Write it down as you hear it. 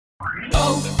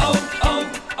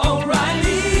O'Reilly.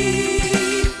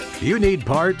 You need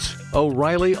parts?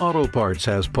 O'Reilly Auto Parts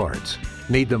has parts.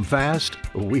 Need them fast?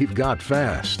 We've got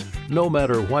fast. No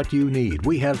matter what you need,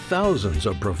 we have thousands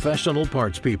of professional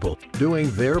parts people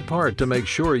doing their part to make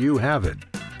sure you have it.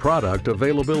 Product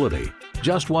availability.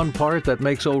 Just one part that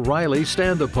makes O'Reilly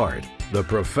stand apart. The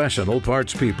professional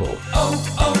parts people.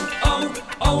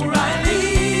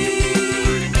 O'Reilly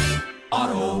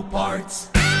Auto Parts.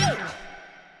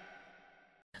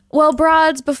 Well,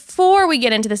 broads, before we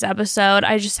get into this episode,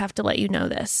 I just have to let you know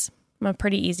this. I'm a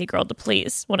pretty easy girl to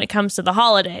please when it comes to the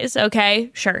holidays,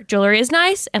 okay? Sure, jewelry is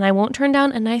nice, and I won't turn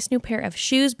down a nice new pair of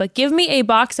shoes, but give me a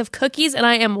box of cookies, and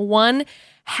I am one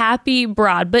happy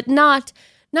broad. But not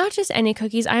just any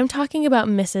cookies. I'm talking about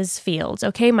Mrs. Fields,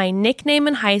 okay? My nickname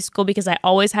in high school because I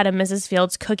always had a Mrs.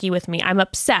 Fields cookie with me. I'm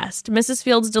obsessed. Mrs.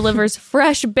 Fields delivers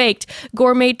fresh baked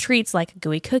gourmet treats like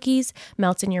gooey cookies,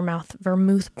 melts in your mouth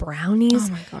vermouth brownies,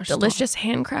 oh my gosh, delicious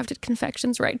handcrafted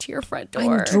confections right to your front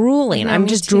door. I'm drooling. I'm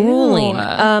just drooling.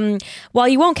 While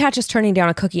you won't catch us turning down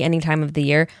a cookie any time of the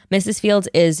year, Mrs. Fields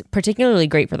is particularly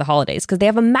great for the holidays because they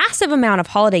have a massive amount of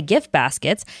holiday gift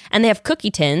baskets and they have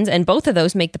cookie tins, and both of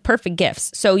those make the perfect gifts.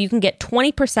 So you can get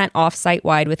 20% off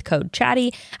site-wide with code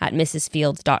chatty at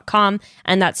mrsfields.com.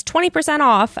 And that's 20%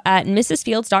 off at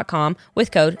mrsfields.com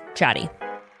with code chatty.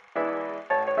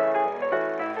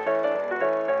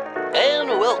 And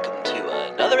welcome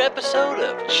to another episode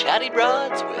of Chatty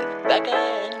Broads with Becca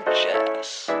and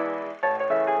Jess.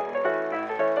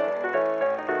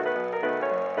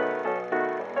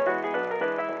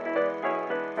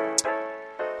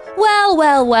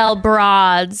 Well,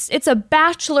 broads. It's a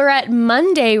Bachelorette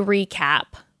Monday recap.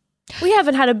 We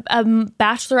haven't had a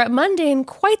Bachelorette Monday in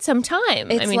quite some time.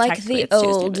 It's like the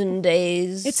olden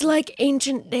days. It's like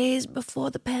ancient days before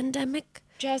the pandemic.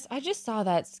 Jess, I just saw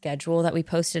that schedule that we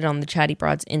posted on the Chatty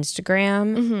Broads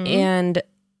Instagram, and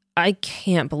I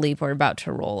can't believe we're about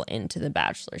to roll into the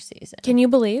Bachelor season. Can you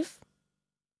believe?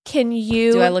 Can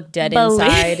you? Do I look dead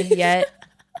inside yet?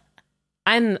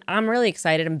 I'm really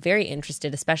excited. I'm very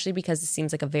interested, especially because it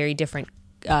seems like a very different,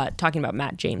 talking about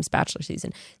Matt James' Bachelor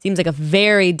season, seems like a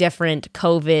very different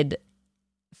COVID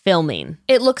filming.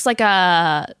 It looks like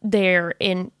they're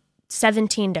in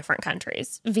 17 different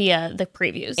countries via the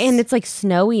previews. And it's like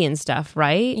snowy and stuff,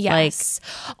 right? Yes.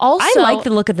 Like, also, I like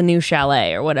the look of the new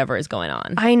chalet or whatever is going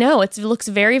on. I know. It looks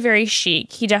very, very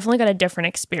chic. He definitely got a different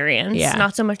experience. Yeah.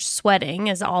 Not so much sweating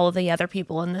as all of the other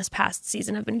people in this past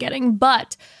season have been getting.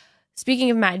 But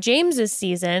speaking of Matt James's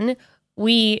season,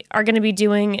 we are going to be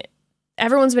doing.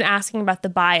 Everyone's been asking about the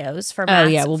bios for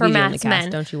Matt's, we'll be doing the cast,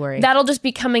 men. don't you worry. That'll just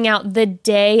be coming out the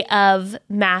day of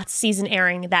Matt's season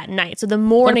airing that night. So the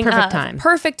morning what a perfect of. time.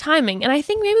 Perfect timing. And I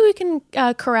think maybe we can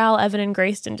corral Evan and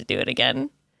Grayston to do it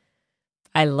again.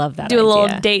 I love that do idea. A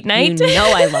little date night. You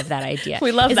know I love that idea.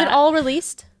 We love that. Is it all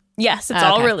released? Yes, it's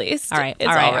all released. All right. It's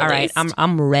all right.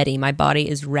 I'm ready. My body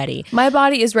is ready. My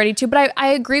body is ready too. But I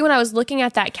agree when I was looking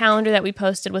at that calendar that we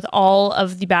posted with all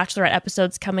of the Bachelorette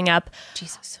episodes coming up,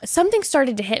 Jesus, something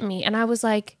started to hit me. And I was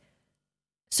like,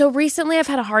 so recently I've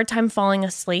had a hard time falling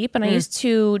asleep. And I used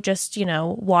to just,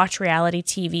 watch reality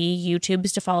TV,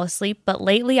 YouTubes to fall asleep. But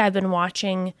lately I've been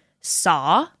watching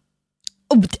Saw.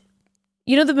 Oh,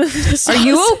 you know the movie Saw? Are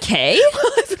you okay?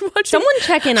 I've been watching. Someone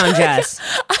check in on Jess.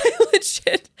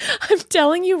 I'm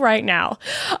telling you right now,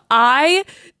 I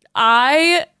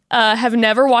have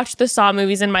never watched the Saw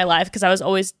movies in my life because I was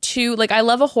always too, I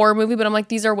love a horror movie, but I'm like,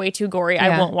 these are way too gory.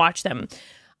 I won't watch them.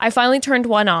 I finally turned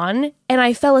one on and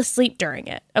I fell asleep during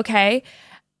it, okay?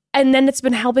 And then it's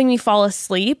been helping me fall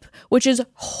asleep, which is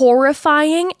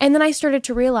horrifying. And then I started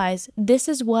to realize this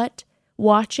is what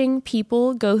watching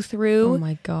people go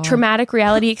through traumatic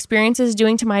reality experiences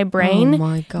doing to my brain,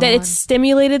 that it's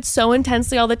stimulated so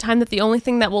intensely all the time that the only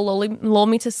thing that will lull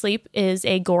me to sleep is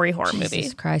a gory horror movie.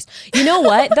 Jesus Christ. You know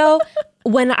what, though?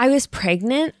 When I was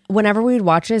pregnant, whenever we would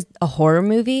watch a horror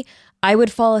movie, I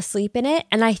would fall asleep in it.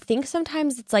 And I think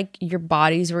sometimes it's like your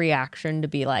body's reaction to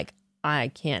be like,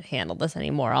 I can't handle this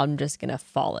anymore. I'm just going to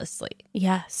fall asleep.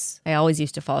 Yes. I always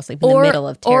used to fall asleep in the middle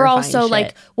of terrifying Or also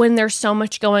shit. When there's so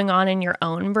much going on in your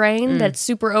own brain that's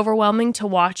super overwhelming to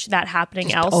watch that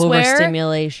happening elsewhere.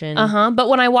 Overstimulation. But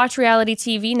when I watch reality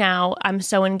TV now, I'm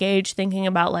so engaged thinking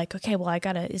about okay, well,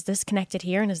 is this connected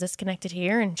here? And is this connected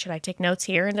here? And should I take notes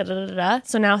here? And da-da-da-da.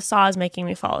 So now Saw is making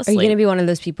me fall Are asleep. you going to be one of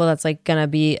those people that's going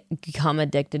to become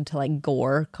addicted to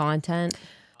gore content?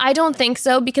 I don't think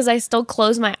so because I still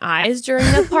close my eyes during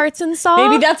the parts in Saw.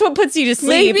 Maybe that's what puts you to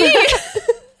sleep. Maybe.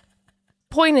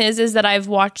 point is that I've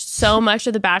watched so much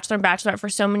of The Bachelor and Bachelorette for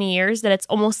so many years that it's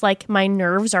almost like my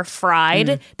nerves are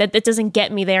fried, that it doesn't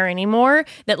get me there anymore,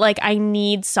 that like I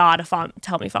need Saw to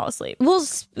help me fall asleep. Well,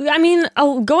 I mean,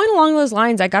 going along those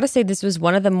lines, I gotta say this was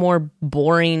one of the more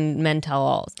boring men tell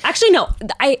alls. Actually, no,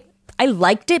 I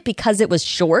liked it because it was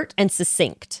short and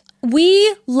succinct.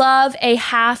 We love a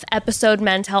half episode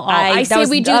men tell all. I say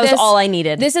we do this. That was all I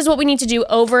needed. This is what we need to do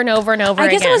over and over and over again.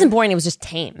 I guess it wasn't boring. It was just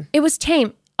tame. It was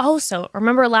tame. Also,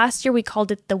 remember last year we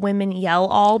called it the women yell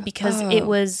all because it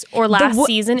was, or last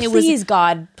season it was. Please,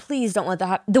 God, please don't let that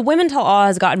happen. The women tell all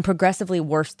has gotten progressively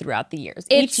worse throughout the years.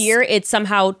 Each year it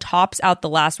somehow tops out the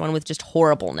last one with just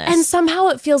horribleness. And somehow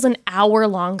it feels an hour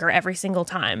longer every single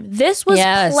time. This was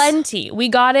plenty. We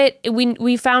got it.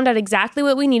 We found out exactly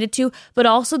what we needed to, but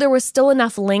also there was still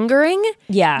enough lingering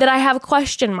that I have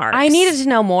question marks. I needed to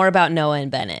know more about Noah and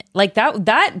Bennett. Like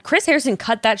that Chris Harrison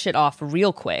cut that shit off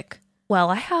real quick. Well,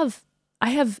 I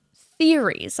have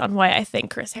theories on why I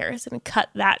think Chris Harrison cut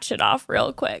that shit off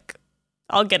real quick.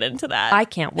 I'll get into that. I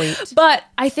can't wait. But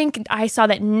I think I saw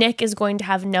that Nick is going to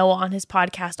have Noah on his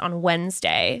podcast on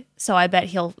Wednesday, so I bet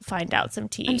he'll find out some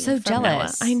tea. I'm so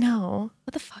jealous. Noah. I know.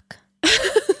 What the fuck?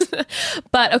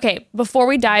 But okay, before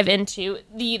we dive into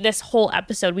this whole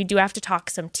episode, we do have to talk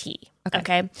some tea.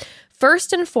 Okay.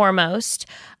 First and foremost,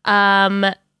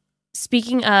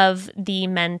 speaking of the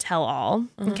men tell all,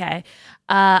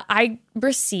 I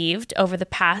received over the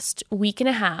past week and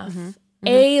a half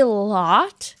a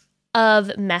lot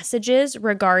of messages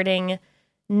regarding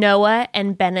Noah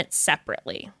and Bennett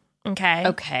separately.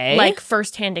 Okay. Like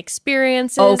firsthand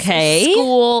experiences,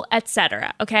 school,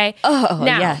 etc. Okay. Oh,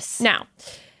 yes. Now,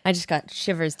 I just got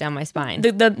shivers down my spine.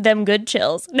 Them good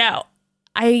chills. Now,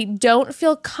 I don't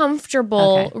feel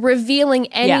comfortable revealing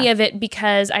any of it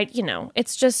because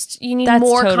it's just, you need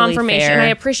more totally confirmation. fair. And I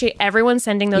appreciate everyone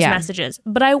sending those messages.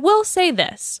 But I will say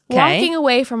this, walking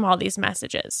away from all these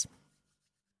messages,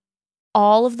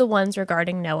 all of the ones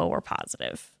regarding Noah were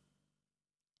positive,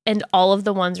 and all of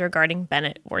the ones regarding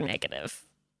Bennett were negative.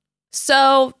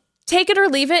 So take it or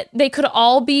leave it. They could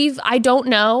all be, I don't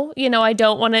know. I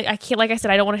don't want to, I can't, like I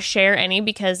said, I don't want to share any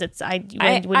because it's, I'm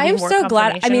so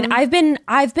glad. I mean, I've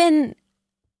been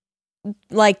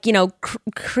like,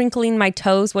 crinkling my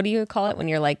toes. What do you call it when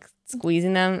you're like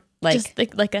squeezing them? Like, just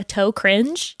like a toe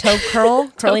cringe? Toe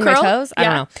curl? Curling my toes? I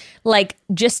Yeah. don't know. Like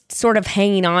just sort of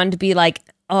hanging on to be like,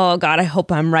 oh God, I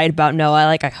hope I'm right about Noah.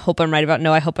 Like, I hope I'm right about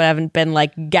Noah. I hope I haven't been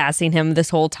like gassing him this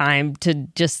whole time to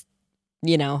just,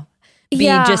 be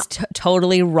just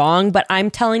totally wrong. But I'm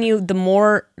telling you, the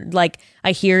more like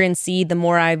I hear and see, the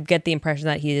more I get the impression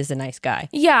that he is a nice guy.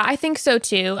 Yeah, I think so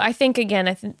too. I think, again,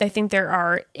 I think there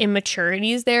are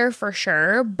immaturities there for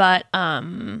sure. But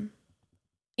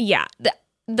yeah.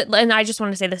 And I just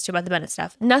want to say this too about the Bennett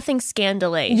stuff. Nothing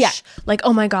scandalous. Yeah. Like,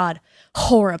 oh my God,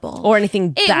 horrible. Or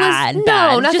anything bad.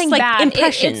 No, nothing just, like, bad.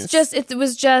 Impressions. It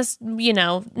was just,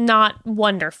 not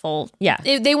wonderful. Yeah.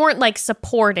 They weren't like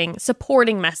supporting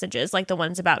messages like the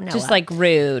ones about Noah. Just like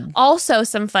rude. Also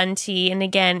some fun tea. And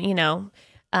again,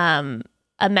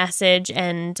 a message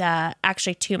and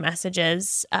actually two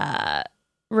messages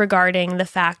regarding the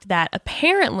fact that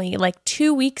apparently like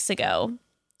 2 weeks ago,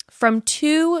 from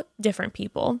two different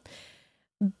people,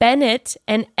 Bennett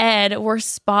and Ed were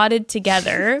spotted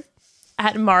together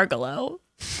at Margalo.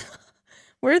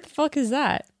 Where the fuck is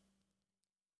that?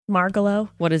 Margalo.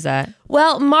 What is that?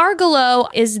 Well, Margalo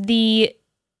is the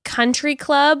country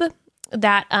club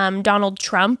that Donald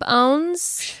Trump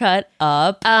owns. Shut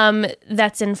up.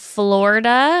 That's in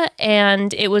Florida,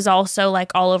 and it was also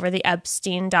like all over the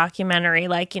Epstein documentary.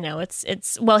 Like,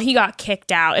 it's well, he got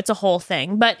kicked out. It's a whole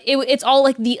thing, but it's all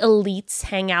like the elites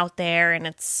hang out there, and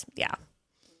it's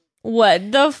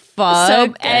What the fuck?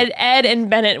 So Ed and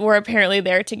Bennett were apparently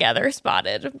there together,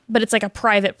 spotted, but it's like a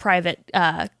private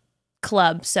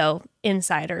club. So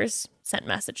insiders sent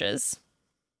messages.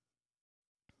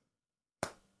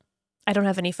 I don't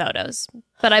have any photos,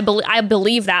 but I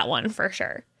believe that one for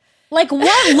sure. Like,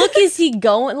 what look is he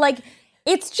going? Like,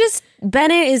 it's just,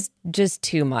 Bennett is just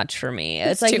too much for me.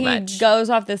 It's like too he much. goes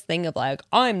off this thing of like,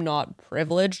 I'm not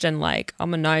privileged and like,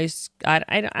 I'm a nice,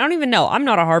 I don't even know. I'm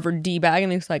not a Harvard D-bag.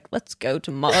 And he's like, let's go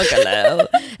to Margalo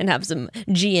and have some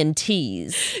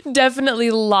G&Ts.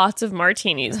 Definitely lots of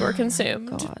martinis were consumed.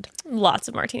 God. Lots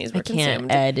of martinis were I can't.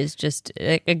 consumed. Ed is just,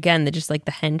 again, they're just like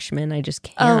the henchman. I just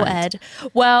can't. Oh, Ed.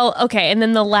 Well, okay. And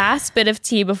then the last bit of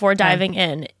tea before diving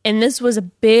in, and this was a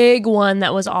big one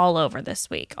that was all over this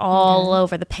week, all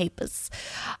over the papers.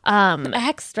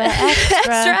 Extra.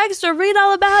 Extra. Read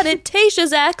all about it.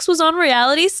 Tayshia's ex was on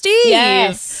Reality Steve.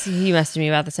 Yes. You messaged me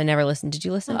about this. I never listened. Did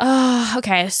you listen?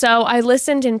 Okay. So I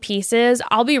listened in pieces.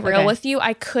 I'll be real Okay. with you.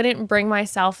 I couldn't bring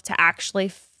myself to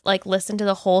actually listen to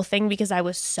the whole thing because I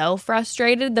was so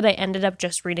frustrated that I ended up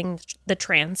just reading the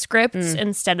transcripts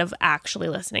instead of actually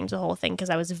listening to the whole thing because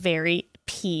I was very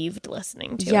peeved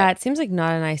listening to it. Yeah, it seems like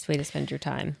not a nice way to spend your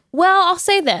time. Well, I'll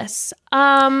say this.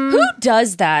 Who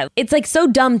does that? It's like so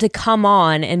dumb to come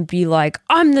on and be like,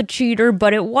 I'm the cheater,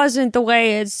 but it wasn't the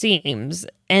way it seems.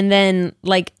 And then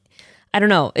like, I don't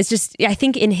know. It's just, I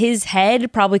think in his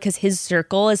head, probably because his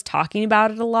circle is talking about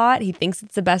it a lot, he thinks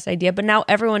it's the best idea. But now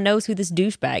everyone knows who this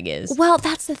douchebag is. Well,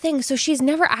 that's the thing. So she's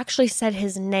never actually said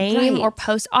his name or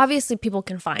post. Obviously, people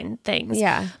can find things.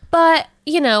 Yeah. But,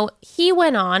 he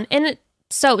went on. And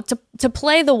so to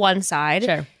play the one side.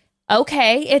 Sure.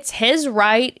 Okay, it's his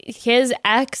right. His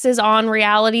ex is on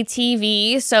reality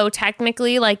TV. So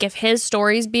technically, like if his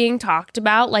story's being talked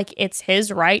about, like it's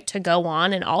his right to go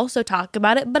on and also talk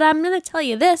about it. But I'm going to tell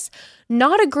you this,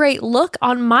 not a great look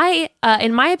on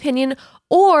in my opinion,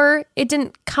 or it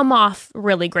didn't come off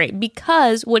really great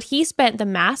because what he spent the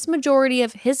mass majority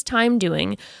of his time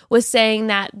doing was saying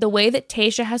that the way that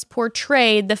Tayshia has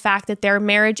portrayed the fact that their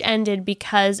marriage ended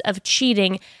because of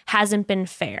cheating hasn't been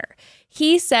fair.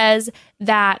 He says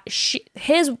that she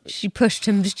pushed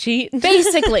him to cheat.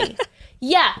 Basically.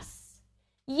 Yes.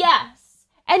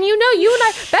 And you and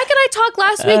I, Beck and I talked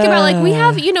last week about like we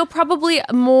have, probably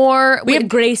more. We have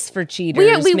grace for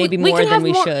cheaters, maybe more than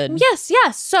we should.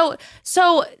 Yes. So,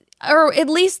 or at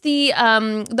least the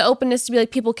openness to be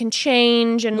like people can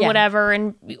change and whatever.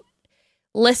 And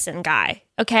listen, guy,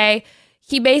 okay?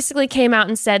 He basically came out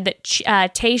and said that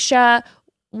Tayshia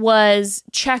was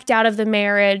checked out of the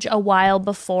marriage a while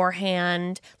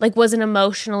beforehand, like wasn't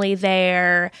emotionally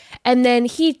there. And then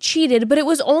he cheated, but it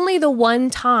was only the one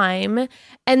time.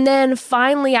 And then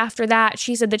finally after that,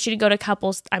 she said that she'd go to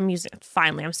couples. I'm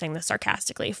saying this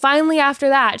sarcastically. Finally after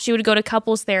that, she would go to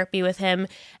couples therapy with him.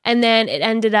 And then it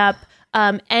ended up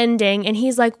ending. And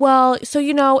he's like, well, so,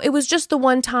 it was just the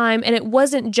one time and it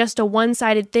wasn't just a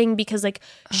one-sided thing because like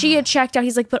she had checked out.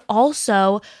 He's like, but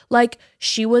also like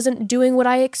she wasn't doing what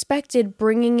I expected,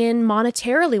 bringing in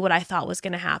monetarily what I thought was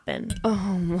going to happen.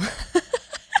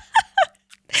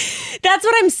 That's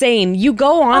what I'm saying. You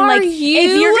go on if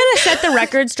you're gonna set the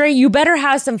record straight, you better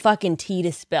have some fucking tea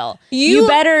to spill. You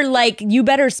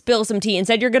better spill some tea.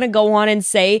 Instead, you're gonna go on and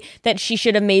say that she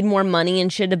should have made more money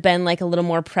and should have been like a little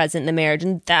more present in the marriage,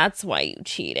 and that's why you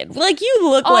cheated. Like you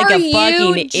look like a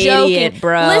fucking idiot,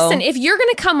 bro. Listen, if you're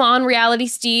gonna come on Reality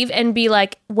Steve and be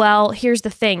like, well, here's the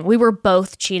thing, we were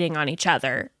both cheating on each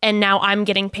other, and now I'm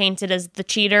getting painted as the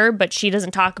cheater, but she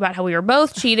doesn't talk about how we were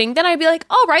both cheating, then I'd be like,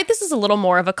 all right, this is a little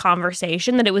more of a conversation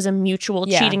that it was a mutual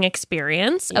cheating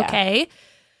experience. Okay.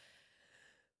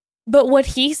 But what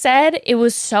he said, it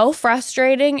was so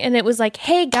frustrating. And it was like,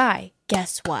 hey, guy,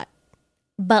 guess what?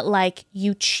 But like,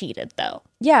 you cheated though.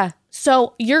 Yeah.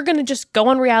 So you're going to just go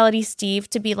on Reality Steve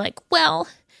to be like, well,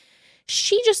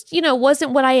 she just,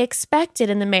 wasn't what I expected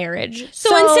in the marriage.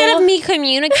 So instead of me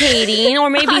communicating or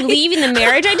maybe leaving the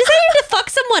marriage, I decided to fuck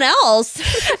someone else.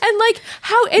 And like,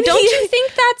 how? And don't you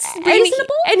think that's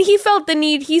reasonable? And he felt the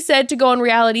need, he said, to go on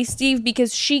Reality Steve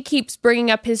because she keeps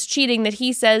bringing up his cheating, that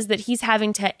he says that he's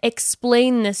having to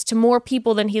explain this to more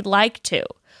people than he'd like to.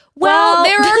 Well,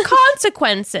 there are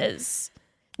consequences.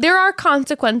 There are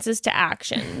consequences to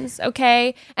actions,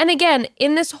 okay? And again,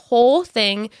 in this whole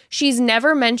thing, she's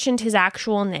never mentioned his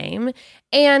actual name.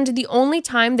 And the only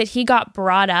time that he got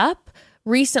brought up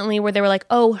recently where they were like,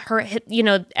 oh,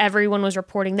 everyone was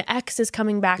reporting the ex is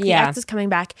coming back, the ex is coming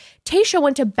back. Tayshia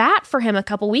went to bat for him a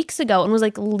couple weeks ago and was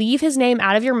like, leave his name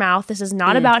out of your mouth. This is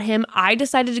not about him. I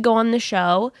decided to go on the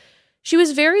show. She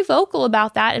was very vocal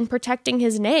about that and protecting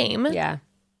his name. Yeah.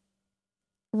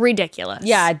 Ridiculous.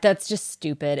 Yeah, that's just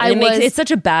stupid. It's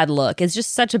such a bad look. It's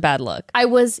just such a bad look. I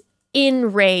was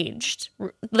enraged.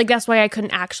 Like, that's why I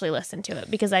couldn't actually listen to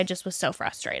it because I just was so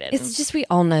frustrated. It's just, we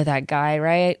all know that guy,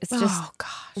 right? It's just, oh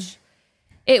gosh.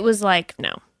 It was like,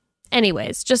 no.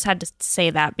 Anyways, just had to say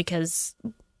that because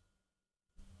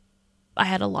I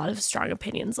had a lot of strong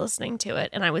opinions listening to it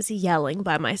and I was yelling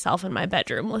by myself in my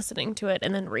bedroom listening to it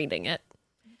and then reading it.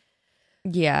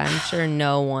 Yeah, I'm sure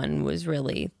no one was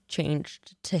really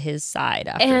changed to his side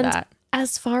after that. And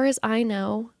as far as I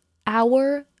know,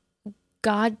 our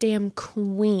goddamn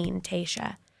queen,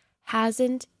 Tayshia,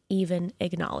 hasn't even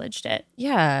acknowledged it.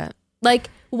 Yeah. Like,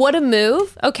 what a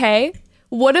move. Okay.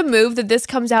 What a move that this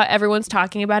comes out, everyone's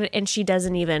talking about it, and she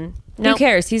doesn't even. Who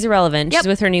cares? He's irrelevant. Yep. She's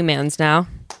with her new mans now.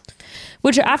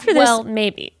 Which after this. Well,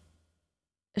 maybe.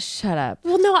 Shut up.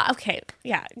 Well, no. Okay.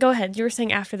 Yeah. Go ahead. You were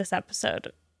saying after this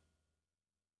episode.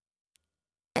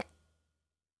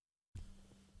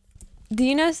 Do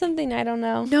you know something I don't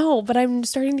know? No, but I'm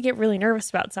starting to get really nervous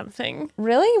about something.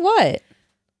 Really? What?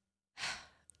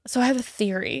 So I have a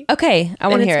theory. Okay. I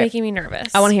want to hear it. It's making me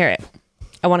nervous. I want to hear it.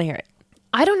 I want to hear it.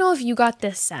 I don't know if you got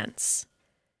this sense,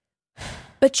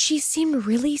 but she seemed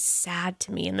really sad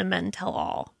to me in the Men Tell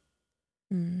All.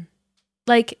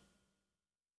 Like,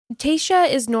 Tayshia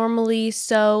is normally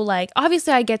so, like,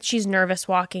 obviously I get she's nervous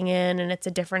walking in and it's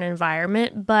a different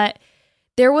environment, but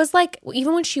there was, like,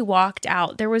 even when she walked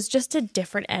out, there was just a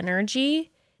different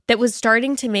energy that was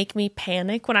starting to make me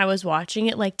panic when I was watching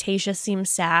it. Like, Tayshia seemed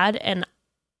sad and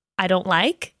I don't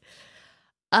like.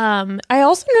 I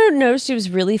also noticed she was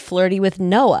really flirty with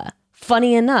Noah.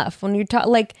 Funny enough, when you're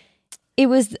talking, like, it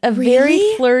was a very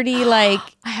flirty, like.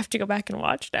 I have to go back and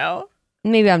watch now.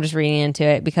 Maybe I'm just reading into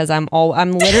it because I'm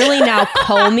literally now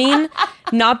combing,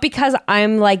 not because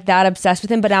I'm like that obsessed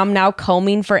with him, but I'm now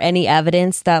combing for any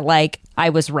evidence that like I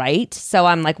was right. So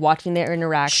I'm like watching their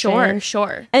interaction.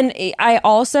 Sure. And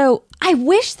I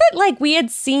wish that like we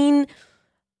had seen.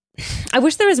 I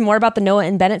wish there was more about the Noah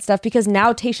and Bennett stuff because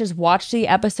now Tayshia's watched the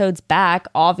episodes back,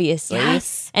 obviously.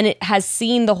 Yes. And it has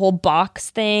seen the whole box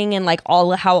thing and like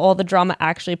how all the drama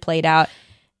actually played out.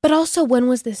 But also, when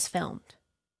was this filmed?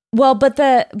 Well, but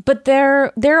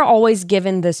they're always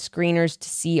given the screeners to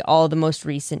see all the most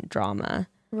recent drama.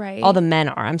 Right. All the men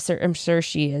are. I'm sure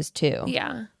she is too.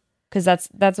 Yeah. Because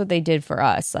that's what they did for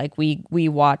us. Like we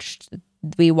watched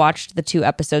the 2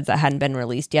 episodes that hadn't been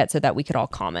released yet so that we could all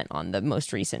comment on the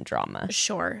most recent drama.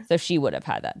 Sure. So she would have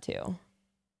had that too.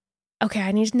 Okay,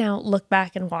 I need to now look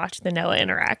back and watch the Noah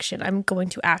interaction. I'm going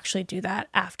to actually do that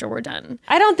after we're done.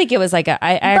 I don't think it was like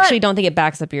I actually don't think it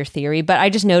backs up your theory, but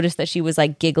I just noticed that she was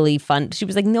like giggly fun. She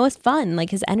was like, Noah's fun. Like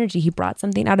his energy, he brought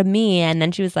something out of me. And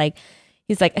then she's like,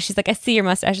 I see your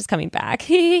mustache is coming back.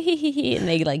 And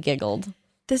they like giggled.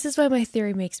 This is why my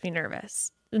theory makes me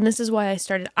nervous. And this is why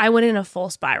I went in a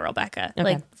full spiral, Becca. Okay.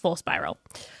 Like full spiral.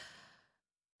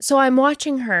 So I'm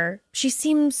watching her. She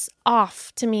seems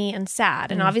off to me and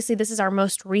sad. And obviously this is our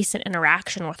most recent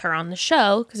interaction with her on the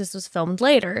show because this was filmed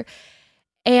later.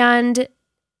 And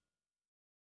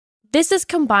this is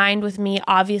combined with me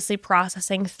obviously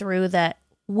processing through that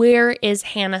where is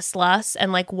Hannah Sluss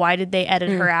and like why did they edit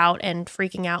her out and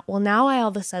freaking out? Well, now I all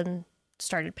of a sudden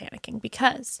started panicking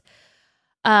because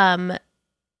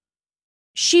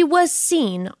she was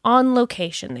seen on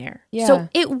location there. Yeah. So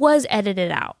it was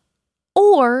edited out.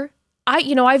 Or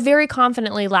I very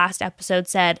confidently last episode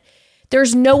said,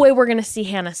 there's no way we're going to see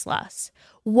Hannah Sluss.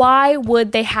 Why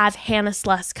would they have Hannah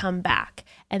Sluss come back?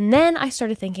 And then I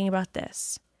started thinking about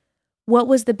this. What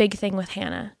was the big thing with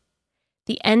Hannah?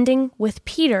 The ending with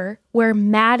Peter where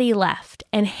Maddie left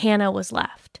and Hannah was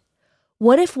left.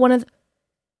 What if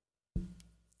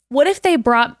they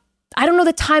brought, I don't know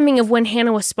the timing of when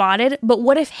Hannah was spotted, but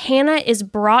what if Hannah is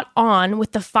brought on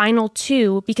with the final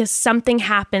 2 because something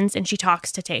happens and she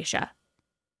talks to Tayshia?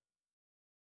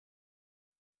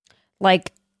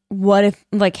 Like, what if,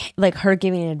 like her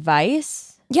giving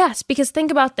advice? Yes, because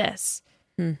think about this.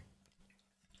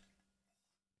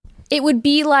 It would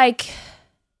be like,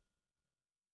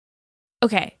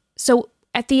 okay, so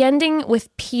at the ending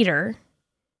with Peter,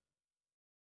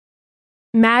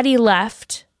 Maddie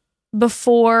left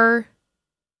before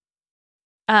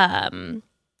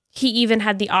he even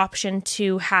had the option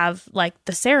to have like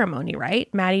the ceremony,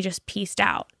 right? Maddie just pieced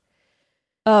out.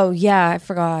 Oh, yeah, I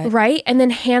forgot. Right? And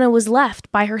then Hannah was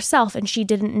left by herself and she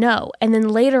didn't know. And then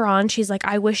later on, she's like,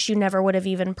 I wish you never would have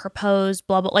even proposed,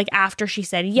 blah, blah. Like after she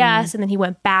said yes, and then he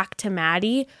went back to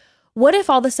Maddie. What if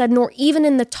all of a sudden, or even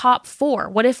in the top 4,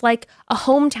 what if like a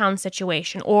hometown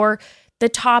situation or the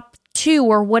top 2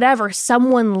 or whatever,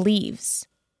 someone leaves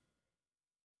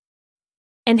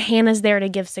and Hannah's there to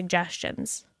give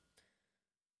suggestions?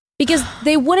 Because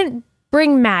they wouldn't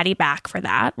bring Maddie back for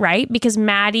that, right? Because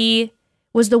Maddie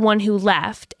was the one who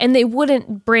left, and they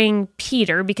wouldn't bring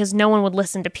Peter because no one would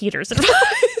listen to Peter's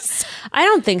advice. I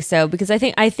don't think so because I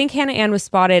think Hannah Ann was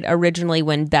spotted originally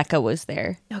when Becca was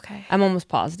there. Okay. I'm almost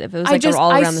positive. It was like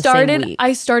all around the same week.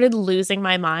 I started losing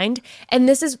my mind, and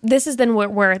this is then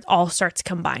where it all starts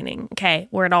combining, okay?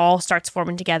 Where it all starts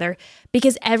forming together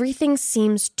because everything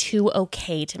seems too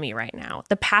okay to me right now.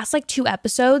 The past like 2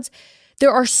 episodes,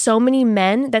 there are so many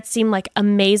men that seem like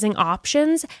amazing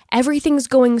options. Everything's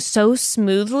going so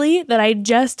smoothly that I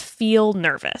just feel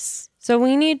nervous. So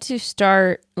we need to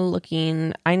start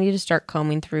looking. I need to start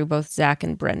combing through both Zach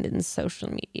and Brendan's social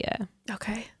media.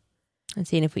 Okay. And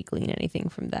seeing if we glean anything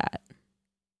from that.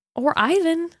 Or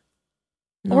Ivan.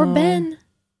 Or No. Ben.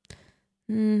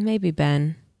 Maybe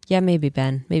Ben. Yeah, maybe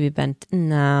Ben. Maybe Ben.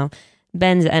 No.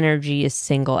 Ben's energy is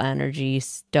single energy,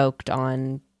 stoked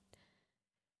on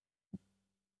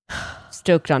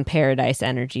paradise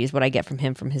energy is what I get from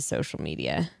him from his social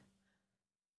media.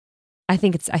 I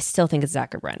still think it's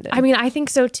Zach or Brendan. I mean, I think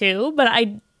so too, but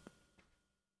I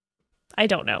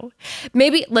don't know.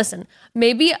 Maybe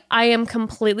I am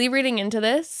completely reading into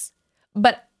this,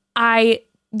 but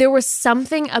there was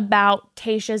something about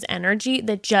Tayshia's energy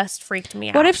that just freaked me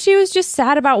out. What if she was just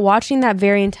sad about watching that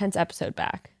very intense episode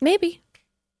back? Maybe.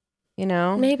 You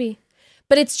know? Maybe.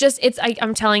 But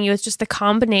I'm telling you, it's just the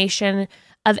combination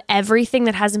of everything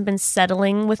that hasn't been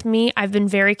settling with me. I've been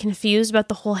very confused about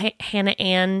the whole Hannah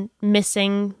Ann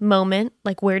missing moment.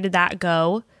 Like, where did that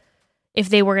go? If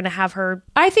they were going to have her...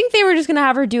 I think they were just going to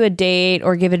have her do a date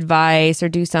or give advice or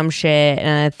do some shit,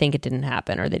 and I think it didn't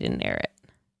happen or they didn't air it.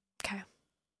 Okay.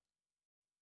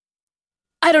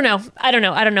 I don't know.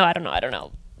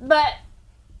 But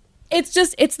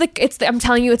I'm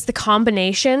telling you, it's the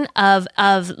combination of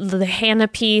the Hannah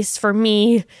piece for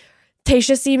me,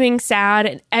 Tayshia seeming sad,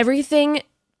 and everything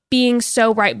being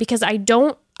so right, because I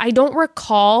don't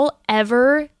recall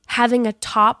ever having a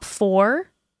top 4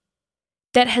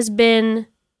 that has been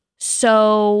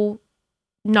so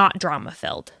not drama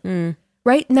filled.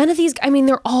 Right? None of these, I mean,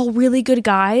 they're all really good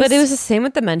guys. But it was the same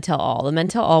with the Men Tell All. The Men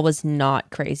Tell All was not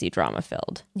crazy drama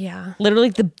filled. Yeah. Literally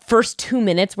the first 2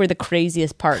 minutes were the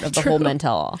craziest part of the whole Men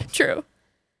Tell All. True.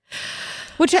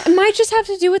 Which might just have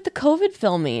to do with the COVID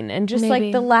filming and just Maybe.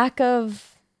 like the lack of...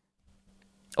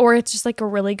 Or it's just like a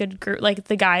really good group. Like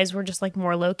the guys were just like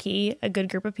more low key, a good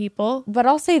group of people. But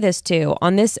I'll say this too.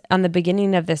 On the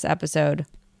beginning of this episode,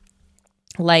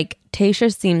 like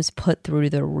Tayshia seems put through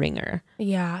the ringer.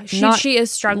 Yeah. She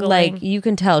is struggling. Like you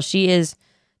can tell she is...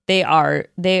 They are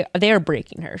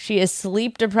breaking her. She is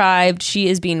sleep deprived. She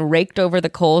is being raked over the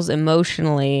coals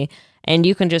emotionally. And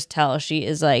you can just tell she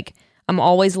is like... I'm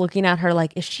always looking at her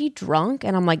like, is she drunk?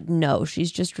 And I'm like, no,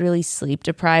 she's just really sleep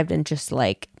deprived and just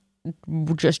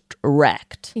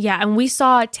wrecked. Yeah, and we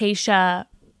saw Tayshia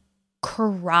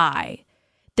cry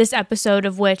this episode,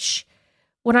 of which,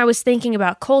 when I was thinking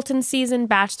about Colton's season,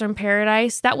 Bachelor in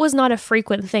Paradise, that was not a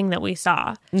frequent thing that we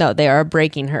saw. No, they are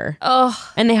breaking her.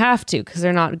 Oh, And they have to, because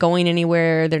they're not going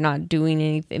anywhere. They're not doing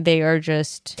anything. They are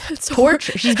just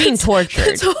tortured. She's being tortured.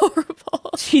 It's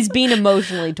horrible. She's being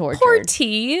emotionally tortured. Poor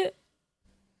T.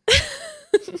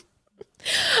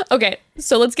 Okay,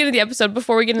 so let's get into the episode.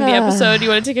 Before we get into the episode, you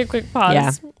want to take a quick pause?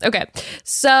 Yeah. Okay,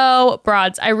 so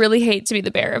broads, I really hate to be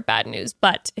the bearer of bad news,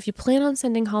 but if you plan on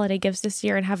sending holiday gifts this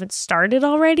year and haven't started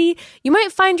already, you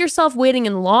might find yourself waiting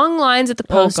in long lines at the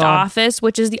post office,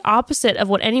 which is the opposite of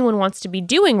what anyone wants to be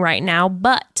doing right now.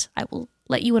 But I will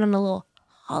let you in on a little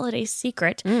holiday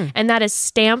secret, and that is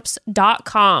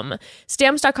stamps.com.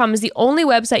 Stamps.com is the only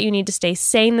website you need to stay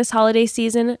sane this holiday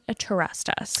season. Trust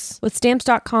us. With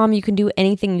stamps.com, you can do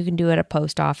anything you can do at a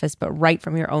post office, but right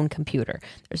from your own computer.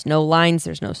 There's no lines,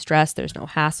 there's no stress, there's no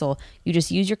hassle. You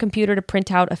just use your computer to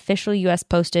print out official U.S.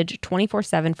 postage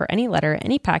 24/7 for any letter,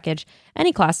 any package,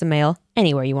 any class of mail,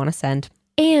 anywhere you want to send.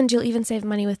 And you'll even save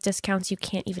money with discounts you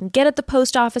can't even get at the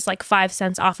post office, like 5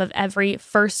 cents off of every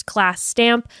first class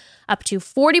stamp, up to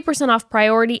 40% off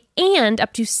priority, and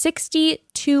up to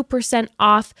 62%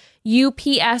 off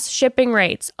UPS shipping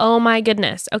rates. Oh my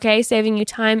goodness. Okay, saving you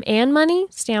time and money.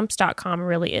 Stamps.com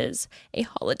really is a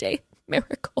holiday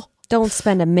miracle. Don't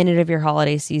spend a minute of your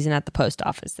holiday season at the post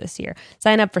office this year.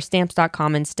 Sign up for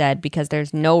Stamps.com instead, because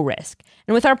there's no risk.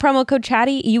 And with our promo code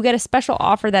Chatty, you get a special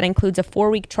offer that includes a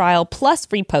 4-week trial plus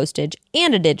free postage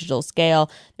and a digital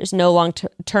scale. There's no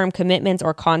long-term commitments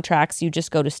or contracts. You just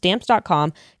go to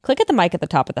Stamps.com, click at the mic at the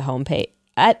top of the homepage.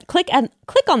 Click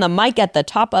on the mic at the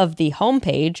top of the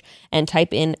homepage and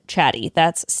type in Chatty.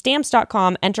 That's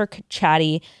Stamps.com. Enter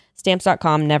Chatty.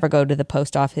 Stamps.com, never go to the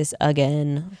post office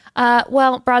again.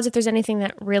 Well, broads, if there's anything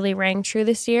that really rang true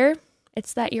this year,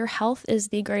 it's that your health is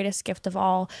the greatest gift of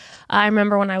all. I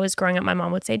remember when I was growing up, my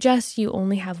mom would say, Jess, you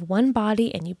only have one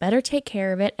body and you better take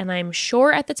care of it. And I'm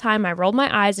sure at the time I rolled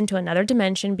my eyes into another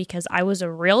dimension, because I was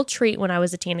a real treat when I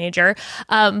was a teenager.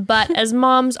 But as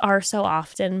moms are so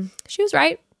often, she was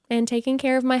right. And taking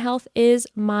care of my health is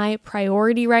my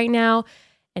priority right now.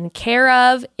 And Care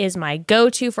Of is my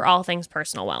go-to for all things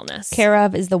personal wellness. Care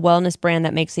Of is the wellness brand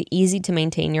that makes it easy to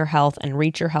maintain your health and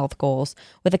reach your health goals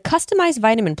with a customized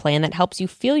vitamin plan that helps you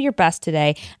feel your best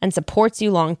today and supports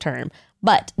you long-term.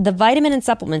 But the vitamin and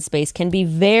supplement space can be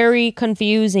very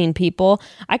confusing, people.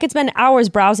 I could spend hours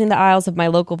browsing the aisles of my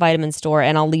local vitamin store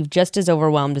and I'll leave just as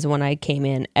overwhelmed as when I came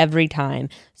in every time.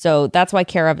 So that's why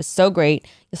Care of is so great.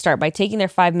 You'll start by taking their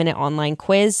 5-minute online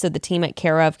quiz so the team at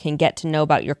Care of can get to know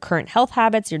about your current health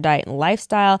habits, your diet and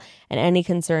lifestyle, and any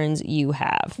concerns you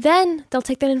have. Then they'll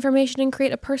take that information and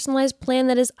create a personalized plan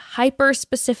that is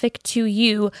hyper-specific to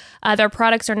you. Their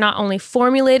products are not only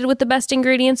formulated with the best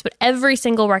ingredients, but every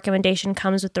single recommendation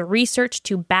comes with the research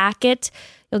to back it.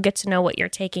 You'll get to know what you're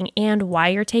taking and why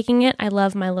you're taking it. I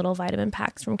love my little vitamin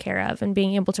packs from Care of, and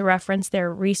being able to reference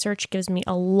their research gives me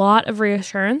a lot of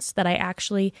reassurance that I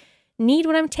actually need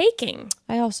what I'm taking.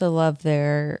 I also love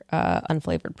their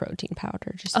unflavored protein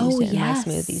powder. Just used it in my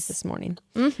smoothies this morning.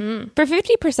 Mm-hmm. For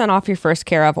 50% off your first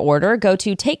Care of order, go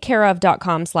to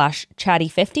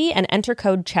takecareof.com/chatty50 and enter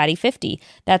code chatty50.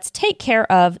 That's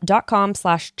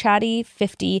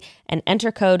takecareof.com/chatty50 and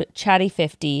enter code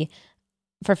chatty50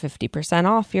 for 50%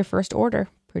 off your first order.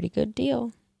 Pretty good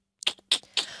deal.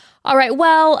 All right.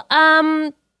 Well,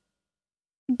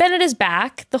 Bennett is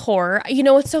back, the horror. You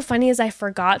know what's so funny is I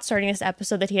forgot starting this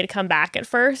episode that he had come back at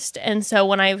first. And so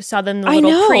when I saw the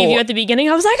little preview at the beginning,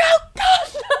 I was like, oh,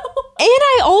 God, no. And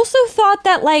I also thought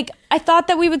that, I thought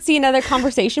that we would see another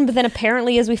conversation, but then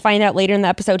apparently, as we find out later in the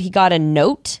episode, he got a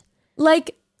note. Saying,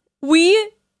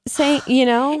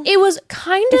 It was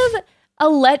kind of a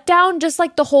letdown, just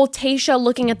like the whole Tayshia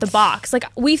looking at the box. Like,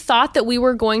 we thought that we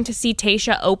were going to see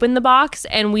Tayshia open the box,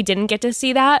 and we didn't get to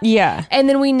see that. Yeah. And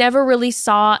then we never really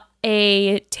saw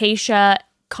a Tayshia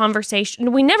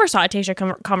conversation. We never saw a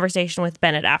Tayshia conversation with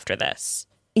Bennett after this.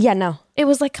 Yeah, no. It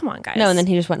was like, come on, guys. No, and then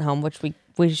he just went home, which we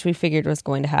figured was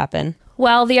going to happen.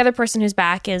 Well, the other person who's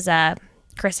back is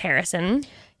Chris Harrison.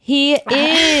 He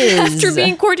is. After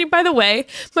being quarantined, by the way,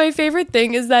 my favorite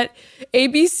thing is that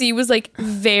ABC was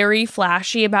very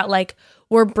flashy about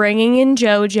we're bringing in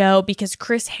JoJo because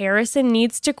Chris Harrison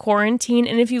needs to quarantine.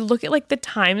 And if you look at the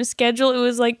time schedule, it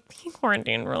was he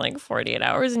quarantined for 48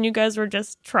 hours and you guys were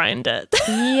just trying to.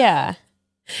 Yeah.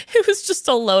 It was just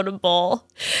a load of bull.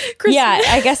 Yeah,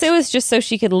 I guess it was just so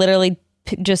she could literally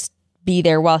just be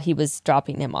there while he was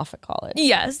dropping him off at college.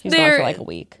 Yes. He was gone for a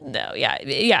week. No, yeah,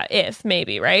 if,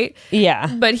 maybe, right? Yeah.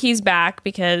 But he's back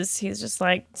because he's just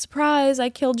surprise, I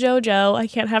killed JoJo. I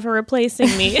can't have her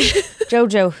replacing me.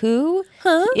 JoJo who?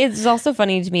 Huh? It's also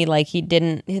funny to me,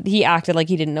 he acted like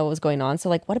he didn't know what was going on. So,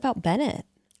 what about Bennett?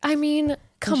 I mean,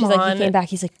 come on. on. He came back,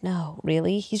 he's like, no,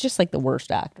 really? He's just the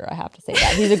worst actor, I have to say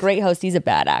that. He's a great host, he's a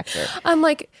bad actor. I'm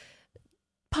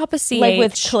Papa CH.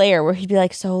 With Claire, where he'd be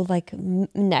next?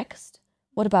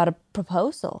 What about a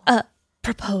proposal?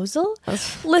 Proposal?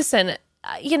 Listen,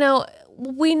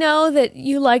 we know that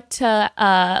you like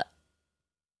to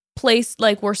place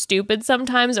we're stupid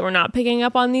sometimes and we're not picking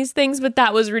up on these things, but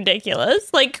that was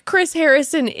ridiculous. Chris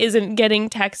Harrison isn't getting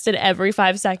texted every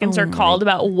 5 seconds or called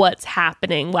about what's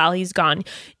happening while he's gone.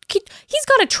 He's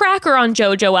got a tracker on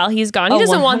JoJo while he's gone. He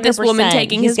doesn't want this woman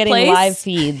taking his place. He's getting live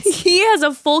feeds. He has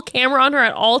a full camera on her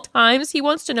at all times. He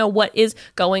wants to know what is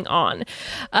going on.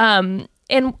 And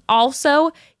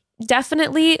also,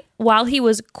 definitely, while he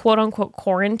was quote unquote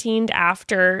quarantined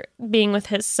after being with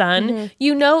his son,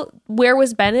 where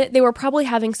was Bennett? They were probably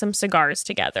having some cigars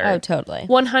together. Oh, totally.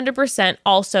 100%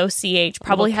 also CH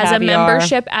probably has a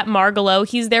membership at Margalo.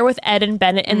 He's there with Ed and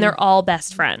Bennett, and they're all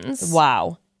best friends.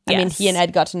 Wow. Yes. I mean, he and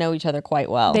Ed got to know each other quite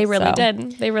well. They really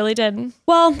did. They really did.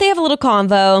 Well, they have a little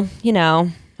convo,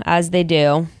 as they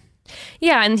do.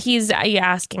 Yeah, and he's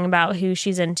asking about who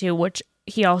she's into, which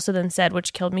he also then said,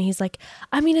 which killed me. He's like,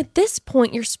 I mean, at this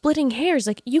point, you're splitting hairs.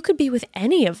 You could be with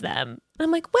any of them.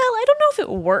 I'm like, well, I don't know if it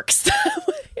works that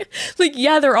way.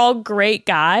 Yeah, they're all great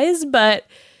guys, but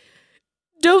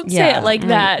don't say it like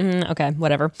that. Okay,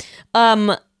 whatever.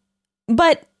 But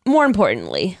more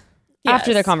importantly,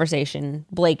 after their conversation,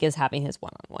 Blake is having his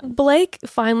one-on-one. Blake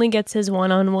finally gets his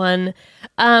one-on-one.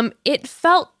 It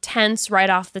felt tense right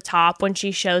off the top when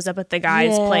she shows up at the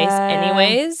guy's place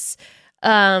anyways.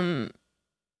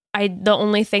 The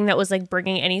only thing that was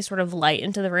bringing any sort of light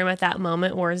into the room at that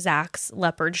moment were Zach's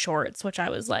leopard shorts, which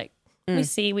I was like,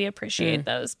 we appreciate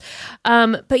those.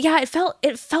 But yeah,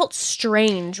 it felt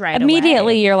strange right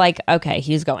immediately away. You're like, okay,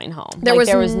 he's going home. There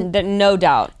was no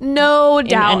doubt in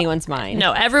anyone's mind.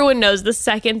 No, everyone knows the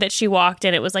second that she walked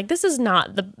in, it was this is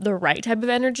not the right type of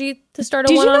energy to start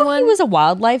a one-on-one. Did you know he was a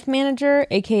wildlife manager,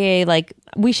 aka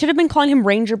we should have been calling him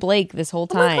Ranger Blake this whole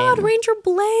time. Oh my God, Ranger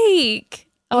Blake.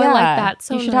 Oh, yeah, I like that.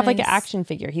 So you should have an action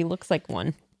figure. He looks like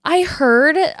one. I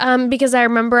heard, because I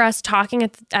remember us talking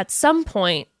at some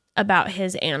point about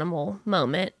his animal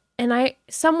moment. and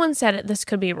someone said it, this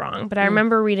could be wrong, but I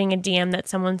remember reading a DM that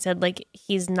someone said like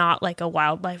he's not like a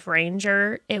wildlife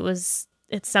ranger. It's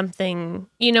something,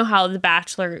 you know how The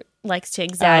Bachelor likes to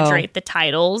exaggerate the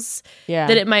titles. Yeah.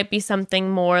 That it might be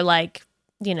something more like,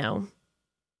 you know,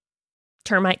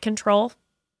 termite control.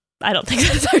 I don't think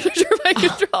that's actually termite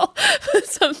control.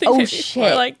 Something maybe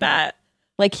more like that.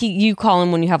 Like you call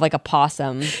him when you have like a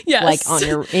possum, like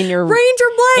in your Ranger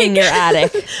Blake in your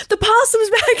attic. The possum's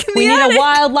back in We the attic. need a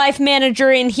wildlife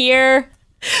manager in here.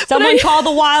 Someone call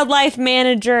the wildlife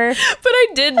manager. But I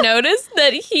did notice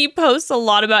that he posts a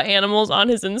lot about animals on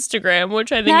his Instagram,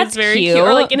 which I think That's is very cute.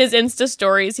 Or like in his Insta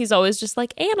stories, he's always just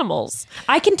like animals.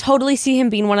 I can totally see him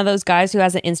being one of those guys who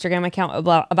has an Instagram account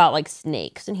about like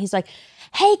snakes, and he's like,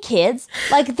 "Hey kids,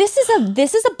 like this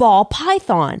is a ball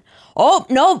python. Oh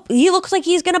no, he looks like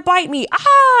he's gonna bite me.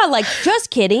 Ah, like just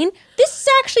kidding. This is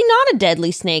actually not a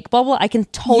deadly snake." Blah blah. I can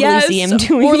totally see him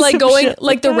doing. Or like some going shit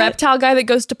like the that. reptile guy that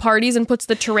goes to parties and puts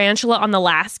the tarantula on the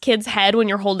last kid's head when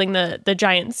you're holding the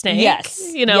giant snake.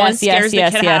 Yes, you know, and scares the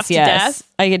kid half to death.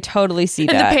 I could totally see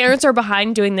And that. the parents are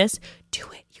behind doing this. Do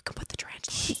it. You can put the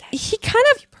tarantula on his head. He kind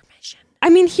of. Permission. I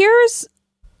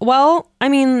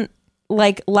mean,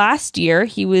 like last year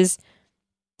he was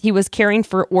caring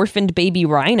for orphaned baby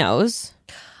rhinos.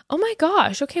 Oh my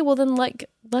gosh. Okay, well then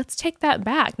let's take that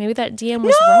back. Maybe that DM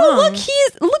was No, wrong.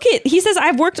 he says,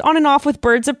 "I've worked on and off with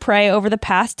birds of prey over the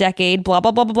past decade, blah,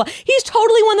 blah, blah, blah, blah." He's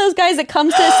totally one of those guys that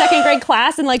comes to a second grade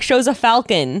class and like shows a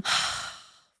falcon.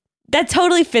 That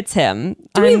totally fits him.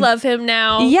 Do we love him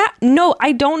now? Yeah. No,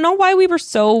 I don't know why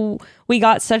we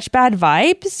got such bad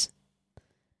vibes.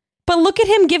 But look at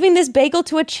him giving this bagel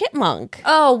to a chipmunk.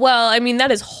 Oh, well, I mean,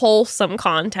 that is wholesome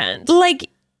content. Like,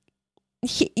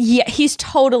 he's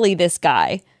totally this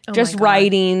guy. Oh just my God.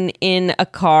 riding in a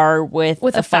car with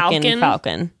a fucking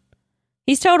falcon.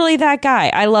 He's totally that guy.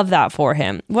 I love that for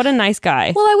him. What a nice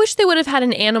guy. Well, I wish they would have had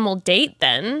an animal date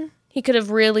then. He could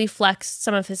have really flexed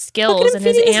some of his skills and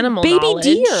his feeding animal baby knowledge.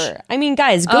 deer. I mean,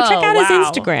 guys, go check out his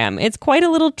Instagram. It's quite a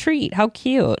little treat. How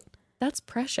cute. That's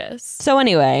precious. So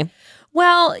anyway.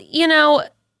 Well, you know,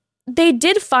 they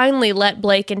did finally let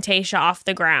Blake and Tayshia off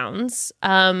the grounds.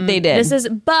 They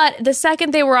did. But the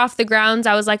second they were off the grounds,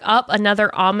 I was like,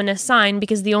 another ominous sign,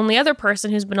 because the only other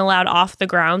person who's been allowed off the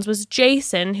grounds was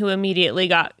Jason, who immediately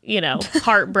got,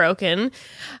 heartbroken.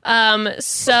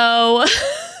 So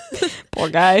Poor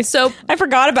guy. So I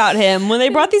forgot about him. When they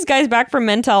brought these guys back from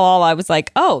Men Tell All, I was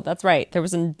like, oh, that's right. There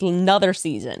was another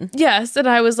season. yes, and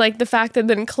I was like, the fact that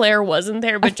then Claire wasn't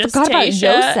there, but just forgot about Tayshia.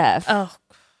 Joseph. Oh,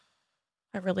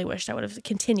 I really wished I would have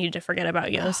continued to forget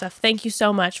about Joseph. Thank you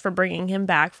so much for bringing him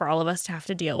back for all of us to have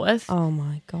to deal with. Oh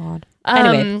my God.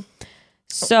 Anyway,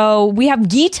 so we have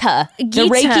Gita, the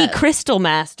Reiki Crystal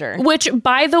Master. Which,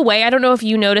 by the way, I don't know if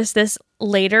you noticed this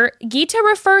later. Gita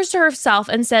refers to herself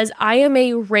and says, I am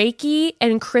a Reiki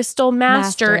and Crystal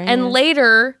Master. And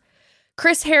later,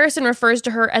 Chris Harrison refers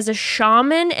to her as a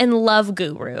shaman and love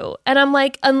guru. And I'm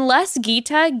like, unless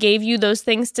Gita gave you those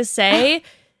things to say,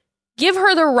 give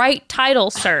her the right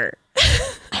title, sir.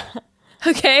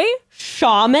 Okay?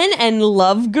 Shaman and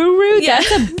love guru? Yeah.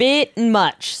 That's a bit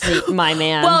much, my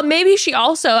man. Well, maybe she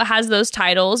also has those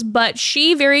titles, but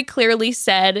she very clearly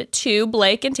said to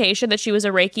Blake and Tayshia that she was a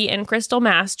Reiki and Crystal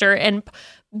Master. And,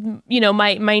 you know,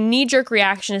 my knee-jerk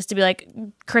reaction is to be like,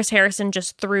 Chris Harrison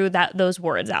just threw those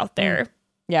words out there.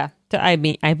 Yeah, I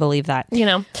believe that. You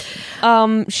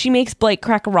know? She makes Blake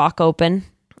crack a rock open.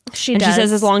 She does. She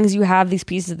says, as long as you have these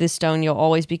pieces of this stone, you'll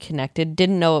always be connected.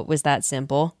 Didn't know it was that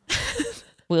simple.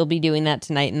 We'll be doing that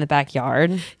tonight in the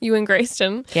backyard. You and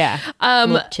Grayston. Yeah.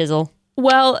 Chisel.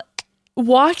 Well,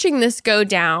 watching this go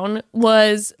down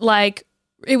was like,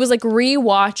 it was like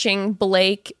rewatching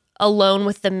Blake alone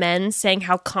with the men saying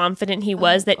how confident he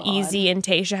was that Easy and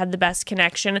Tayshia had the best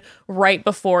connection right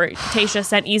before Tayshia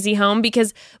sent Easy home,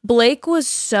 because Blake was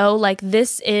so like,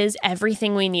 this is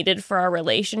everything we needed for our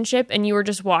relationship. And you were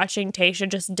just watching Tayshia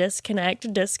just disconnect.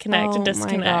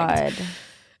 My God.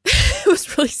 It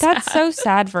was really sad. That's so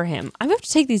sad for him. I'm going to have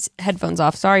to take these headphones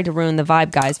off. Sorry to ruin the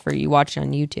vibe, guys, for you watching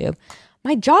on YouTube.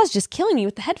 My jaw's just killing me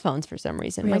with the headphones for some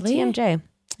reason. Really? My TMJ.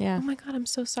 Yeah. Oh my God, I'm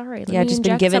so sorry. Let yeah, me just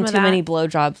been inject given some too of many that.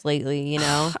 blowjobs lately, you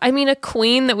know? I mean, a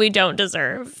queen that we don't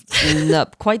deserve. No,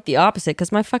 quite the opposite,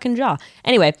 because my fucking jaw.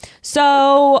 Anyway,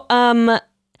 so,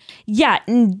 yeah,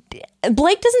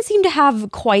 Blake doesn't seem to have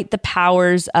quite the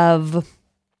powers of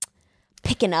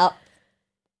picking up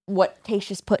what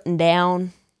Tayshia's putting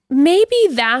down. Maybe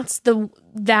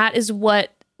that is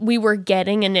what we were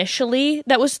getting initially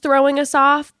that was throwing us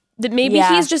off. That maybe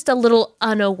he's just a little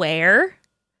unaware.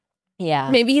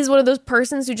 Yeah. Maybe he's one of those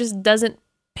persons who just doesn't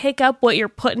pick up what you're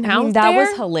putting out That there.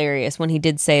 was hilarious when he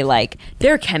did say, like,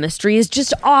 their chemistry is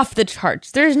just off the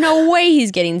charts. There's no way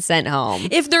he's getting sent home.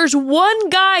 If there's one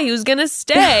guy who's gonna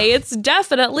stay, it's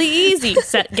definitely easy.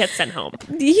 Get sent home.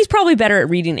 He's probably better at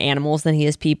reading animals than he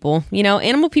is people. You know,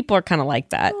 animal people are kind of like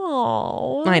that.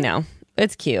 Oh, I know.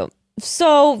 It's cute.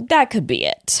 So that could be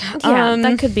it. Yeah,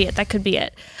 that could be it. That could be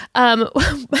it.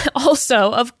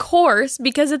 Also, of course,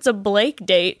 because it's a Blake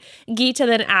date, Geeta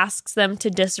then asks them to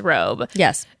disrobe.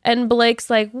 Yes. And Blake's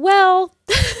like, well,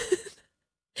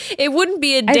 it wouldn't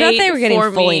be a date. I thought they were getting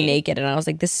fully me. naked, and I was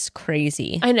like, this is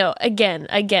crazy. I know. Again,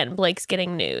 Blake's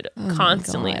getting nude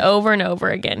constantly, God. over and over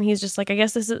again. He's just like, I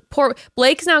guess this is poor.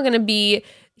 Blake's now going to be,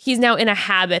 he's now in a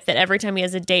habit that every time he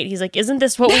has a date, he's like, isn't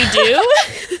this what we do?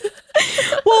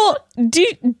 Well, do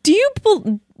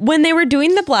you, when they were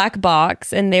doing the black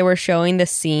box and they were showing the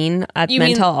scene at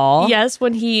Mental All? Yes,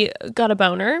 when he got a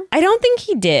boner. I don't think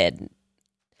he did.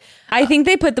 I think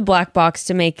they put the black box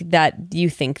to make that you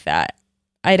think that.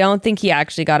 I don't think he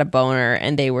actually got a boner,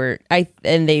 and they were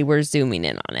zooming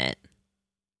in on it.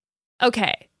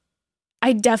 Okay.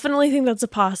 I definitely think that's a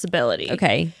possibility.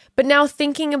 Okay. But now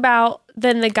thinking about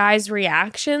then the guys'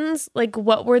 reactions, like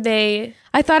what were they?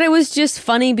 I thought it was just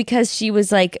funny because she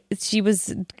was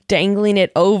dangling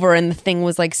it over and the thing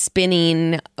was like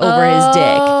spinning over his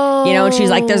dick. You know, and she's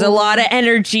like, there's a lot of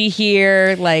energy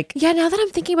here. Like, Yeah, now that I'm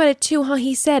thinking about it too, huh?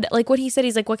 He said, like what he said,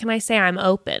 he's like, what can I say? I'm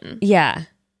open. yeah.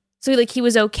 So like he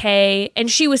was okay. And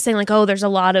she was saying like, oh, there's a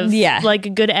lot of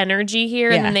like good energy here.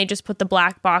 Yeah. And then they just put the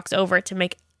black box over it to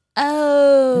make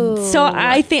So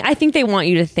I think they want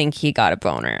you to think he got a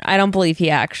boner. I don't believe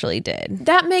he actually did.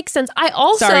 That makes sense. I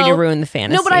also Sorry to ruin the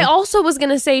fantasy. No, but I also was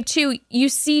gonna say too. You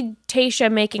see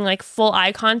Tayshia making like full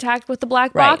eye contact with the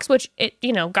black box, which it,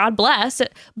 you know, God bless.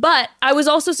 But I was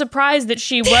also surprised that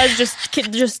she was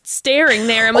just staring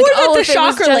there. I'm like, or that the if it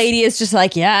was chakra just- lady is just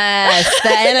like, yes, the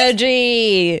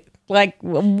energy. Like,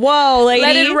 whoa, lady.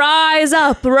 Let it rise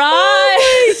up, rise.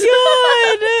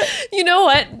 Oh my God. You know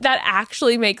what? That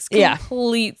actually makes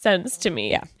complete sense to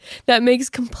me. Yeah. That makes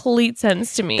complete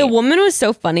sense to me. The woman was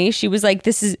so funny. She was like,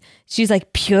 she's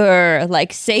like pure,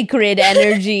 like sacred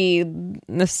energy.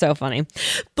 That's so funny.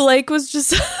 Blake was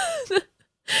just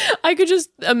I could just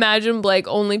imagine Blake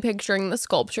only picturing the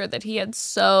sculpture that he had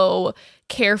so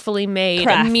carefully made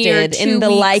a mere Crafted 2 in the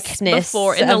weeks likeness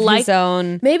before, in of the his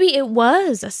own. Maybe it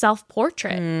was a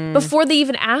self-portrait. Before they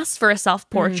even asked for a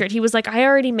self-portrait, he was like, I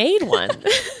already made one.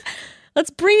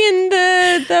 Let's bring in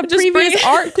the previous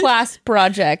art class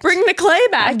project. Bring the clay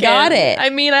back got in. it. I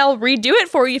mean, I'll redo it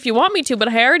for you if you want me to, but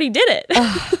I already did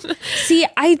it. See,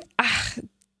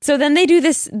 so then they do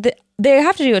this. They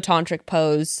have to do a tantric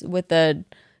pose with the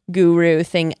guru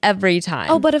thing every time.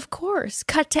 Oh, but of course,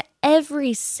 cut to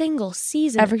every single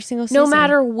season. Every single No season.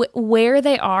 matter where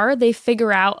they are, they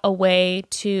figure out a way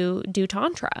to do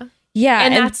tantra. yeah,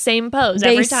 And and that same pose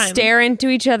they every time. stare into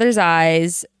each other's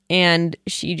eyes, and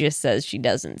she just says she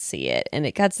doesn't see it. And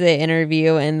it cuts to the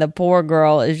interview, and the poor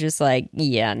girl is just like,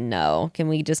 "Yeah, no. Can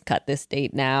we just cut this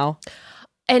date now?"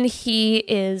 And he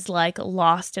is like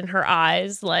lost in her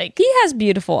eyes. Like He has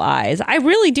beautiful eyes. I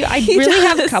really do. I He really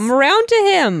have does. come around to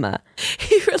him.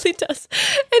 he really does.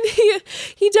 And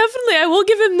he definitely, I will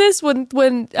give him this,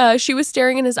 when she was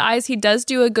staring in his eyes, he does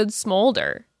do a good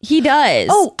smolder. He does.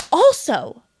 Oh,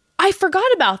 also, I forgot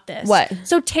about this. What?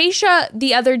 So Tayshia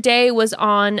the other day was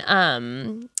on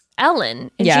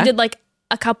Ellen, and Yeah. she did like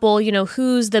a couple, you know,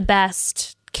 who's the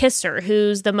best kisser,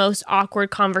 who's the most awkward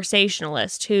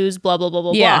conversationalist, who's blah blah blah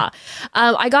blah Yeah.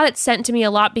 blah. I got it sent to me a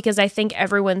lot because I think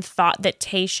everyone thought that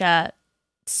Tayshia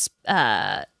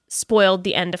spoiled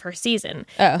the end of her season,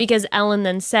 because Ellen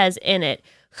then says in it,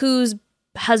 who's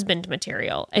husband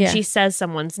material, and she says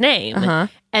someone's name,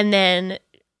 and then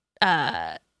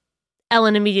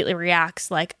Ellen immediately reacts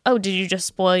like, oh, did you just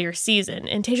spoil your season?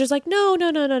 And Tayshia's like, no.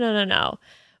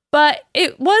 But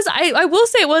it was, I will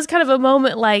say, it was kind of a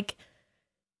moment like,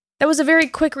 that was a very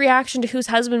quick reaction to who's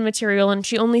husband material, and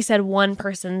she only said one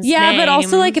person's name. but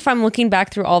also, like, if I'm looking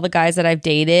back through all the guys that I've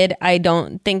dated, I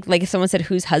don't think, like, if someone said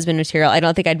who's husband material, I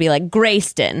don't think I'd be like,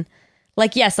 Grayston.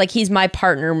 Like, yes, like, he's my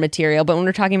partner material, but when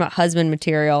we're talking about husband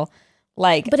material,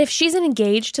 like... But if she's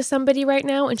engaged to somebody right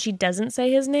now and she doesn't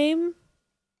say his name,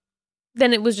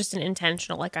 then it was just an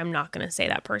intentional, like, I'm not going to say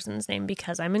that person's name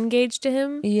because I'm engaged to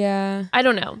him. Yeah. I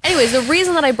don't know. Anyways, the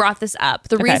reason I brought this up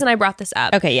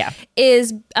Okay, yeah.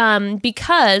 is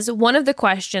because one of the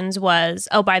questions was,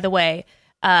 oh, by the way,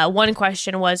 one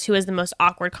question was, who is the most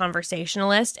awkward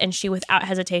conversationalist? And she, without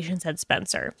hesitation, said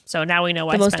Spencer. So now we know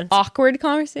why The most Spencer. awkward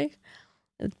conversation?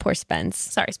 Poor Spence.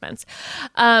 Sorry, Spence.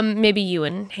 Maybe you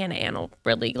and Hannah Ann will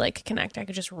really like connect. I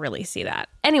could just really see that.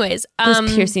 Anyways,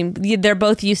 those piercing. They're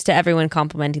both used to everyone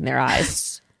complimenting their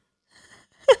eyes.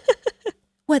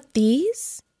 What,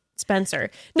 these? Spencer.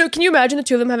 No, can you imagine the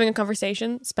two of them having a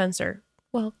conversation? Spencer,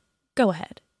 well, go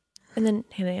ahead. And then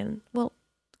Hannah Ann, well,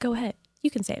 go ahead.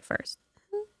 You can say it first.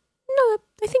 No,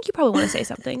 I think you probably want to say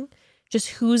something. Just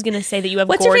who's going to say that you have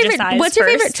gorgeous eyes What's your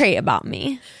favorite trait about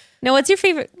me? No, what's your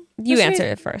favorite? You answer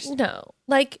it first. No,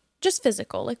 like just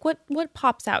physical. Like what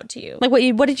pops out to you? Like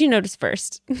what did you notice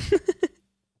first?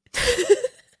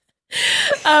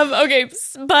 Okay,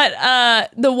 but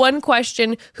the one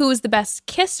question, who is the best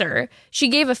kisser? She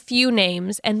gave a few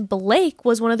names, and Blake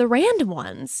was one of the random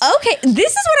ones. Okay,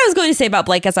 this is what I was going to say about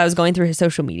Blake as I was going through his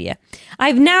social media.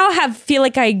 I now feel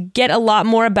like I get a lot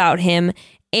more about him,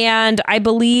 and I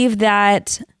believe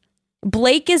that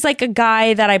Blake is like a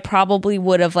guy that I probably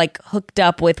would have like hooked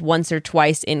up with once or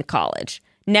twice in college.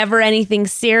 Never anything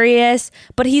serious,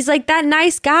 but he's like that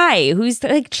nice guy who's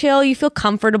like chill. You feel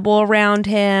comfortable around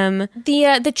him.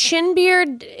 The chin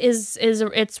beard is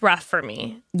it's rough for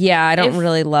me. Yeah, I don't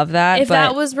really love that. If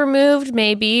that was removed,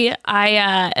 maybe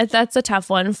that's a tough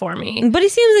one for me. But he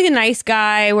seems like a nice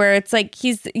guy where it's like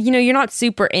he's, you're not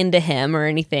super into him or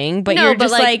anything, but you're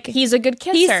just like he's a good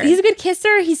kisser. He's a good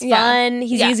kisser. He's fun.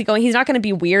 He's easygoing. He's not going to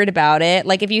be weird about it.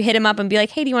 Like if you hit him up and be like,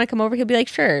 "Hey, do you want to come over?" He'll be like,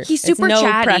 "Sure." He's super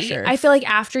chatty. Pressure. I feel like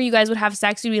after you guys would have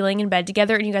sex, you'd be laying in bed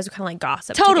together and you guys would kind of like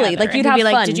gossip. Totally, together. like you'd have be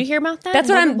fun. Like, did you hear about that?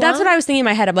 That's what I was thinking in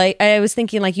my head. I was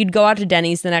thinking like you'd go out to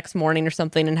Denny's the next morning or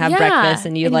something and have breakfast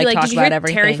and you'd like talk did you about hear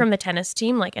everything. Terry from the tennis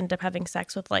team like end up having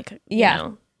sex with like you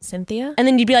know, Cynthia, and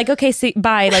then you'd be like, "Okay,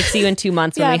 bye. Like see you in 2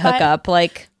 months when we hook up."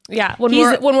 Like when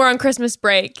we're on Christmas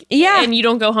break. Yeah, and you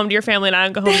don't go home to your family and I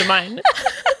don't go home to mine.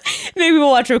 Maybe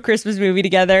we'll watch a Christmas movie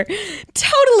together.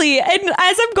 Totally. And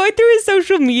as I'm going through his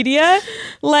social media,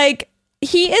 like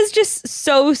he is just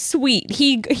so sweet.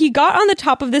 He got on the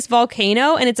top of this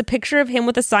volcano and it's a picture of him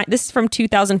with a sign. This is from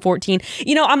 2014.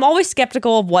 I'm always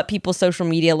skeptical of what people's social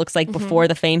media looks like before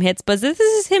the fame hits, but this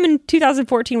is him in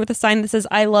 2014 with a sign that says,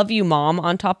 "I love you, Mom,"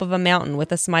 on top of a mountain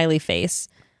with a smiley face.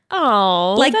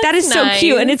 Oh, like that is nice. so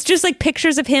cute. And it's just like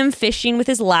pictures of him fishing with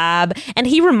his lab. And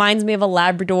he reminds me of a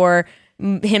Labrador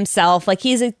himself. Like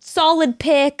he's a solid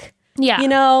pick. Yeah.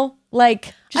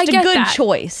 Like just a good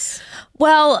choice.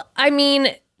 Well, I mean,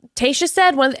 Tayshia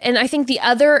said one, and I think the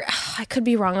other, I could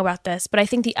be wrong about this, but I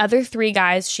think the other three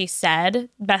guys she said,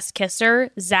 best kisser,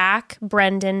 Zach,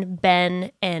 Brendan,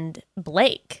 Ben, and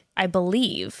Blake. I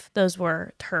believe those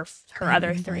were her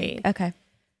other three. Okay.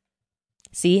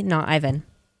 See, not Ivan.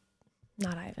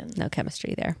 Not Ivan. No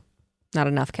chemistry there. Not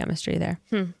enough chemistry there.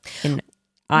 In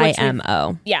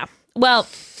IMO. Yeah. Well,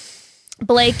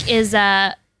 Blake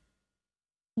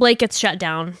gets shut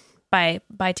down by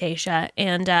Tayshia,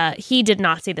 and he did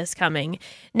not see this coming.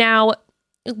 Now,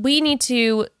 we need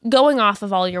to, going off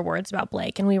of all your words about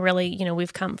Blake, and we really,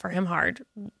 we've come for him hard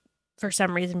for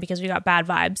some reason because we got bad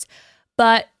vibes.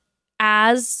 But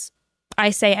as I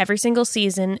say every single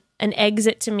season, an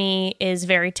exit to me is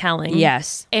very telling.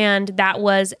 Yes. And that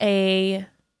was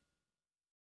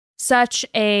such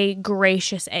a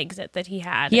gracious exit that he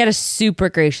had. He had a super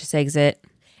gracious exit.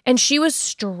 And she was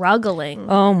struggling.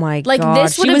 Oh my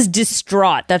God. She was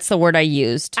distraught. That's the word I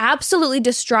used. Absolutely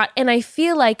distraught. And I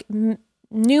feel like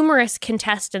numerous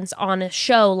contestants on a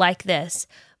show like this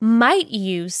might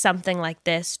use something like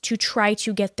this to try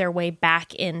to get their way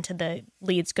back into the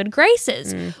lead's good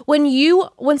graces.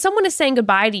 When someone is saying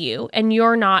goodbye to you and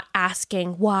you're not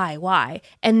asking why,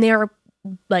 and they're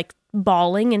like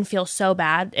bawling and feel so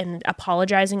bad and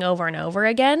apologizing over and over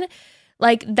again,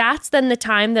 like that's then the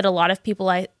time that a lot of people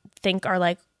I think are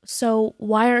like, so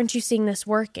why aren't you seeing this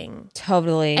working?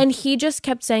 Totally. And he just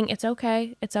kept saying, it's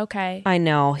okay. It's okay. I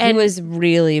know. He was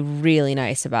really, really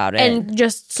nice about it.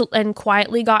 And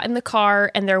quietly got in the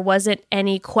car, and there wasn't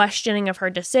any questioning of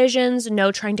her decisions,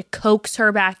 no trying to coax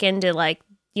her back into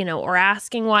or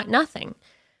asking nothing.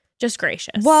 Just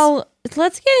gracious. Well,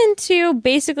 let's get into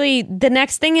basically the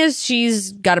next thing is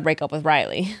she's got to break up with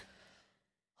Riley.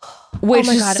 Which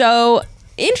is so...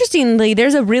 Interestingly,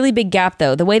 there's a really big gap,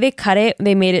 though. The way they cut it,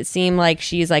 they made it seem like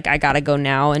she's like, I gotta go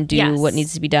now and do what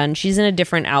needs to be done. She's in a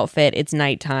different outfit. It's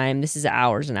nighttime. This is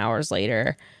hours and hours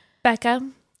later. Becca,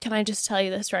 can I just tell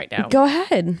you this right now? Go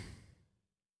ahead.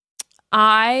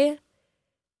 I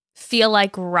feel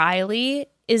like Riley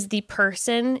is the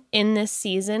person in this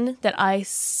season that I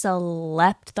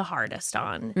slept the hardest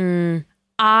on.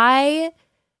 I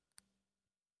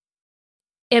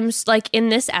am like in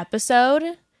this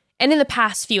episode... And in the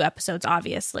past few episodes,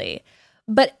 obviously.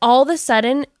 But all of a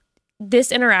sudden,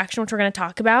 this interaction, which we're going to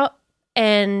talk about,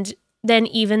 and than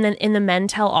even than in the Men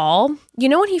Tell All. You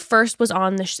know, when he first was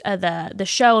on the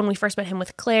show and we first met him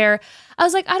with Claire, I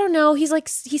was like, I don't know. He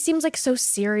seems like so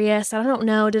serious. I don't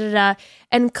know.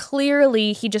 And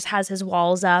clearly he just has his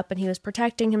walls up and he was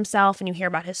protecting himself, and you hear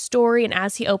about his story. And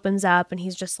as he opens up and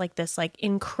he's just like this, like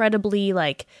incredibly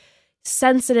like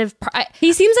sensitive.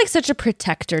 He seems like such a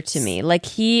protector to me. Like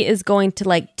he is going to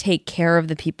like take care of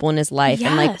the people in his life. Yes.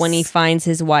 And like when he finds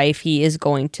his wife, he is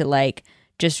going to like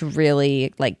just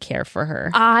really like care for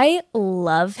her. I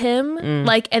love him.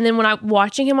 Like, and then when I'm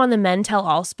watching him on the Men Tell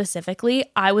All specifically,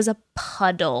 I was a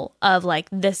puddle of like,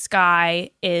 this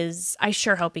guy is, I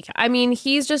sure hope he can. I mean,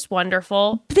 he's just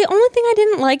wonderful. The only thing I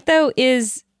didn't like though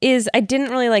is I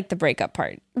didn't really like the breakup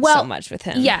part so much with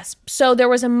him. Yes. So there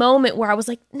was a moment where I was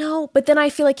like, no, but then I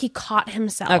feel like he caught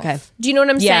himself. Okay. Do you know what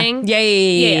I'm saying?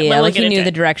 Yeah. Like he knew the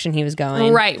direction he was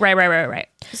going. Right.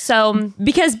 So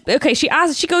because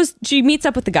she meets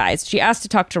up with the guys. She asked to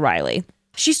talk to Riley.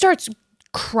 She starts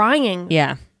crying.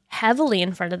 Yeah. Heavily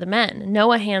in front of the men.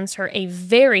 Noah hands her a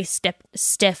very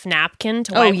stiff napkin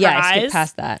to wipe her eyes. I skipped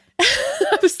past that.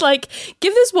 I was like,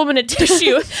 give this woman a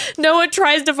tissue. Noah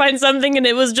tries to find something and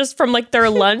it was just from like their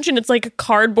lunch, and it's like a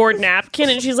cardboard napkin,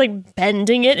 and she's like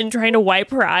bending it and trying to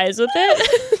wipe her eyes with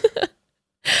it.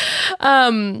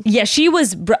 Yeah, she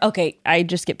was okay. I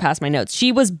just skipped past my notes.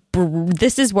 She was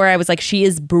this is where I was like, she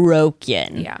is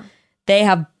broken. Yeah. They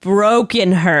have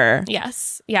broken her.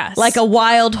 Yes. Like a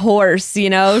wild horse, you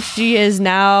know? She is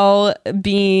now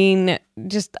being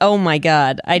just, oh my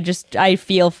God. I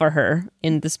feel for her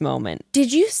in this moment.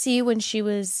 Did you see when she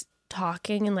was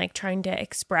talking and like trying to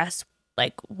express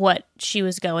like what she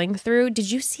was going through?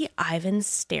 Did you see Ivan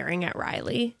staring at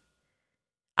Riley?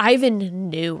 Ivan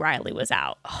knew Riley was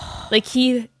out. Like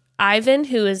Ivan,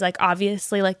 who is like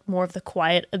obviously like more of the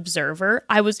quiet observer,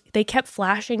 they kept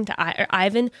flashing to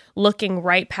Ivan looking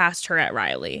right past her at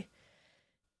Riley.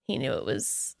 He knew it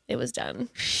was done.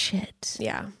 Shit.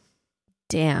 Yeah.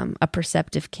 Damn, a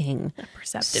perceptive king.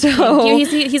 King.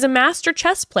 He's a master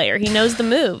chess player. He knows the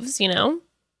moves, you know?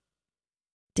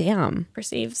 Damn.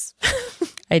 Perceives.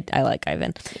 I like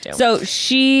Ivan. So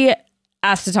she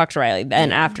asked to talk to Riley,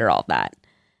 and after all that,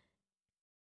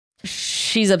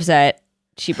 she's upset.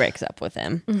 She breaks up with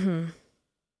him. Mm-hmm.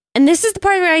 And this is the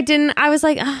part where I was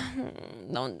like,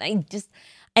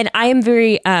 and I am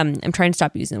very, I'm trying to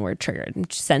stop using the word triggered. I'm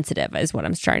sensitive is what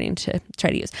I'm starting to try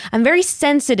to use. I'm very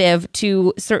sensitive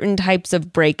to certain types of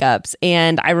breakups.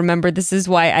 And I remember this is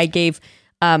why I gave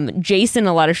Jason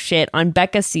a lot of shit on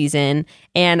Becca's season.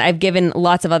 And I've given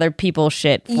lots of other people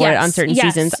shit for it on certain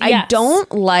seasons. I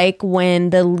don't like when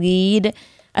the lead,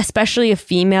 especially a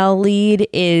female lead,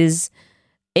 is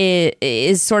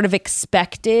sort of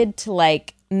expected to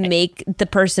like make the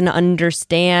person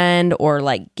understand or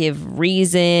like give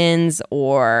reasons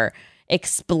or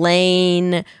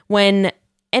explain when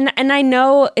and I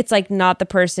know it's like not the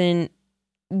person,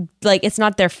 like it's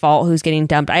not their fault who's getting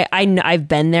dumped. I've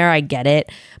been there, I get it,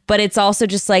 but it's also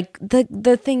just like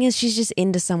the thing is she's just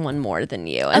into someone more than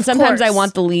you, and sometimes I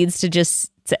want the leads to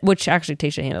just, which actually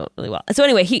Tayshia handled it really well. So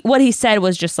anyway, what he said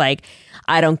was just like,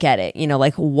 I don't get it, you know,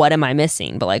 like what am I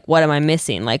missing? But like, what am I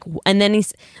missing? Like, and then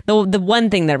he's the one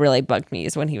thing that really bugged me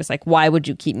is when he was like, why would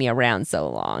you keep me around so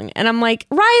long? And I'm like,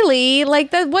 Riley,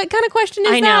 like what kind of question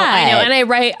is that? I know. And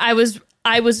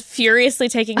I was furiously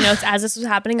taking notes as this was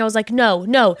happening. I was like, no,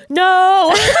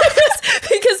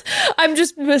 because I'm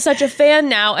just such a fan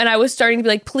now. And I was starting to be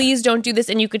like, please don't do this.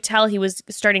 And you could tell he was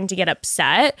starting to get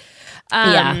upset.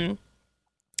 And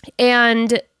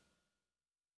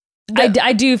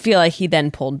I do feel like he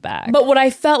then pulled back. But what I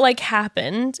felt like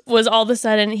happened was all of a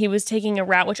sudden he was taking a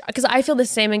route, because I feel the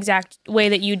same exact way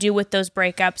that you do with those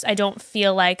breakups. I don't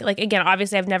feel like again,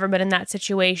 obviously I've never been in that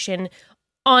situation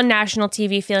on national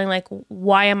TV feeling like,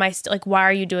 why am I why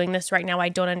are you doing this right now? I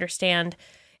don't understand.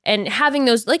 And having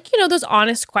those, like, you know, those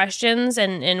honest questions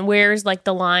and where's like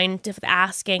the line to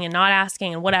asking and not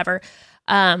asking and whatever.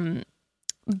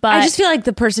 But I just feel like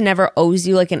the person never owes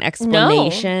you like an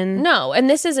explanation. No. And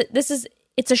it's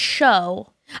a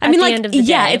show. I mean, like,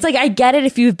 it's like, I get it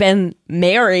if you've been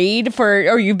married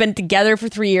or you've been together for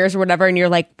 3 years or whatever, and you're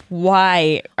like,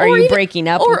 why are you breaking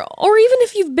up? Or even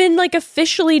if you've been like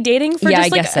officially dating for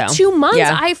just like 2 months,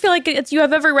 I feel like you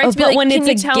have every right to be like, when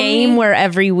it's a game where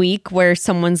every week where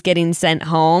someone's getting sent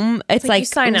home, it's like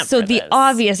sign up so the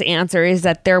obvious answer is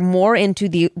that they're more into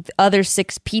the other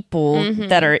 6 people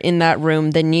that are in that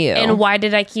room than you. And why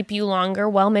did I keep you longer?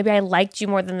 Well, maybe I liked you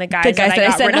more than the guys that I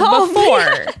got rid of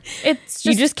before. It's just,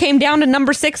 you just came down to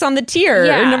number 6 on the tier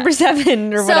or number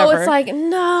 7 or whatever. So it's like,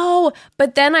 no.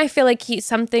 But then I feel like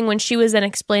when she was then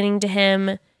explaining to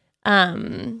him,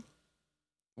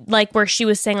 like where she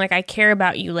was saying like, I care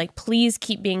about you, like please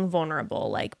keep being vulnerable,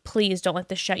 like please don't let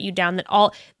this shut you down.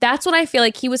 That's when I feel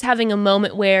like he was having a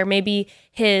moment where maybe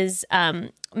his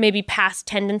maybe past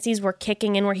tendencies were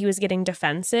kicking in, where he was getting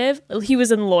defensive. He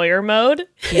was in lawyer mode,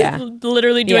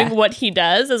 literally doing what he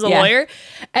does as a lawyer.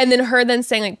 And then her then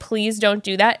saying like, please don't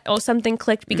do that. Oh, something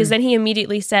clicked, because then he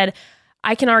immediately said,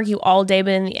 I can argue all day,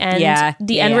 but in the end,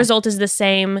 the end result is the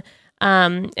same.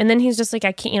 And then he's just like,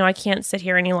 I can't sit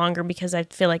here any longer because I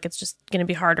feel like it's just going to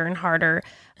be harder and harder.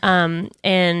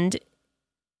 And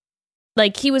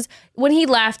like when he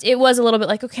left, it was a little bit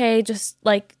like, okay, just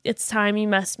like, it's time, you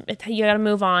gotta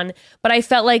move on. But I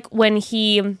felt like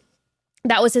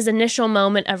that was his initial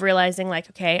moment of realizing like,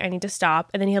 okay, I need to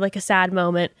stop. And then he had like a sad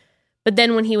moment. But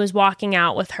then when he was walking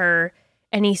out with her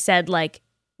and he said like,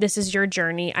 this is your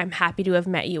journey, I'm happy to have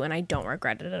met you and I don't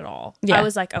regret it at all. I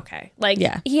was like, okay. Like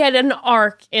he had an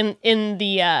arc in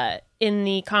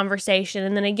the conversation.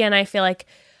 And then again, I feel like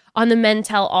on the Men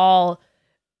Tell All,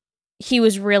 he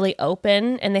was really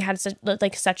open and they had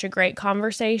such a great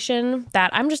conversation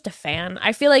that I'm just a fan.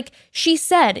 I feel like she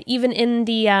said, even in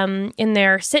the in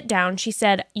their sit down, she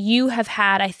said, you have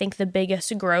had, I think, the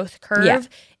biggest growth curve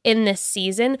in this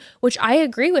season, which I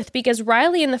agree with, because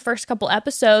Riley in the first couple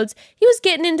episodes, he was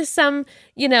getting into some,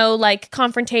 like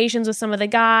confrontations with some of the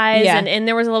guys. And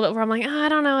there was a little bit where I'm like, I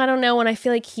don't know. And I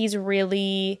feel like he's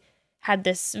really had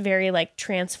this very like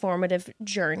transformative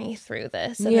journey through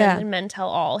this. And then in Men Tell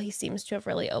All, he seems to have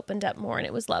really opened up more, and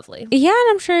it was lovely. Yeah, and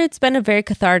I'm sure it's been a very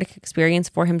cathartic experience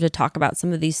for him to talk about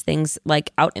some of these things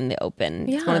like out in the open.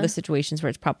 It's one of the situations where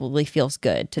it probably feels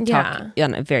good to talk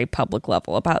on a very public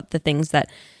level about the things that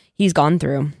he's gone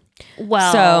through.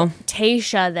 Well, so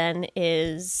Tayshia then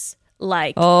is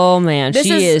like, oh man,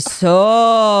 she is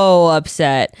so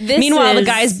upset. Meanwhile, the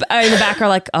guys in the back are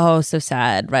like, oh, so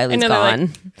sad, Riley's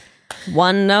gone.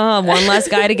 One less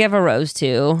guy to give a rose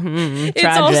to. It's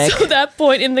tragic. also that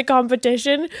point in the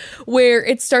competition where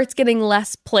it starts getting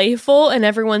less playful and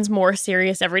everyone's more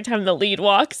serious every time the lead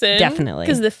walks in. Definitely.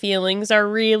 Because the feelings are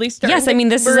really starting to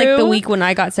this brew. Is like the week when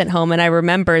I got sent home, and I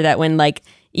remember that when like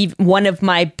one of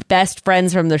my best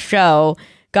friends from the show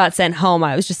got sent home,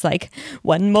 I was just like,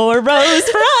 one more rose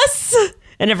for us.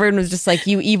 And everyone was just like,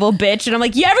 you evil bitch. And I'm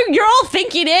like, yeah, you're all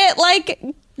thinking it. Like,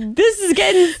 this is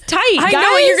getting tight, guys. I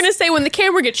know what you're going to say when the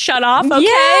camera gets shut off, okay?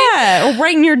 Yeah, or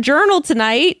write in your journal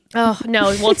tonight. Oh, no.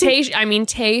 Well,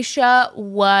 Tayshia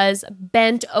was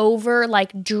bent over,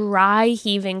 like dry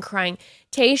heaving, crying.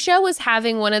 Tayshia was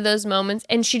having one of those moments,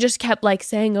 and she just kept like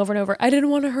saying over and over, I didn't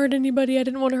want to hurt anybody. I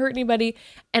didn't want to hurt anybody.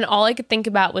 And all I could think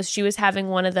about was she was having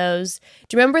one of those.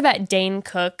 Do you remember that Dane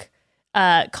Cook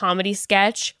comedy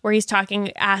sketch where he's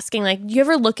asking like, do you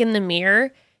ever look in the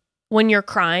mirror when you're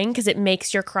crying, because it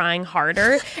makes your crying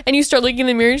harder? And you start looking in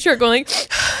the mirror and you start going like,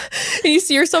 and you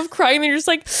see yourself crying and you're just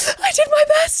like, I did my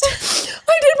best.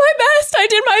 I did my best. I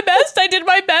did my best. I did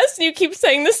my best. And you keep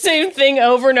saying the same thing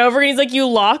over and over. And he's like, you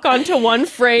lock onto one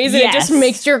phrase and it just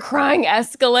makes your crying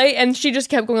escalate. And she just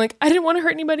kept going like, I didn't want to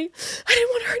hurt anybody. I didn't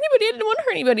want to hurt anybody. I didn't want to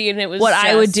hurt anybody. And it was what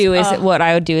I would do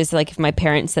is like, if my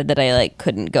parents said that I like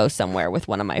couldn't go somewhere with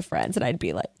one of my friends, and I'd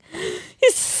be like,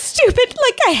 it's stupid.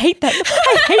 Like, I hate them.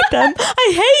 I hate them.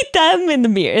 I hate them in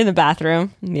the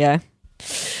bathroom. Yeah.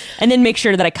 And then make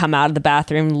sure that I come out of the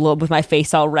bathroom with my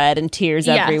face all red and tears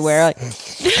everywhere. Like,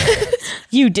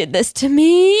 you did this to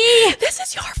me. This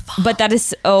is your fault. But that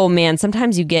is, oh man,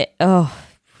 sometimes you get,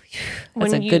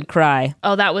 that's a good cry.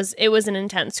 Oh, it was an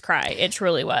intense cry. It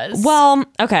truly was. Well,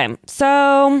 okay.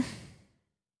 So,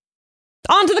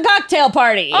 on to the cocktail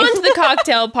party.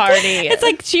 It's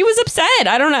like, she was upset.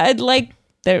 I don't know.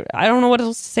 I don't know what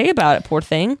else to say about it. Poor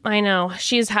thing. I know.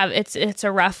 It's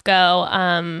a rough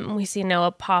go. We see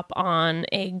Noah pop on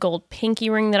a gold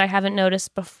pinky ring that I haven't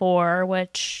noticed before,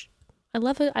 which I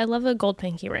love a gold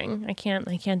pinky ring. I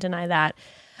can't deny that.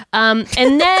 And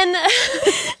then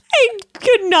I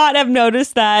could not have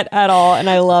noticed that at all, and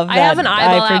I love that. I have an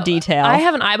eyeball for detail. I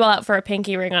have an eyeball out for a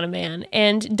pinky ring on a man.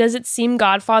 And does it seem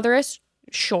Godfatherish?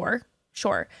 Sure.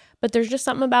 But there's just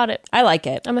something about it. I like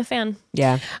it. I'm a fan.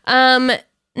 Yeah.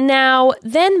 Now,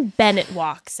 then Bennett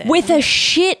walks in. With a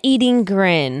shit-eating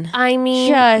grin. I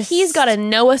mean, he's got a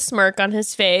Noah smirk on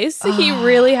his face. He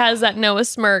really has that Noah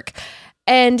smirk.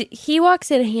 And he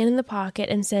walks in, hand in the pocket,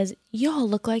 and says, y'all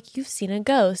look like you've seen a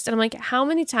ghost. And I'm like, how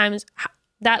many times...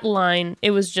 That line, he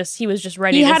was just ready to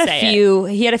say it.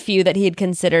 He had a few that he had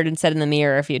considered and said in the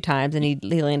mirror a few times, and he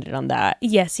landed on that.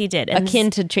 Yes, he did. And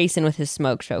akin to chasing with his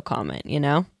smoke show comment,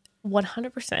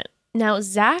 100%. Now,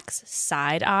 Zach's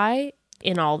side eye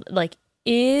in all,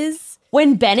 is...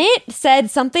 When Bennett said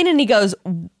something and he goes,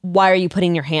 why are you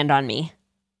putting your hand on me?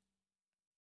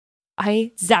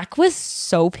 Zach was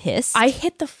so pissed. I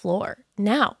hit the floor.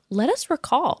 Now, let us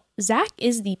recall, Zach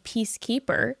is the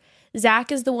peacekeeper.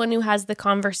 Zach is the one who has the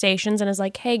conversations and is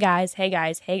like, hey guys, hey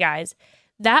guys, hey guys.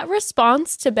 That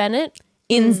response to Bennett.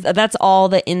 That's all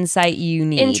the insight you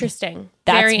need. Interesting.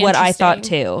 That's Very what I interesting. thought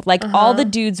too. Like all the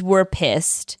dudes were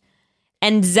pissed.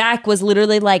 And Zach was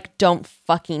literally like, don't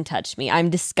fucking touch me. I'm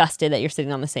disgusted that you're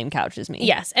sitting on the same couch as me.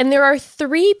 Yes. And there are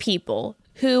 3 people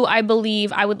who I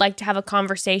believe I would like to have a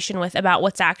conversation with about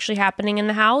what's actually happening in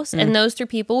the house. And those 3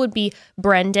 people would be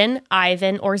Brendan,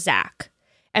 Ivan, or Zach.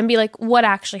 And be like, what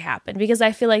actually happened? Because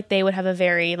I feel like they would have a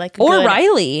very like Or good,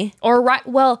 Riley.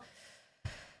 Well,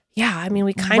 yeah, I mean,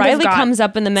 we kind Riley of got comes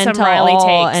up in the mental Riley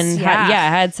takes, and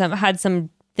had some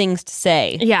things to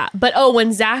say. Yeah, but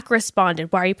when Zach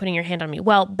responded, why are you putting your hand on me?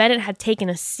 Well, Bennett had taken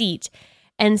a seat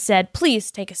and said,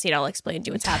 please take a seat. I'll explain to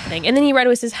you what's happening. And then he right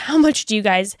away says, how much do you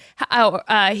guys,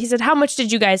 he said, how much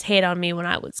did you guys hate on me when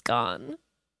I was gone?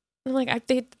 I'm like,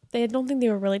 they don't think they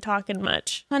were really talking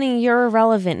much. Honey, you're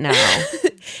irrelevant now.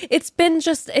 If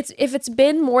it's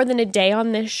been more than a day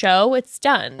on this show, it's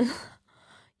done.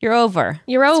 You're over.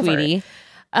 You're over. Sweetie.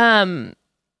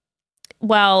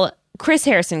 Well, Chris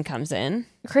Harrison comes in.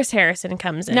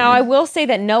 Now, I will say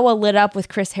that Noah lit up with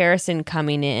Chris Harrison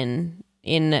coming in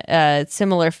a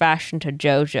similar fashion to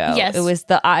JoJo. Yes. It was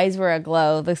the eyes were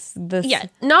aglow. Yeah,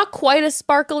 not quite as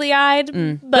sparkly eyed,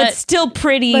 but still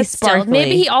pretty sparkly. Still,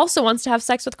 maybe he also wants to have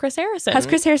sex with Chris Harrison. Has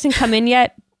Chris Harrison come in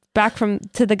yet? Back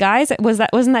to the guys?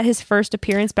 Wasn't that his first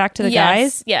appearance back to the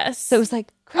guys? Yes. So it was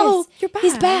like, Chris, oh, you're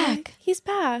back. He's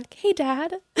back. Hey,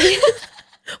 Dad. What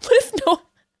if no?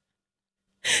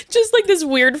 Just like this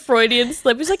weird Freudian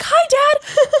slip. He's like, hi, Dad.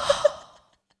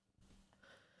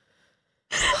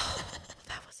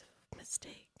 That was a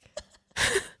mistake.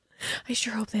 I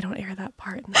sure hope they don't air that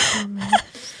part in the film.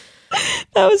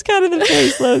 That was kind of the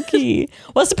face, low key.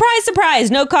 Well, surprise, surprise.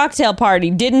 No cocktail party.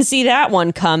 Didn't see that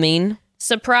one coming.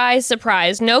 Surprise,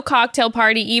 surprise. No cocktail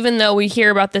party, even though we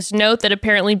hear about this note that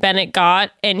apparently Bennett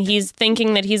got, and he's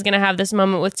thinking that he's going to have this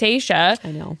moment with Tayshia.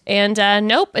 I know. And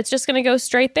nope, it's just going to go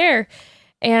straight there.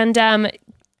 And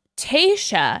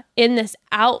Tayshia in this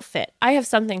outfit, I have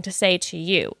something to say to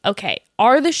you. Okay,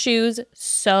 are the shoes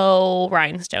so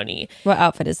rhinestoney? What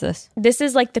outfit is this? This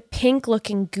is like the pink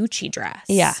looking Gucci dress.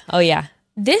 Yeah. Oh, yeah.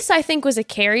 This, I think, was a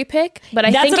Carrie pick, but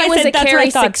I think it was a Carrie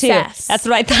success. That's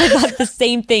what I thought. I thought the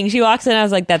same thing. She walks in, I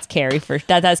was like, that's Carrie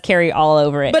That's Carrie all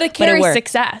over it. But a Carrie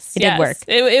success. It did work.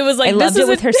 It was like, I loved it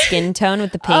with her skin tone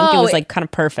with the pink. It was like kind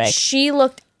of perfect. She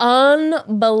looked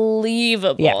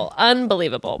unbelievable. Yeah.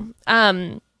 Unbelievable.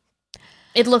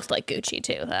 It looked like Gucci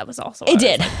too. That was also it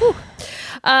did.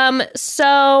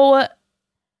 So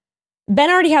Ben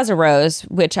already has a rose,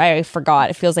 which I forgot.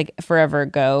 It feels like forever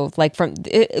ago. Like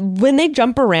when they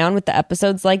jump around with the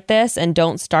episodes like this and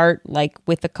don't start like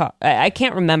with the I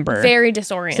can't remember. Very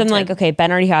disoriented. So I'm like, okay,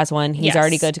 Ben already has one. He's Yes.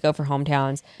 already good to go for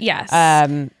hometowns. Yes.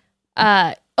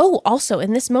 Oh, Also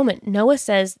in this moment, Noah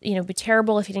says, it'd be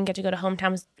terrible if he didn't get to go to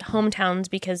hometowns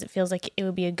because it feels like it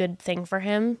would be a good thing for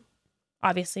him.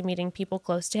 Obviously meeting people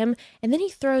close to him. And then he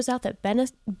throws out that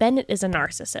Bennett is a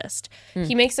narcissist.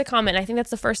 He makes a comment. I think that's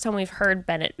the first time we've heard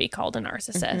Bennett be called a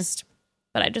narcissist.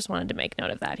 But I just wanted to make note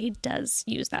of that. He does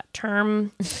use that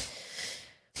term.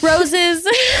 Roses,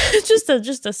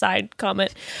 just a side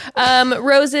comment.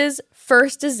 Roses,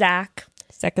 first is Zach.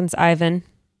 Second's Ivan.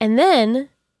 And then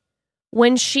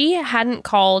when she hadn't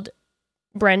called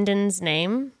Brendan's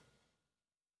name,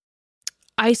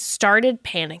 I started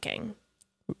panicking.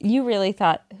 You really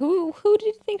thought, who did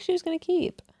you think she was going to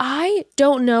keep? I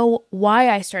don't know why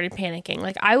I started panicking.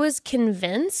 Like, I was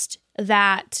convinced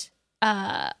that,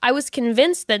 or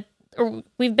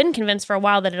we've been convinced for a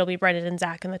while that it'll be Brendan and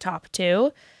Zach in the top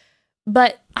 2.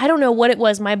 But I don't know what it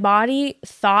was. My body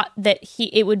thought that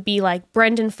it would be like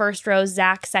Brendan first row,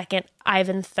 Zach second,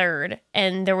 Ivan third.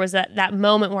 And there was that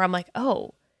moment where I'm like,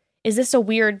 oh, is this a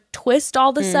weird twist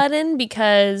all of a sudden?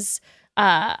 Because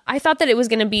I thought that it was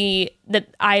going to be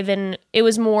that Ivan, it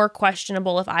was more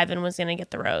questionable if Ivan was going to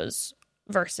get the rose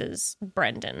versus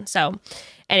Brendan. So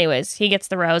anyways, he gets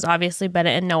the rose. Obviously,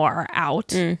 Bennett and Noah are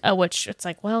out, which it's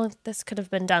like, well, this could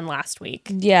have been done last week.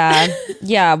 Yeah,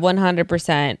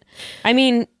 100%. I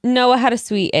mean, Noah had a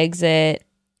sweet exit.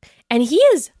 And he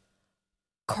is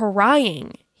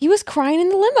crying. He was crying in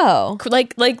the limo.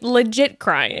 Like legit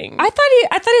crying. I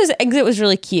thought his exit was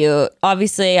really cute.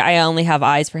 Obviously, I only have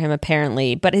eyes for him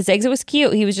apparently, but his exit was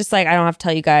cute. He was just like, I don't have to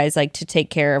tell you guys like to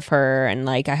take care of her and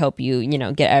like I hope you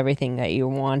get everything that you're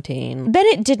wanting.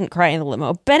 Bennett didn't cry in the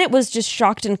limo. Bennett was just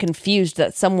shocked and confused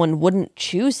that someone wouldn't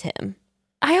choose him.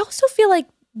 I also feel like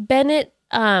Bennett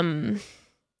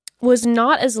was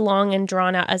not as long and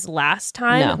drawn out as last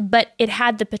time, No. but it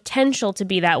had the potential to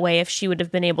be that way if she would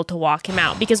have been able to walk him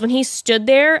out. Because when he stood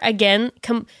there again,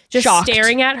 just Shocked.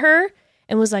 staring at her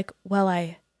and was like,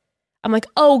 I'm like,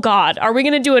 oh God, are we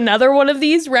going to do another one of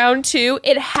these round 2?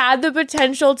 It had the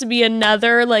potential to be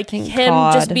another, like Thank him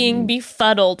God. just being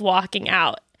befuddled walking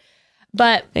out.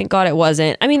 But Thank God it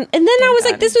wasn't. I mean, and then I was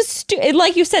like, this was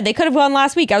like you said, they could have gone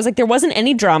last week. I was like, there wasn't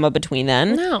any drama between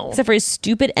them. No. Except for his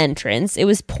stupid entrance. It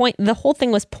was the whole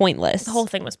thing was pointless. the whole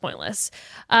thing was pointless.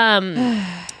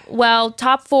 Well,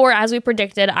 top 4, as we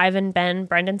predicted, Ivan, Ben,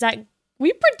 Brendan, Zach.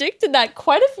 We predicted that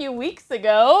quite a few weeks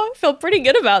ago. I feel pretty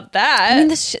good about that. I mean,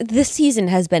 this season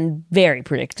has been very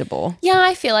predictable. Yeah,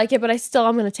 I feel like it, but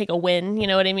I'm going to take a win. You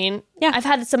know what I mean? Yeah. I've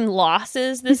had some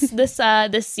losses this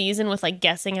season with like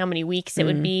guessing how many weeks it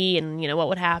would be and what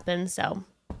would happen. So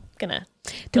I'm gonna.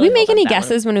 Did we make any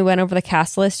guesses when we went over the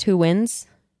cast list? Who wins?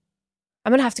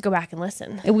 I'm gonna have to go back and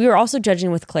listen. We were also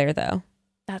judging with Claire though.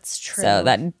 That's true. So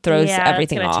that throws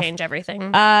everything it's gonna off. change everything.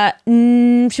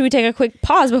 Should we take a quick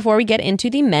pause before we get into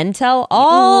the Men Tell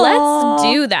All? Let's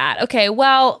do that. Okay,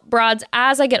 well, broads,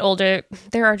 as I get older,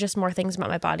 there are just more things about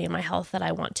my body and my health that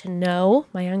I want to know.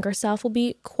 My younger self will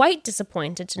be quite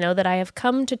disappointed to know that I have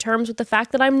come to terms with the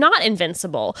fact that I'm not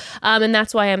invincible. And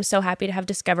that's why I'm so happy to have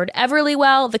discovered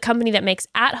Everlywell, the company that makes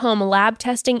at-home lab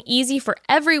testing easy for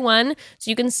everyone so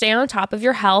you can stay on top of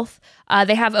your health.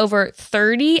 They have over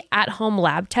 30 at-home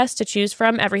lab tests to choose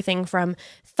from, everything from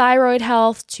thyroid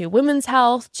health to women's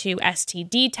health to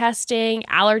STD testing,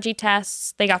 allergy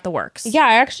tests. They got the works. Yeah,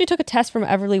 I actually took a test from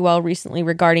Everlywell recently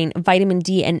regarding vitamin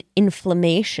D and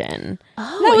inflammation.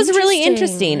 Oh, that was really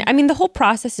interesting. I mean, the whole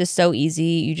process is so easy.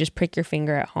 You just prick your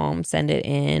finger at home, sent it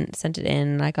in.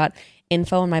 And I got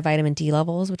info on my vitamin D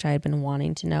levels, which I had been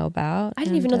wanting to know about. I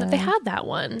didn't even know that they had that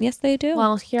one. Yes, they do.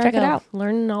 Well, here Check I go. it out.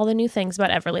 Learning all the new things about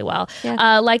Everlywell.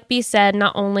 Yeah. Like B said,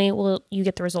 not only will you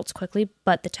get the results quickly,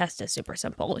 but the test is super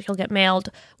simple. You'll get mailed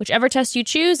whichever test you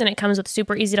choose, and it comes with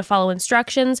super easy to follow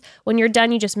instructions. When you're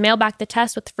done, you just mail back the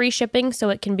test with free shipping so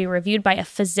it can be reviewed by a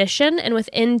physician. And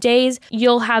within days,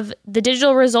 you'll have the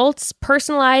digital results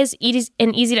personalized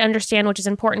and easy to understand, which is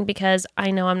important because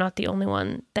I know I'm not the only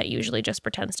one that usually just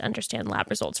pretends to understand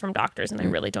lab results from doctors, and I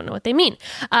really don't know what they mean.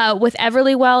 With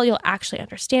Everlywell, you'll actually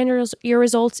understand your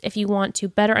results. If you want to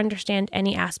better understand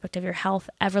any aspect of your health,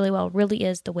 Everlywell really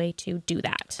is the way to do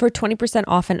that. For 20%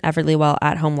 off an Everlywell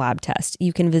at-home lab test,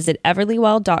 you can visit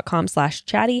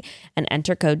everlywell.com/chatty and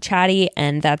enter code chatty,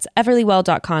 and that's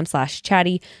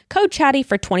everlywell.com/chatty. Code chatty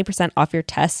for 20% off your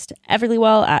test.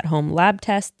 Everlywell at-home lab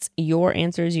tests, your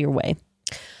answers your way.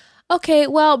 Okay,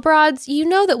 well, broads, you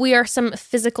know that we are some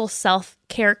physical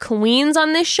self-care queens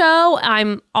on this show.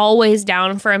 I'm always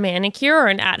down for a manicure or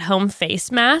an at-home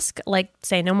face mask. Like,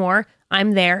 say no more.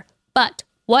 I'm there. But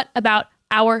what about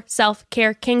our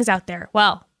self-care kings out there?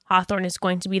 Well, Hawthorne is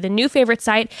going to be the new favorite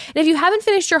site. And if you haven't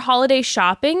finished your holiday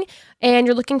shopping and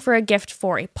you're looking for a gift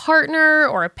for a partner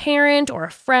or a parent or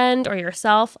a friend or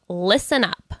yourself, listen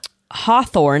up.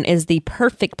 Hawthorne is the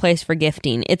perfect place for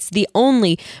gifting. It's the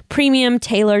only premium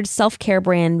tailored self-care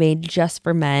brand made just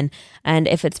for men. And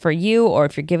if it's for you or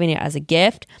if you're giving it as a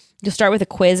gift, you'll start with a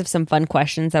quiz of some fun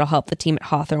questions that'll help the team at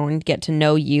Hawthorne get to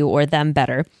know you or them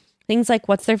better. Things like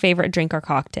what's their favorite drink or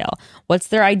cocktail? What's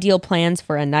their ideal plans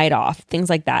for a night off? Things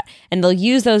like that. And they'll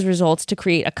use those results to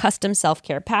create a custom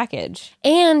self-care package.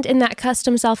 And in that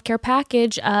custom self-care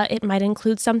package, it might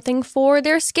include something for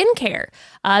their skincare,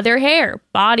 their hair,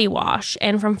 body wash.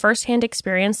 And from firsthand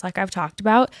experience, like I've talked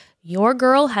about, your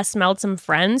girl has smelled some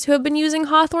friends who have been using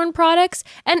Hawthorne products,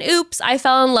 and oops, I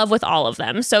fell in love with all of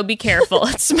them. So be careful.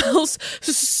 It smells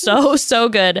so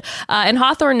good. And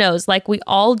Hawthorne knows, like we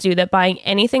all do, that buying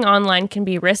anything online can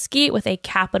be risky with a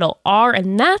capital R,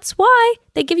 and that's why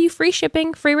they give you free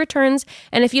shipping, free returns,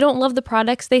 and if you don't love the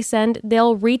products they send,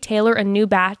 they'll retailer a new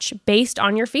batch based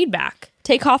on your feedback.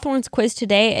 Take Hawthorne's quiz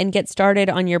today and get started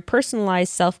on your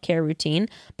personalized self-care routine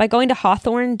by going to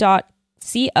hawthorne.co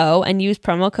and use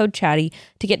promo code chatty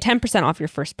to get 10% off your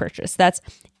first purchase. That's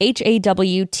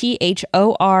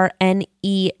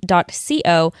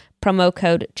HAWTHORNE.co, promo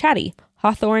code chatty.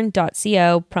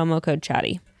 Hawthorne.co, promo code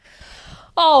chatty.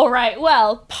 All right,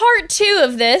 well, part 2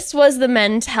 of this was the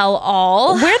Men Tell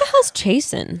All. Where the hell's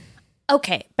Chasen?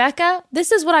 Okay, Becca,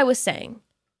 this is what I was saying.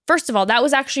 First of all, that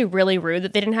was actually really rude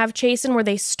that they didn't have Chasen where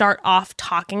they start off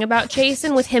talking about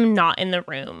Chasen with him not in the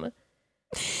room.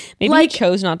 Maybe he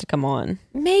chose not to come on.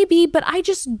 Maybe, but I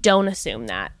just don't assume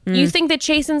that. You think that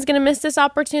Chasen's going to miss this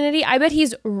opportunity? I bet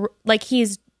he's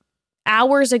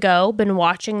hours ago been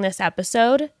watching this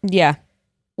episode. Yeah.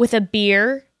 With a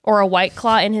beer or a White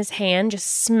Claw in his hand, just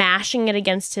smashing it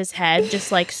against his head,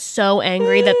 just like so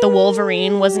angry that the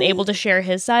Wolverine wasn't able to share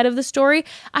his side of the story.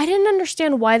 I didn't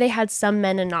understand why they had some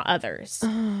men and not others.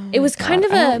 It was kind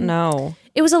of no.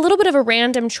 It was a little bit of a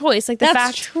random choice. Like the That's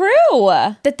fact true.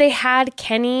 that they had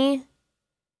Kenny,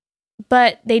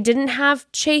 but they didn't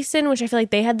have Chasen, which I feel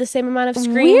like they had the same amount of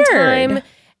screen time.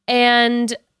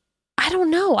 And I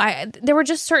don't know. There were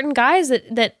just certain guys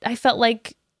that I felt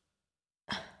like,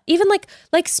 even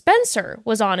like Spencer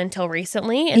was on until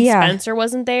recently, and Spencer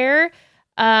wasn't there.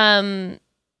 I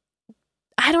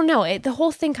don't know. The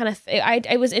whole thing kind of,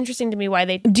 it was interesting to me why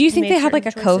they. Do you think they had like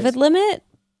a COVID limit?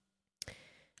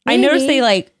 Maybe. I noticed they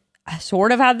like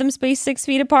sort of had them spaced 6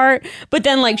 feet apart, but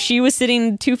then like she was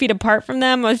sitting 2 feet apart from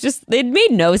them. I was just, it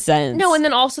made no sense. No, and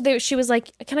then also she was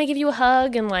like, "Can I give you a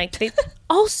hug?" And like they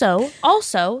also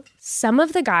some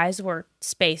of the guys were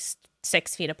spaced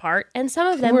 6 feet apart, and some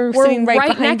of them were sitting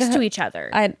right next to each other.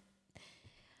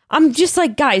 I'm just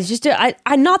like, guys, just I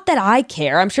not that I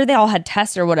care. I'm sure they all had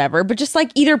tests or whatever, but just like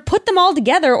either put them all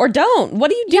together or don't. What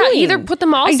are you doing? Yeah, either put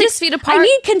them all 6 feet apart. I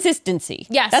need consistency.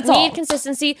 Yes, that's need all.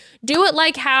 Consistency. Do it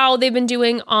like how they've been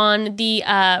doing on the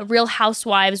Real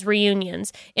Housewives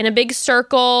reunions, in a big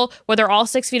circle where they're all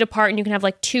 6 feet apart, and you can have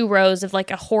like 2 rows of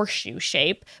like a horseshoe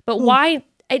shape. But why?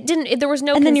 There was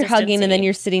no. And then you're hugging, and then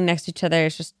you're sitting next to each other.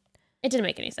 It's just. It didn't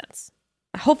make any sense.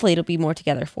 Hopefully, it'll be more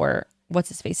together for what's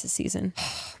his face's season.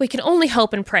 We can only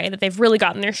hope and pray that they've really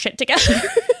gotten their shit together.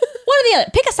 What are the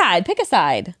other? Pick a side. Pick a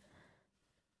side.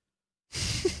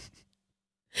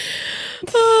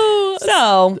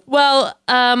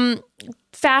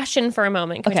 Fashion for a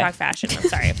moment. Can we talk fashion? I'm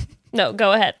sorry. No,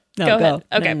 go ahead. No, go ahead.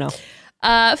 Okay. No.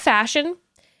 Fashion.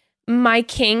 My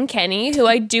king, Kenny, who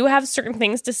I do have certain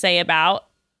things to say about.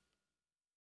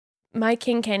 My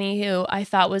King Kenny, who I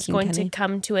thought was going to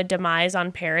come to a demise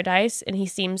on Paradise, and he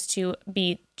seems to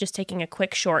be just taking a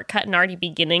quick shortcut and already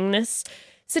beginning this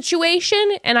situation.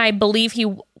 And I believe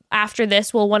he, after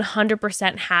this, will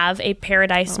 100% have a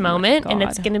Paradise moment, and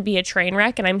it's going to be a train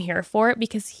wreck, and I'm here for it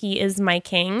because he is my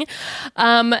king.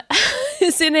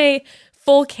 He's in a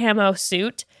full camo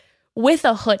suit with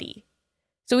a hoodie.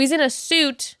 So he's in a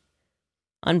suit.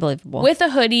 Unbelievable. With a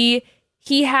hoodie.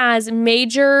 He has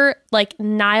major, like,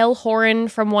 Niall Horan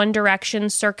from One Direction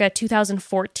circa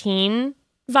 2014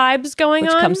 vibes going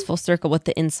on. Which comes full circle with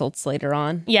the insults later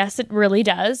on. Yes, it really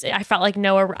does. I felt like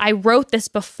Noah... I wrote this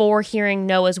before hearing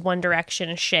Noah's One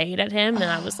Direction shade at him, and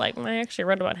I was like, I actually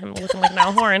wrote about him looking like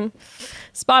Niall Horan.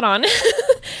 Spot on.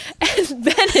 And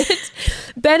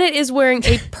Bennett is wearing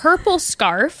a purple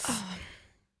scarf.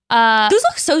 Those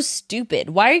look so stupid.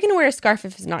 Why are you going to wear a scarf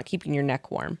if it's not keeping your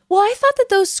neck warm? Well, I thought that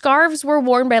those scarves were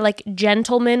worn by like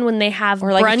gentlemen when they have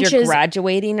or like brunches. If you're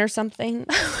graduating or something.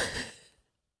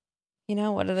 You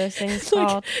know, what are those things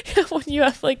called? When you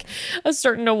have like a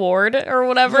certain award or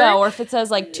whatever. Yeah, or if it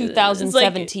says like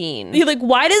 2017. You're like,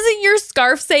 why doesn't your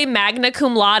scarf say magna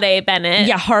cum laude, Bennett?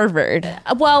 Yeah, Harvard.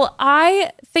 Well,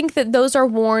 I think that those are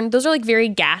like very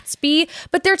Gatsby,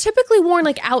 but they're typically worn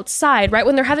like outside, right?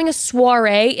 When they're having a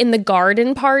soiree in the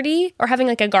garden party or having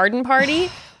like a garden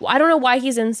party. I don't know why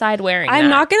he's inside wearing that. I'm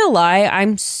not going to lie.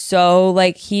 I'm so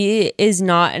like, he is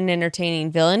not an entertaining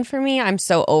villain for me. I'm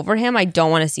so over him. I don't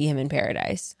want to see him in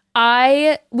Paradise.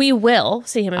 We will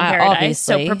see him in Paradise.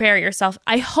 Obviously. So prepare yourself.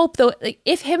 I hope though, like,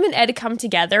 if him and Ed come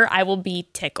together, I will be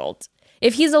tickled.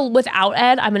 If he's without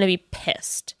Ed, I'm going to be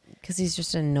pissed. Because he's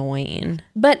just annoying.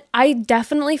 But I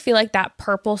definitely feel like that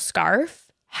purple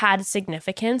scarf had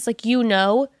significance. Like,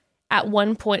 at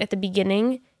one point at the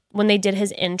beginning, when they did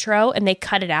his intro and they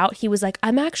cut it out, he was like,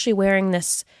 I'm actually wearing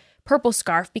this purple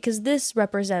scarf because this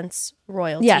represents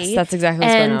royalty. Yes, that's exactly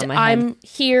what's going on in my head. I'm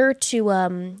here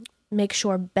to make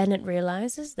sure Bennett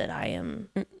realizes that I am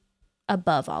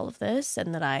above all of this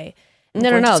and that I...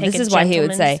 No. This is why he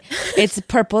would say, it's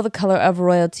purple, the color of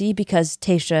royalty, because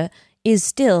Tayshia is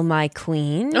still my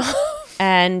queen.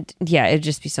 And yeah, it'd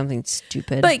just be something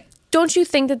stupid. But don't you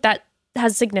think that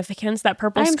has significance, that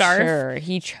purple scarf? I'm sure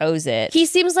he chose it. He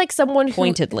seems like someone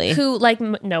pointedly, who like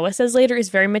Noah says later, is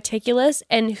very meticulous,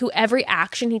 and who every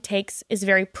action he takes is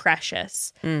very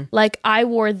precious. Like, I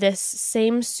wore this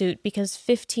same suit because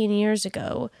 15 years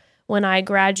ago, when I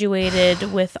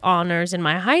graduated with honors in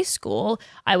my high school,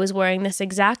 I was wearing this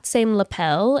exact same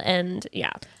lapel, and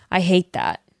yeah. I hate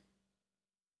that.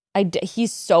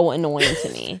 He's so annoying to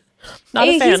me. Not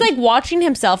a fan. He's like watching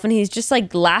himself and he's just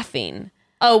like laughing.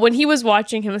 Oh, when he was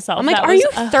watching himself. I'm like, are you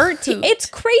 13? It's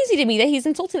crazy to me that he's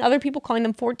insulting other people, calling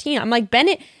them 14. I'm like,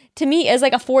 Bennett, to me, is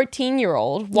like a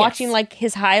 14-year-old watching like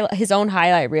his own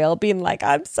highlight reel, being like,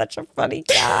 I'm such a funny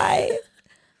guy.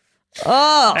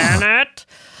 Oh, Bennett.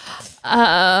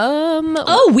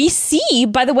 Oh, we see,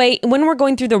 by the way, when we're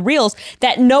going through the reels,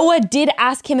 that Noah did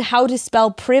ask him how to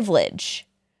spell privilege.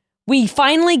 We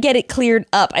finally get it cleared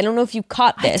up. I don't know if you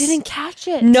caught this. I didn't catch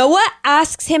it. Noah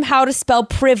asks him how to spell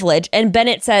privilege, and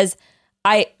Bennett says,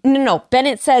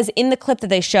 Bennett says in the clip that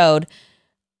they showed,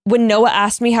 when Noah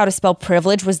asked me how to spell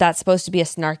privilege, was that supposed to be a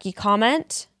snarky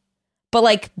comment? But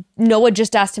like Noah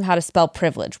just asked him how to spell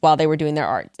privilege while they were doing their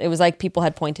art. It was like people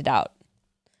had pointed out.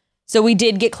 So we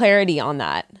did get clarity on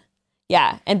that.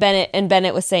 Yeah. And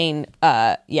Bennett was saying,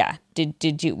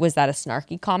 did you, was that a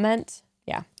snarky comment?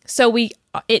 Yeah. So we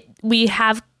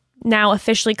have now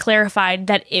officially clarified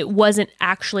that it wasn't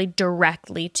actually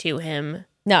directly to him.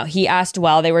 No, he asked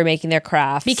while they were making their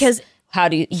crafts. Because how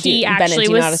do you, Bennett, do you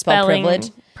know how to spell privilege?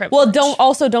 Well,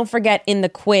 don't forget in the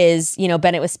quiz,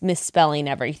 Bennett was misspelling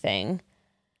everything.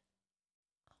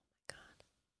 God,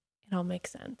 it all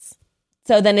makes sense.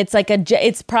 So then it's like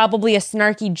it's probably a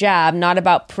snarky jab, not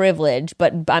about privilege,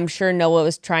 but I'm sure Noah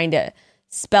was trying to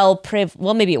spell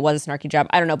well, maybe it was a snarky jab.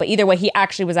 I don't know. But either way, he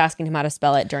actually was asking him how to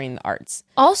spell it during the arts.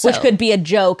 Also, which could be a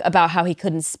joke about how he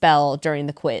couldn't spell during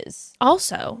the quiz.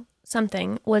 Also,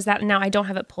 something was that now I don't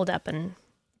have it pulled up, and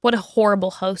what a horrible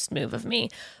host move of me.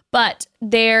 But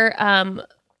there,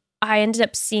 I ended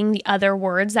up seeing the other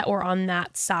words that were on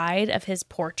that side of his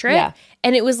portrait. Yeah.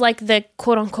 And it was like the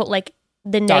quote unquote, like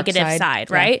the Dark negative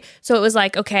side, right? Yeah. So it was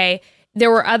like, okay,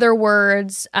 there were other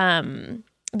words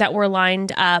that were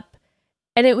lined up.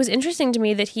 And it was interesting to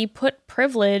me that he put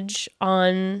privilege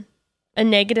on a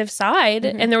negative side.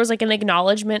 Mm-hmm. And there was like an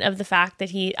acknowledgement of the fact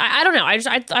that I don't know. I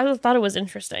thought it was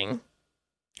interesting.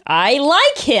 I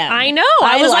like him. I know.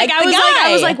 I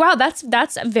was like, wow,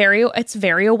 it's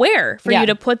very aware for you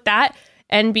to put that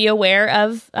and be aware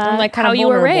of like how you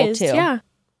were raised. Too. Yeah.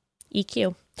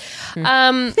 EQ. EQ,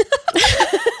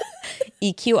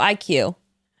 IQ.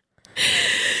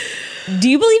 Do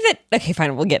you believe that? Okay,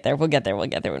 fine. We'll get there when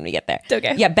we get there.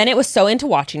 Okay. Yeah, Bennett was so into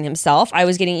watching himself. I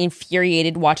was getting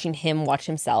infuriated watching him watch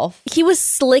himself. He was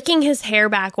slicking his hair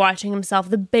back watching himself.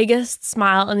 The biggest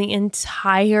smile in the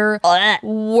entire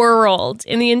world.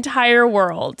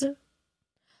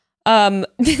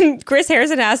 Chris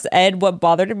Harrison asked Ed what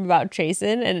bothered him about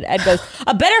Chasen, and Ed goes,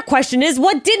 a better question is,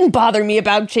 what didn't bother me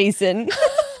about Chasen?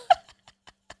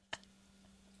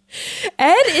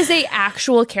 Ed is a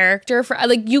actual character for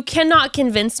like, you cannot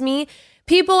convince me.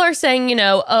 People are saying,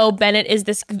 Bennett is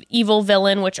this evil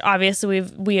villain, which obviously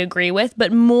we agree with,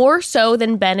 but more so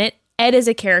than Bennett, Ed is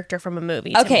a character from a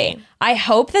movie. Okay, I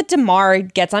hope that Damar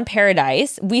gets on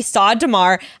Paradise. We saw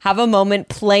Damar have a moment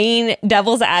playing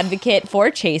devil's advocate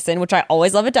for Chasen, which I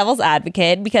always love a devil's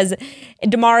advocate, because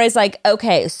Damar is like,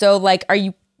 okay, so like,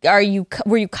 were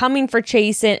you coming for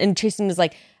Chasen? And Chasen was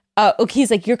like, okay, he's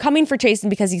like, you're coming for Chasen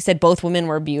because he said both women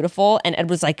were beautiful. And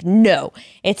Ed was like, no.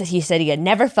 He said he had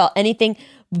never felt anything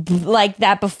like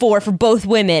that before for both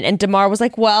women. And Damar was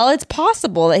like, well, it's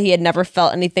possible that he had never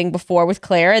felt anything before with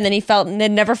Claire. And then he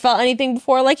had never felt anything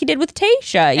before like he did with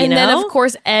Tayshia, And then, of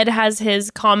course, Ed has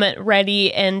his comment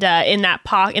ready and in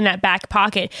that back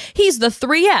pocket. He's the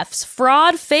 3 Fs,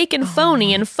 fraud, fake, and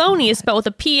phony. And phony is spelled with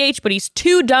a PH, but he's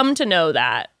too dumb to know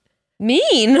that.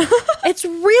 Mean. It's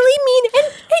really mean.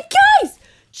 And hey, guys,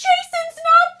 Jason's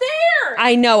not there.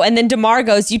 I know. And then Damar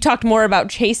goes, you talked more about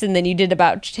Chasen than you did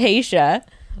about Tayshia.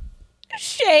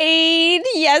 Shade.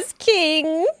 Yes,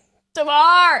 king.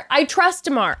 Damar. I trust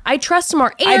Damar. And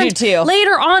I do too.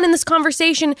 Later on in this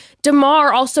conversation,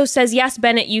 Damar also says, yes,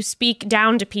 Bennett, you speak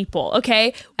down to people,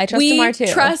 okay? I trust Damar too.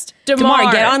 Trust Damar.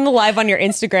 Damar, get on the live on your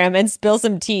Instagram and spill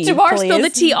some tea, Damar, please. spill the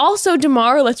tea. Also,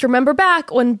 Damar, let's remember back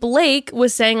when Blake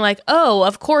was saying like, oh,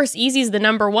 of course, Easy's the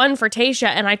number 1 for Tayshia.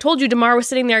 And I told you Damar was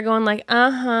sitting there going like,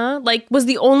 like was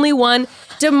the only one.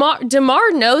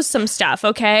 Damar knows some stuff,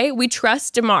 okay? We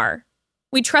trust Damar.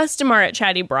 We trust Damar at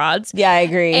Chatty Broads. Yeah, I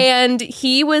agree. And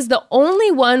he was the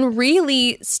only one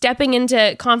really stepping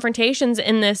into confrontations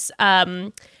in this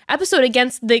episode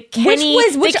against the Kenny,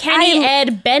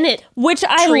 Ed Bennett which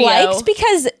I trio. liked,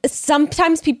 because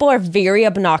sometimes people are very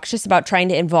obnoxious about trying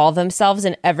to involve themselves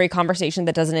in every conversation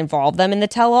that doesn't involve them in the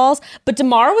tell-alls. But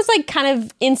Damar was like kind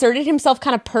of inserted himself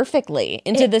kind of perfectly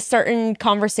into this certain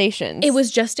conversations. It was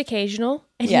just occasional.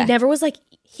 And he never even was like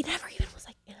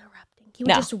interrupting. He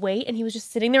would just wait, and he was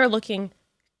just sitting there looking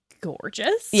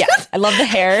gorgeous. Yeah. I love the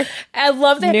hair. I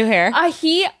love the new hair.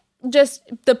 He just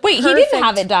he didn't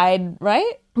have it dyed,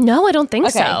 right? No, I don't think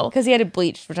so. Because he had it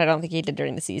bleached, which I don't think he did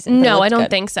during the season. No, I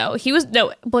don't think so. He was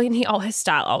but his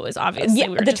style always obviously. Yeah,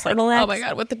 we were the just turtleneck. like, oh my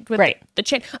god, with the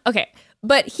chain. Okay,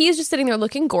 But he's just sitting there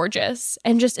looking gorgeous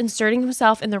and just inserting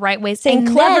himself in the right ways. Saying and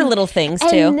clever little things, too.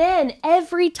 And then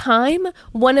every time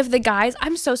one of the guys,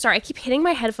 I'm so sorry, I keep hitting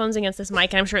my headphones against this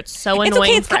mic, and I'm sure it's so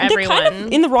annoying for everyone. They're kind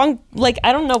of in the wrong, like,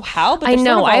 I don't know how, but I they're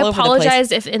know. sort of I all over the apologize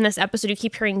place. if in this episode you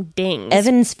keep hearing dings.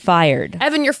 Evan's fired.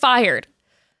 Evan, you're fired.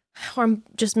 Or I'm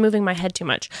just moving my head too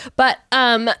much. But,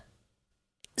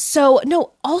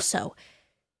 also,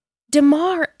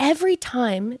 DeMar, every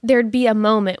time there'd be a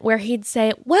moment where he'd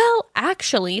say, well,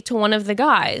 actually, to one of the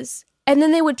guys, and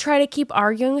then they would try to keep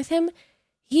arguing with him,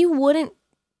 he wouldn't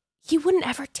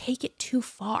ever take it too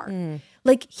far.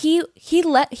 Like, he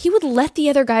would let the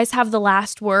other guys have the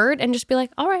last word and just be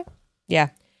like, all right.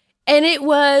 Yeah. And it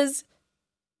was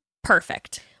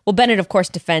perfect. Well, Bennett, of course,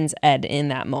 defends Ed in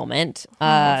that moment.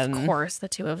 Of course, the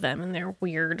two of them and their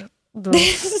weird...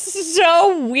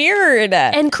 so weird.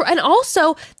 And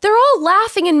also, they're all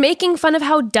laughing and making fun of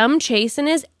how dumb Chasen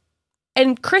is.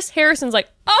 And Chris Harrison's like,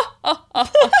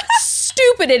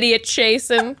 stupid idiot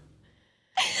Chasen.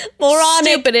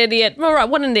 Moronic. Stupid idiot.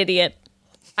 What an idiot.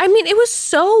 I mean, it was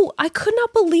so... I could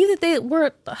not believe that they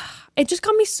were... It just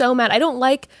got me so mad. I don't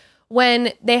like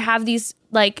when they have these,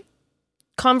 like,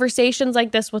 conversations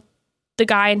like this with the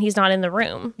guy and he's not in the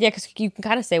room. Yeah, because you can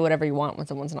kind of say whatever you want when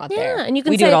someone's not there. And you can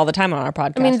we do it all the time on our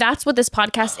podcast. I mean, that's what this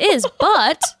podcast is.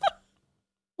 But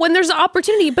when there's an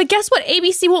opportunity, but guess what?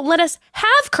 ABC won't let us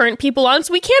have current people on,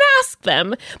 so we can't ask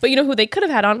them. But you know who they could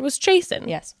have had on was Chasen.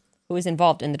 Yes, who was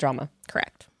involved in the drama.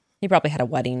 Correct. He probably had a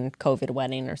COVID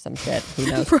wedding or some shit. Who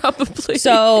knows? Probably.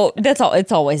 So that's all.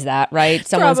 It's always that, right?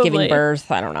 Someone's giving birth.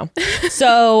 I don't know.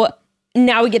 So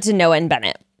now we get to Noah and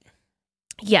Bennett.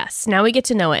 Yes, now we get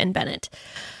to Noah and Bennett.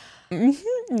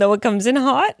 Noah comes in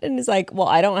hot and is like, well,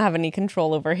 I don't have any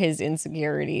control over his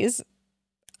insecurities.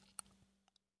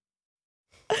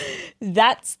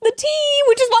 That's the tea,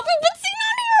 which is what we've been seeing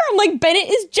on here. I'm like,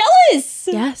 Bennett is jealous.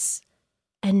 Yes.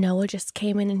 And Noah just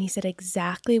came in and he said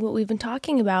exactly what we've been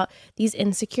talking about, these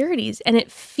insecurities. And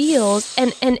it feels,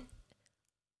 and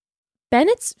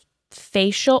Bennett's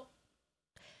facial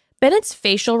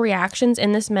reactions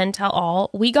in this Men Tell All,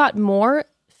 we got more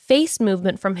face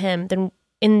movement from him than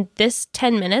in this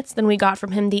 10 minutes than we got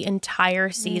from him the entire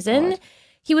season.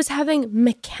 He was having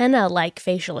McKenna-like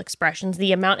facial expressions,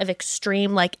 the amount of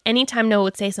extreme, like anytime Noah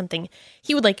would say something,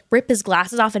 he would like rip his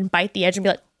glasses off and bite the edge and be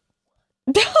like,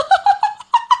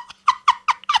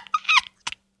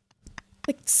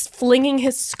 like flinging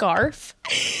his scarf.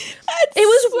 It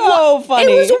was so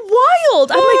funny. It was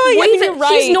wild. I'm like, wait, you're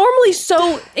right. he's normally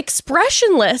so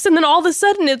expressionless, and then all of a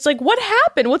sudden it's like, what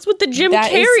happened? What's with the Jim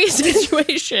Carrey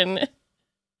situation?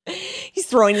 He's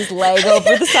throwing his leg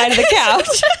over the side of the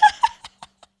couch.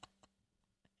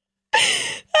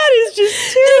 That is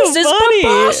just too This funny. is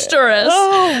preposterous.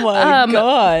 Oh my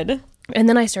God. And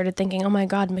then I started thinking, oh my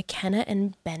God, McKenna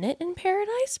and Bennett in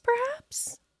paradise,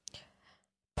 perhaps?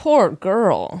 Poor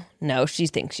girl. No, she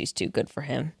thinks she's too good for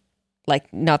him.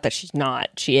 Like, not that she's not.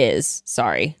 She is.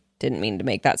 Sorry. Didn't mean to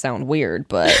make that sound weird,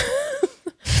 but...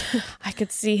 I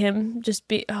could see him just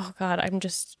be, oh God, I'm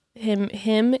just,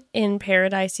 him in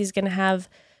paradise. He's going to have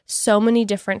so many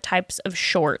different types of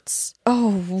shorts.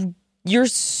 Oh, you're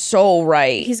so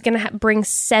right. He's going to bring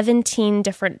 17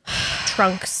 different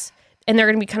trunks. And they're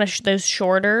going to be kind of those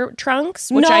shorter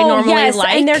trunks, which I normally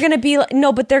like. And they're going to be,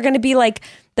 but they're going to be like,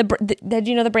 do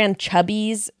you know the brand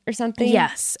Chubbies or something?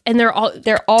 Yes. And they're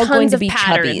all going to be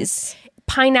patterns. Chubbies.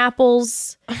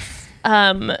 Pineapples,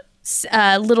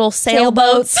 little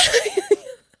sailboats.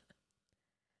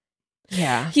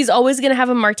 Yeah. He's always going to have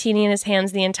a martini in his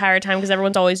hands the entire time because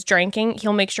everyone's always drinking.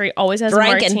 He'll make sure he always has a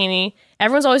martini.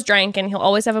 Everyone's always drinking. He'll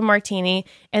always have a martini.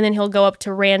 And then he'll go up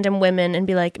to random women and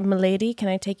be like, "Milady, can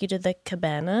I take you to the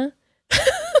cabana?"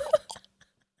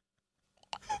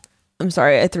 I'm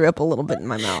sorry, I threw up a little bit in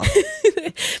my mouth.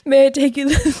 May I take you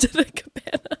to the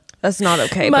cabana? That's not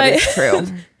okay, but it's true.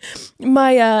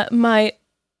 My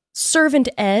servant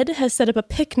Ed has set up a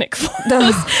picnic for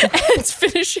us. Ed's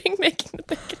finishing making the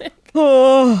picnic.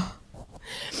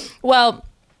 Well,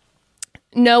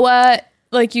 Noah,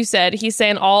 like you said, he's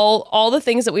saying all the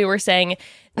things that we were saying.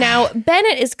 Now,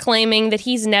 Bennett is claiming that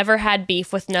he's never had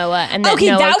beef with Noah and that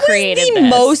Noah that created was the this.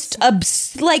 most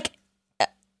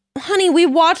honey, we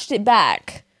watched it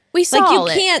back. We saw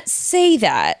you can't say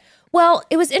that. Well,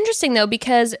 it was interesting though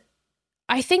because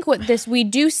I think what we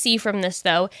do see from this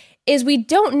though is we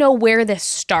don't know where this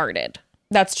started.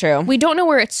 That's true. We don't know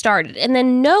where it started. And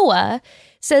then Noah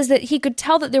says that he could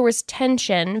tell that there was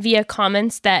tension via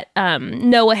comments that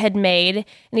Noah had made, and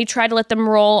he tried to let them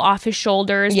roll off his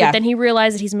shoulders, but then he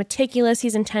realized that he's meticulous,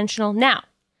 he's intentional. Now,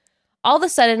 all of a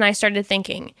sudden, I started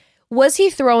thinking, was he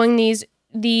throwing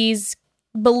these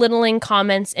belittling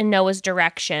comments in Noah's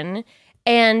direction.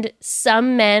 And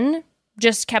some men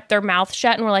just kept their mouth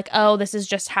shut and were like, oh, this is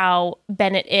just how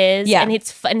Bennett is. Yeah. And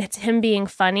it's him being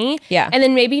funny. Yeah. And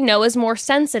then maybe Noah's more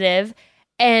sensitive.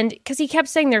 And because he kept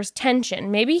saying there's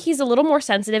tension, maybe he's a little more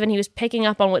sensitive and he was picking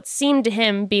up on what seemed to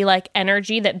him be like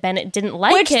energy that Bennett didn't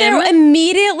like Which him. there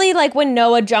immediately, like when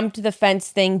Noah jumped the fence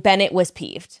thing, Bennett was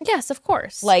peeved. Yes, of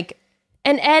course. Like,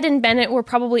 and Ed and Bennett were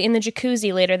probably in the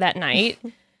jacuzzi later that night.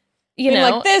 You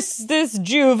know, like this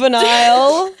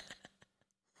juvenile.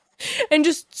 and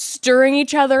just stirring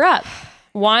each other up,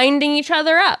 winding each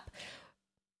other up.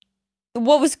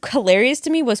 What was hilarious to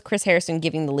me was Chris Harrison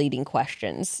giving the leading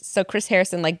questions. So Chris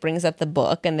Harrison like brings up the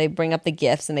book and they bring up the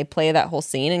gifts and they play that whole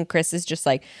scene. And Chris is just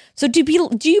like, so do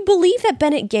you believe that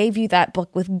Bennett gave you that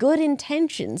book with good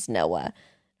intentions, Noah?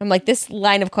 I'm like, this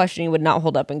line of questioning would not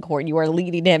hold up in court. You are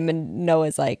leading him. And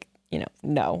Noah's like,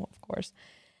 no, of course.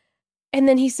 And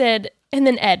then he said, and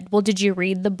then Ed, well, did you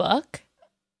read the book?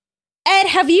 Ed,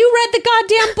 have you read the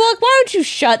goddamn book? Why don't you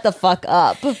shut the fuck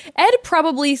up? Ed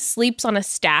probably sleeps on a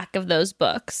stack of those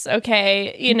books,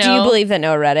 okay? Do you believe that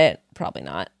Noah read it? Probably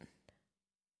not.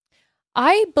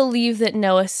 I believe that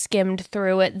Noah skimmed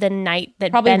through it the night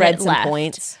that Probably Bennett read some left.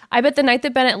 points. I bet the night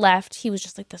that Bennett left, he was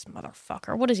just like, this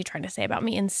motherfucker, what is he trying to say about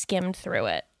me? And skimmed through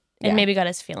it. And maybe got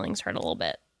his feelings hurt a little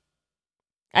bit.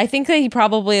 I think that he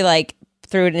probably like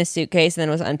threw it in his suitcase and then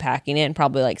was unpacking it and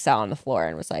probably like sat on the floor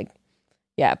and was like,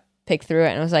 yeah, picked through it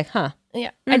and was like, huh.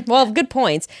 Yeah. Well, good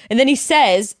points. And then he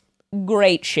says,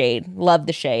 great shade. Love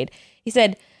the shade. He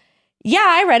said, yeah,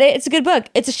 I read it. It's a good book.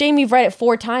 It's a shame you've read it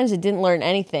 4 times and didn't learn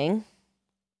anything.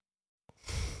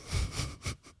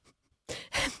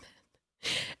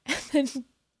 And then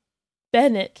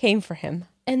Bennett came for him.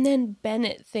 And then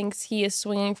Bennett thinks he is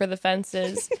swinging for the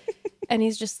fences. And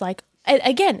he's just like,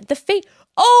 again, the fate.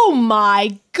 Oh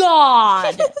my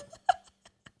God.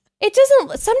 It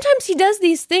doesn't, sometimes he does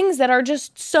these things that are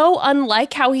just so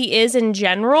unlike how he is in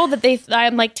general that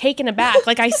I'm like taken aback.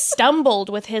 Like I stumbled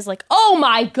with his like, oh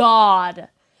my God.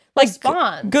 Like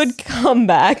response. Good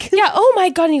comeback. Yeah, oh my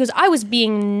God. And he goes, I was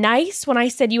being nice when I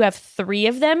said you have 3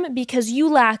 of them because you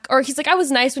lack, or he's like, I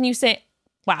was nice when you say,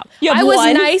 wow. I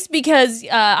was nice because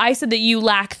I said that you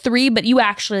lack 3, but you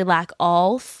actually lack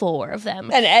all 4 of them.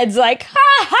 And Ed's like, ha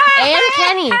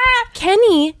ha. And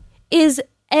Kenny is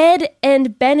Ed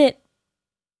and Bennett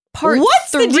part 3.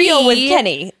 What's the deal with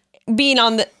Kenny being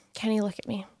on the... Kenny, look at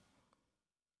me.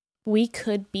 We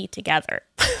could be together.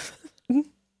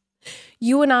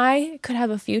 You and I could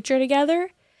have a future together,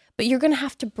 but you're going to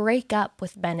have to break up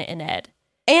with Bennett and Ed.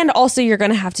 And also you're going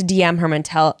to have to DM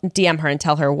her and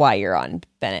tell her why you're on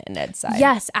Bennett and Ed's side.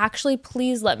 Yes, actually,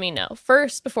 please let me know.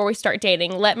 First, before we start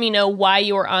dating, let me know why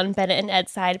you are on Bennett and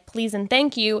Ed's side, please and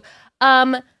thank you.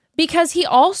 Because he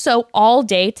also, all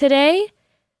day today,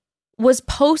 was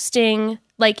posting,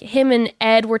 like, him and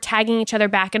Ed were tagging each other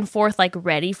back and forth, like,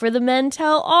 ready for the men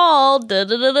tell all,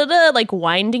 like,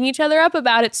 winding each other up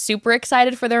about it, super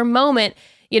excited for their moment.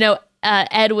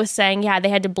 Ed was saying, yeah, they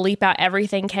had to bleep out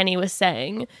everything Kenny was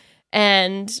saying.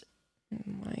 And...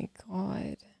 oh, my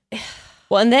God.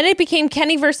 Well, and then it became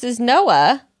Kenny versus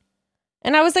Noah.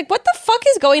 And I was like, what the fuck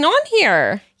is going on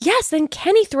here? Yes, then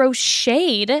Kenny throws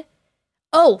shade.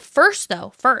 Oh, first,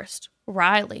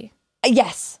 Riley.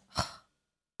 Yes.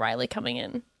 Riley coming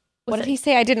in. What did he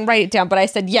say? I didn't write it down, but I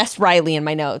said, yes, Riley in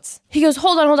my notes. He goes,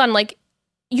 hold on. Like,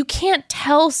 you can't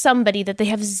tell somebody that they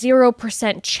have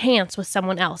 0% chance with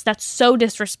someone else. That's so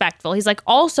disrespectful. He's like,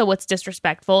 also what's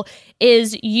disrespectful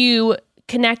is you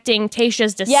connecting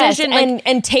Tayshia's decision. Yes,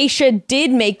 and Tayshia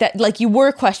did make that, like, you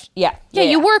were questioning. Yeah,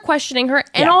 you were questioning her.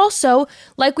 And also,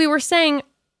 like we were saying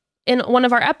in one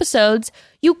of our episodes,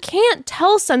 you can't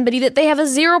tell somebody that they have a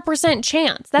 0%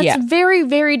 chance. That's very,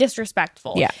 very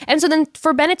disrespectful. Yeah. And so then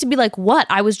for Bennett to be like, what?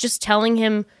 I was just telling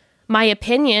him my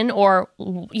opinion, or,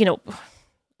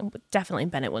 definitely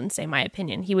Bennett wouldn't say my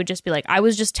opinion. He would just be like, I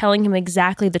was just telling him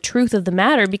exactly the truth of the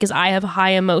matter because I have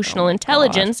high emotional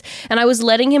intelligence. And I was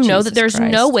letting him know that there's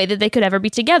no way that they could ever be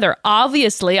together.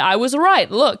 Obviously, I was right.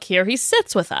 Look, here he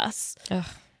sits with us. Ugh.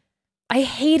 I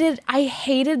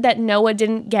hated that Noah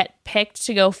didn't get picked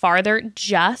to go farther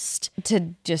just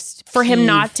for him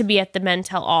not to be at the Men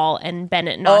Tell All and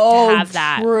Bennett not to have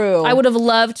that. True. I would have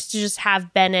loved to just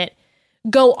have Bennett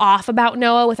go off about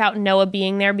Noah without Noah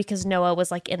being there because Noah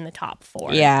was like in the top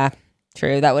 4. Yeah,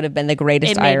 true. That would have been the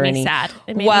greatest irony. It made me sad.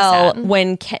 It made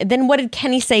me sad. Then what did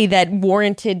Kenny say that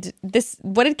warranted this?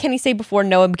 What did Kenny say before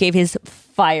Noah gave his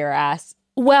fire ass?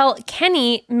 Well,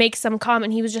 Kenny makes some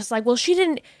comment. He was just like, well, she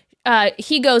didn't...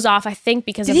 he goes off, I think,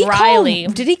 because of Did Riley.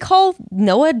 Did he call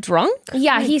Noah drunk?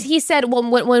 Yeah, he said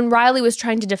when Riley was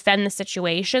trying to defend the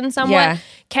situation somewhat,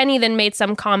 Kenny then made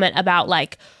some comment about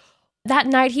like, that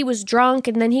night he was drunk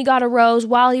and then he got a rose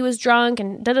while he was drunk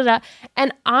and da-da-da.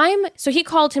 And so he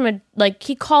called him I don't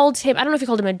know if he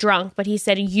called him a drunk, but he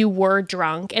said you were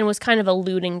drunk and was kind of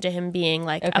alluding to him being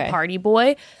like a party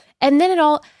boy. And then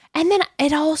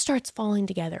it all starts falling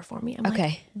together for me. I'm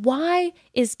like, why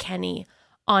is Kenny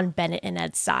on Bennett and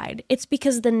Ed's side? It's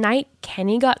because the night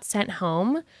Kenny got sent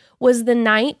home was the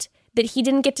night that he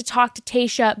didn't get to talk to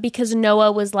Tayshia because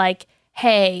Noah was like,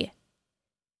 hey.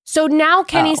 So now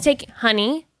Kenny's taking,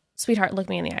 honey, sweetheart, look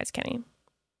me in the eyes, Kenny.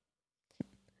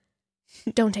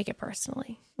 Don't take it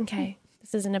personally, okay?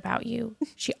 This isn't about you.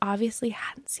 She obviously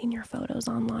hadn't seen your photos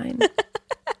online.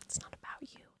 It's not about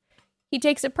you. He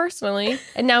takes it personally,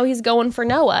 and now he's going for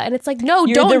Noah. And it's like, no,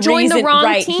 don't join the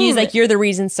wrong team. He's like, you're the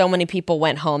reason so many people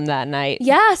went home that night.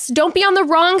 Yes, don't be on the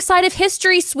wrong side of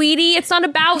history, sweetie. It's not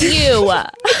about you.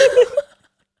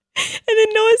 And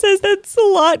then Noah says that's a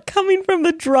lot coming from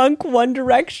the drunk One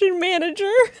Direction manager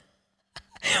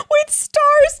with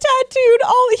stars tattooed.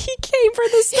 He came for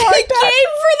the star. He came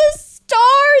for the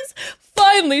stars.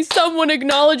 Finally, someone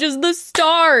acknowledges the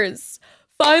stars.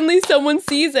 Finally, someone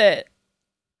sees it.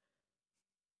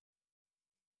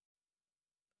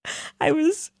 I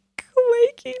was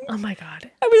quaking. Oh my God.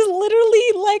 I was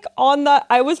literally like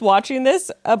I was watching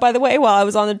this, by the way, while I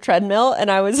was on the treadmill,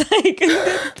 and I was like...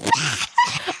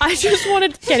 I just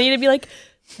wanted Kenny to be like,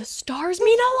 the stars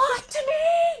mean a lot to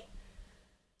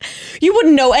me. You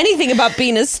wouldn't know anything about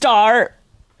being a star.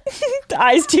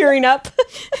 Eyes tearing up.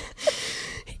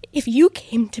 If you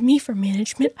came to me for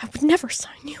management, I would never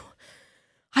sign you.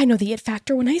 I know the it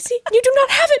factor when I see it. You do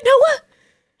not have it, Noah.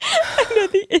 I know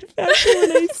the it factor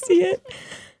when I see it.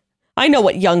 I know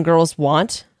what young girls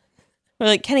want. We're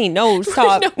like, Kenny, no,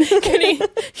 stop. No, Kenny,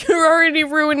 you're already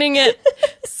ruining it.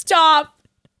 Stop.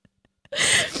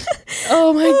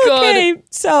 Oh my God. Okay,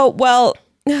 so,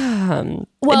 Bennett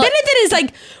is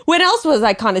like, when else was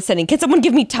I condescending? Can someone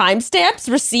give me timestamps,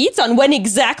 receipts on when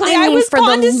exactly I was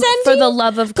condescending? For the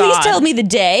love of God. Please tell me the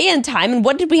day and time and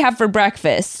what did we have for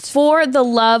breakfast? For the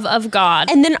love of God.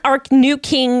 And then our new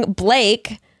king,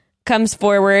 Blake, comes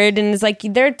forward and is like,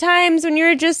 there are times when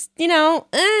you're just,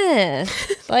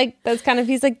 like that's kind of,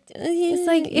 he's like, it's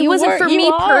like, it wasn't for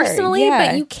me personally,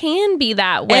 but you can be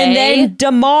that way. And then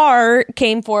Damar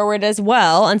came forward as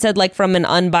well and said, like, from an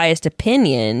unbiased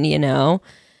opinion, And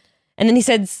then he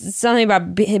said something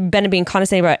about Bennett being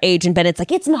condescending about age, and Bennett's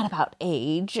like, it's not about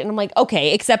age. And I'm like,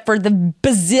 okay, except for the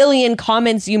bazillion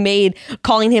comments you made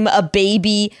calling him a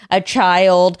baby, a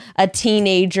child, a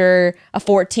teenager, a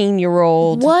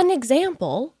 14-year-old. One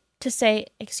example to say,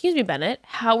 excuse me, Bennett,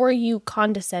 how are you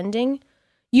condescending?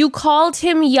 You called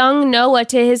him young Noah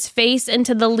to his face and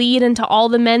to the lead and to all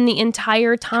the men the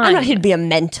entire time. I'm not here to be a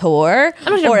mentor.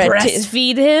 I'm not here to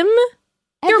breastfeed him.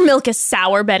 Your milk is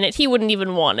sour, Bennett. He wouldn't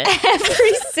even want it.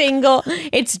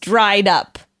 It's dried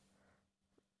up.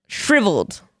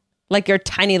 Shriveled. Like your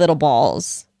tiny little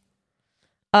balls.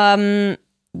 That's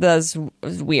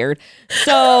weird.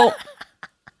 So,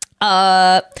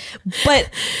 but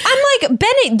I'm like,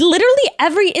 Bennett, literally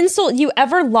every insult you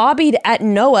ever lobbied at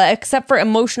Noah, except for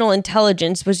emotional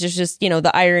intelligence, which is just,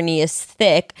 the irony is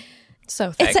thick.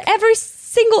 So thick. It's every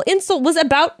single insult was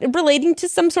about relating to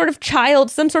some sort of child,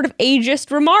 some sort of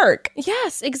ageist remark.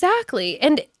 Yes, exactly.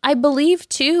 And I believe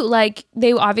too, like,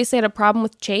 they obviously had a problem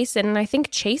with Chasen, and I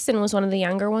think Chasen was one of the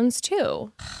younger ones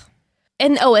too.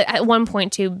 And at one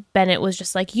point too, Bennett was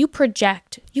just like, you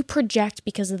project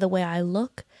because of the way I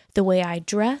look, the way I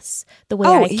dress, the way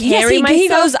I carry myself. He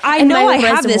goes, I know I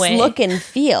have this resume. look and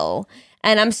feel.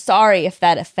 And I'm sorry if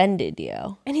that offended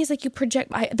you. And he's like, you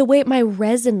project the way my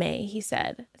resume, he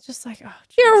said. It's just like, oh,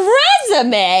 geez. Your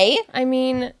resume? I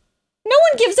mean, no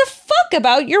one gives a fuck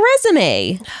about your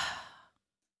resume.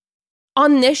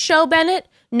 On this show, Bennett,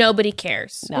 nobody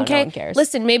cares. No, okay? No one cares.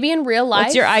 Listen, maybe in real life.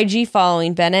 What's your IG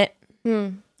following, Bennett?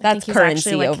 That's currency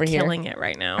actually, over here. Killing it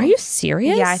right now. Are you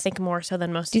serious? Yeah, I think more so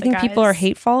than most of the guys. Do you think people are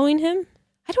hate following him?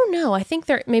 I don't know. I think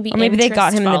they're maybe. Or maybe they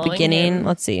got him in the beginning. Him.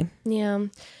 Let's see. Yeah.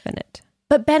 Bennett.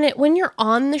 But Bennett, when you're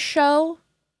on the show,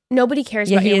 nobody cares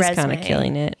about your resume. Yeah, he is kind of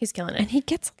killing it. He's killing it. And he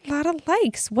gets a lot of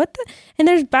likes. What the? And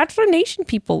there's Bachelor Nation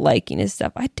people liking his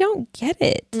stuff. I don't get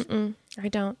it. I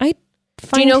don't. Do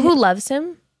you know who loves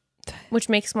him? Which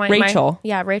makes Rachel.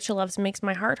 Rachel loves him, makes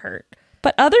my heart hurt.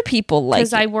 But other people like it.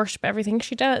 Because I worship everything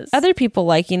she does. Other people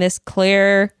liking this.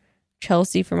 Claire,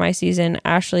 Chelsea for my season,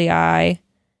 Ashley, Yo,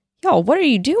 what are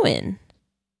you doing?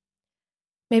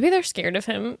 Maybe they're scared of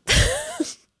him.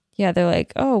 Yeah, they're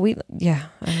like, I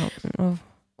don't know.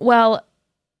 Well,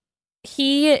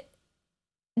 he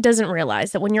doesn't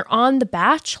realize that when you're on The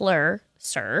Bachelor,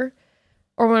 sir,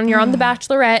 or when you're on The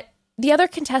Bachelorette, the other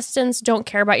contestants don't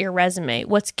care about your resume.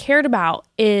 What's cared about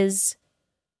is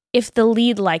if the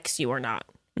lead likes you or not.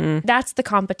 That's the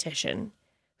competition.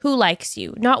 Who likes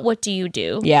you, not what do you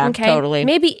do. Yeah, totally.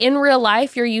 Maybe in real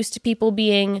life, you're used to people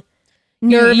being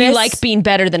nervous. You like being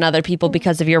better than other people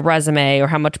because of your resume or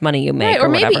how much money you make, right, or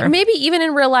whatever. maybe even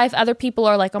in real life, other people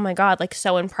are like, oh my God, like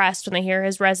so impressed when they hear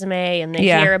his resume and they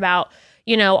hear about,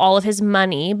 all of his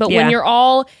money. But when you're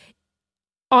all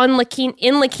on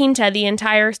in La Quinta the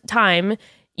entire time,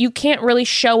 you can't really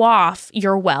show off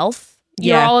your wealth.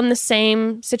 You're all in the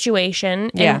same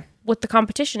situation. And what the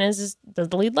competition is does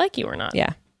the lead like you or not?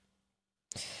 Yeah.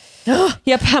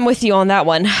 Yep, I'm with you on that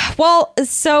one. Well,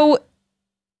 so...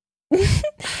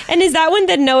 and is that when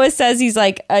that Noah says he's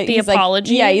like... he's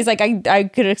apology? Like, he's like, I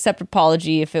could accept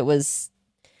apology if it was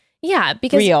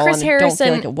because real, Chris and Harrison... don't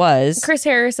feel like it was. Chris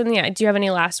Harrison, do you have any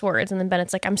last words? And then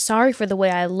Bennett's like, I'm sorry for the way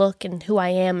I look and who I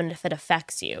am and if it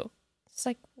affects you. It's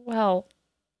like, well,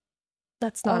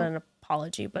 that's not an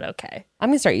apology, but okay. I'm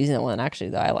going to start using that one,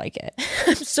 actually, though. I like it.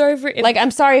 I'm sorry for...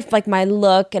 I'm sorry if, like, my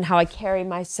look and how I carry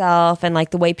myself and, like,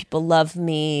 the way people love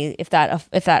me, if that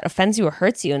offends you or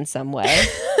hurts you in some way.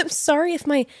 I'm sorry if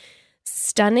my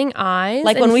stunning eyes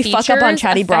like, and when we fuck up on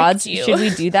Chatty Broads, you. should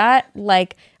we do that?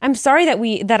 Like, I'm sorry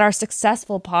that our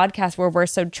successful podcast where we're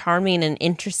so charming and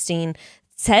interesting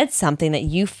said something that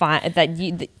you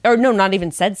find or no, not even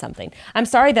said something. I'm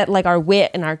sorry that like our wit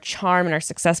and our charm and our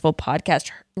successful podcast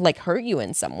like hurt you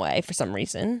in some way for some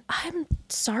reason. I'm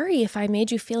sorry if I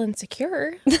made you feel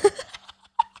insecure.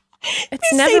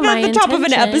 It's you never say that my at the top of an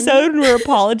intention. episode and we're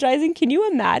apologizing. Can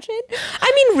you imagine?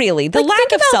 I mean, really, the Like, lack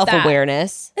think of about that.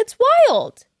 self-awareness. It's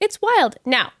wild. It's wild.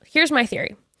 Now, here's my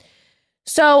theory.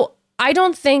 So I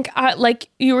don't think, like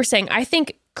you were saying, I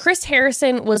think Chris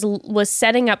Harrison was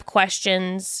setting up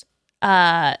questions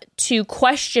to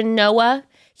question Noah.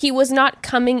 He was not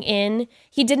coming in.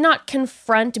 He did not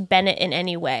confront Bennett in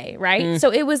any way, right?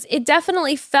 So it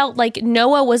definitely felt like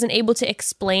Noah wasn't able to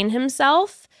explain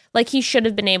himself like he should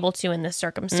have been able to in this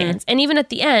circumstance. And even at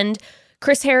the end,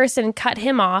 Chris Harrison cut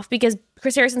him off because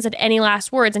Chris Harrison said any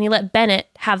last words and he let Bennett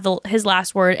have his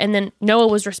last word, and then Noah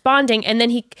was responding and then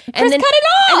Chris cut it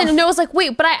off. And then Noah's like,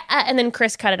 wait, but and then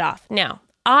Chris cut it off. Now,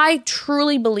 I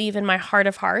truly believe in my heart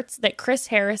of hearts that Chris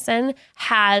Harrison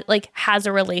has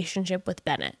a relationship with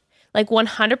Bennett. Like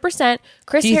 100%.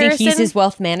 Do you think he's his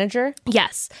wealth manager?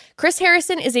 Yes. Chris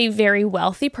Harrison is a very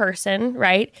wealthy person,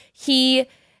 right? He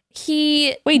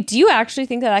Wait, do you actually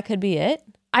think that could be it?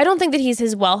 I don't think that he's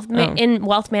his in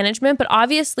wealth management, but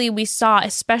obviously we saw,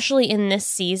 especially in this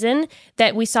season,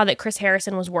 that Chris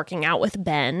Harrison was working out with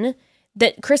Ben,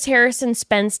 that Chris Harrison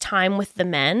spends time with the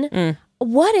men.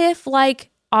 What if, like,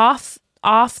 off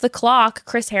the clock,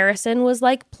 Chris Harrison was,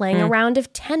 like, playing a round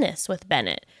of tennis with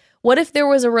Bennett? What if there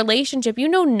was a relationship?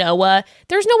 Noah.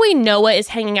 There's no way Noah is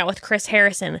hanging out with Chris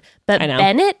Harrison, but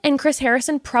Bennett and Chris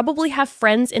Harrison probably have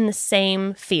friends in the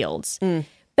same fields.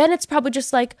 Bennett's probably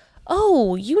just like,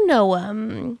 oh,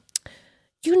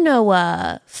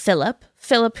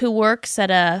 Philip who works at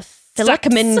a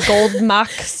Zuckerman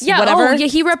Goldmax, yeah, whatever. Oh, yeah,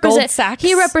 he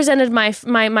represented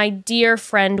my dear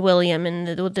friend William in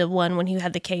the one when he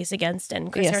had the case against,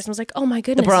 and Chris Harrison was like, oh my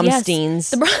goodness, the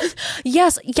Bromsteins.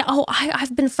 Yes, yeah. Oh,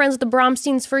 I've been friends with the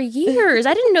Bromsteins for years.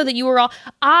 I didn't know that you were all.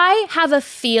 I have a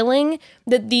feeling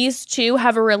that these two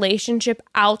have a relationship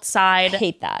outside. I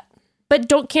hate that, but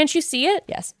can't you see it?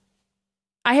 Yes,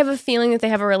 I have a feeling that they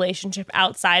have a relationship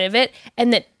outside of it,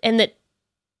 and that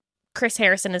Chris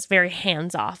Harrison is very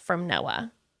hands-off from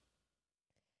Noah.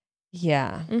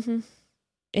 Yeah.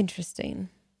 Interesting.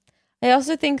 I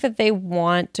also think that they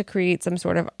want to create some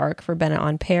sort of arc for Bennett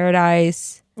on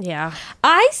Paradise. Yeah.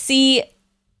 I'm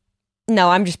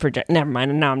just never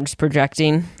mind. Now I'm just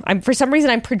projecting. For some reason,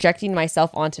 I'm projecting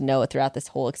myself onto Noah throughout this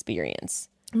whole experience.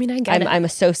 I mean, I get it. I'm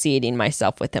associating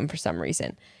myself with him for some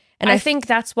reason. And I think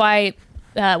that's why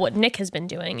what Nick has been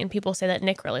doing, and people say that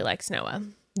Nick really likes Noah.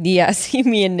 Yes,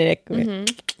 me and Nick,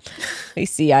 we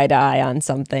see eye to eye on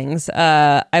some things.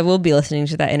 I will be listening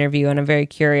to that interview, and I'm very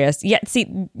curious. Yeah,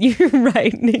 see, you're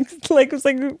right. Nick's it was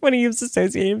like when he was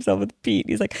associating himself with Pete.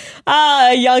 He's like,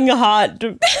 a young, hot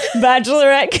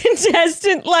Bachelorette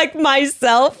contestant like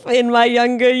myself in my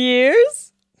younger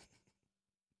years.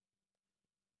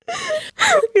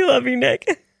 We love you, Nick.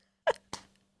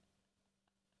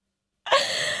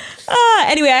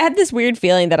 Anyway, I had this weird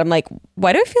feeling that I'm like,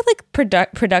 why do I feel like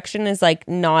production is like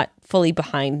not fully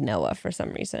behind Noah for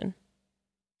some reason?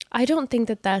 I don't think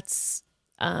that is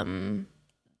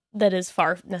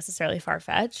necessarily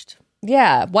far-fetched.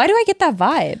 Yeah. Why do I get that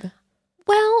vibe?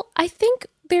 Well, I think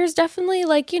there's definitely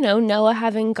like, Noah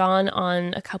having gone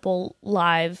on a couple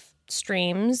live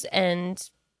streams, and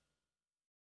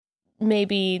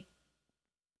maybe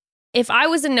if I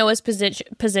was in Noah's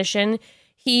position,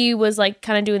 he was like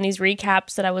kind of doing these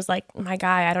recaps that I was like, my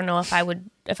guy, I don't know if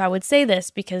I would say this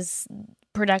because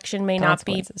production may not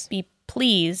be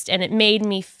pleased. And it made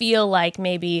me feel like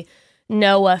maybe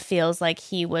Noah feels like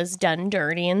he was done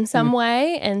dirty in some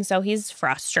way. And so he's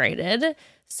frustrated.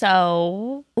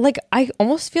 So like, I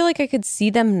almost feel like I could see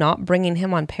them not bringing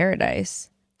him on Paradise,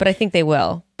 but I think they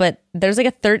will. But there's like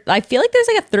I feel like there's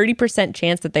like a 30%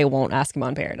 chance that they won't ask him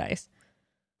on Paradise.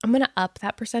 I'm going to up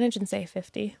that percentage and say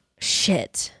 50.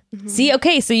 Shit. See,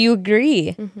 okay, so you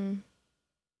agree.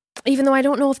 Even though I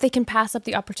don't know if they can pass up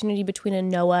the opportunity between a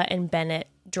Noah and Bennett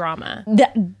drama.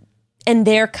 And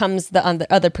there comes the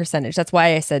other percentage. That's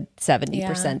why I said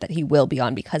 70% that he will be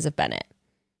on because of Bennett.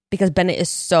 Because Bennett is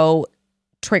so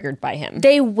triggered by him.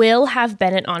 They will have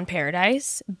Bennett on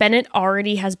Paradise. Bennett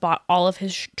already has bought all of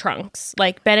his trunks.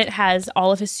 Like, Bennett has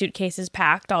all of his suitcases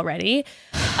packed already.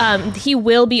 He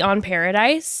will be on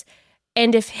Paradise.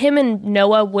 And if him and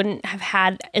Noah wouldn't have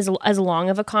had as long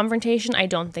of a confrontation, I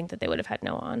don't think that they would have had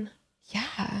Noah on.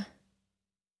 Yeah.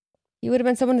 He would have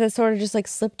been someone that sort of just like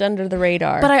slipped under the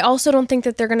radar. But I also don't think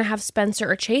that they're going to have Spencer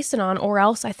or Chasen on, or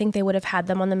else I think they would have had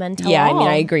them on the Men Tell All. Yeah, I mean,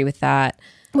 I agree with that.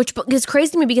 Which is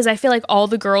crazy to me because I feel like all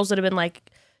the girls would have been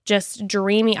like just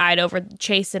dreamy-eyed over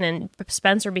Chasen and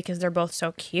Spencer because they're both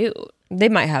so cute. They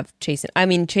might have Chasen. I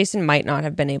mean, Chasen might not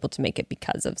have been able to make it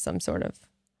because of some sort of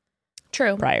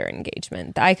prior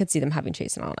engagement. I could see them having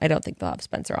Chasen on. I don't think they'll have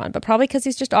Spencer on, but probably because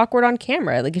he's just awkward on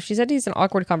camera. Like, if she said he's an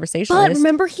awkward conversationalist. But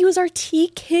remember, he was our tea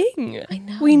king. I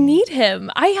know. We need him.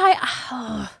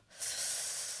 I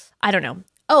don't know.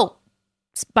 Oh,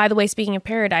 by the way, speaking of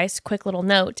Paradise, quick little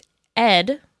note.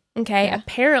 Ed,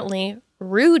 apparently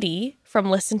Rudy from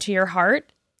Listen to Your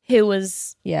Heart, who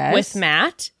was with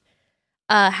Matt,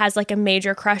 has like a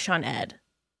major crush on Ed.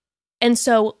 And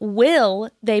so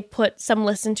they put some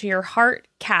Listen to Your Heart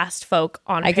cast folk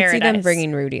on Paradise. I could see them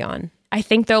bringing Rudy on. I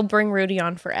think they'll bring Rudy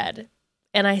on for Ed.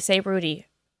 And I say, Rudy,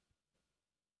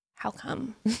 how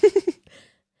come?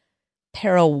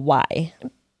 Peril, why?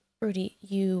 Rudy,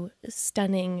 you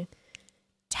stunning,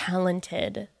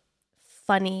 talented,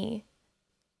 funny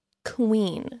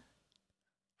queen.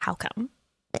 How come?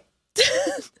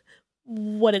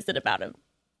 What is it about him?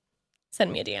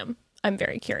 Send me a DM. I'm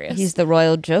very curious. He's the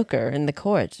royal joker in the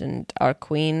court, and our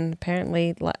queen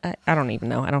apparently, I don't even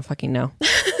know. I don't fucking know.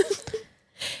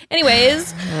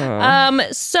 Anyways,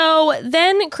 so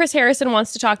then Chris Harrison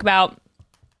wants to talk about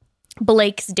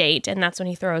Blake's date, and that's when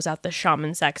he throws out the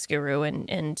shaman sex guru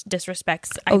and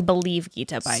disrespects, I believe,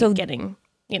 Geeta by getting,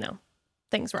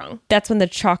 things wrong. That's when the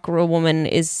chakra woman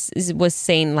was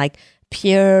saying like,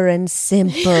 pure and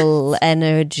simple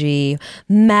energy,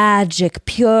 magic,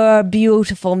 pure,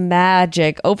 beautiful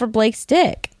magic over Blake's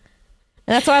dick.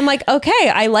 And that's why I'm like, okay,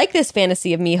 I like this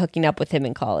fantasy of me hooking up with him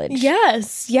in college.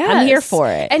 Yes. I'm here for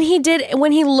it. And he did,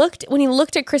 when he looked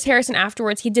at Chris Harrison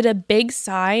afterwards, he did a big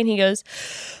sigh and he goes,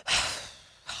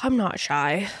 I'm not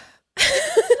shy.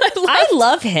 I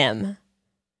love him.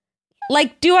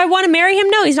 Like, do I want to marry him?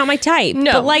 No, he's not my type.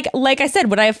 No. But like I said,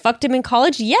 would I have fucked him in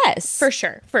college? Yes. For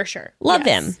sure. Love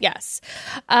him. Yes.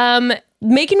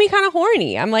 Making me kind of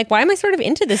horny. I'm like, why am I sort of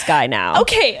into this guy now?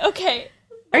 Okay.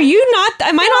 Are you not?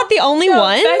 Am I not the only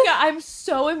one?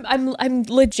 Becca, I'm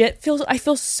legit I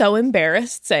feel so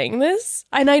embarrassed saying this.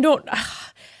 And I don't,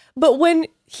 but when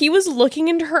he was looking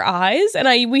into her eyes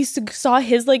and we saw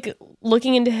his like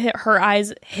looking into her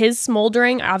eyes, his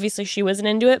smoldering, obviously she wasn't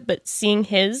into it, but seeing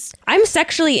his. I'm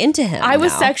sexually into him. I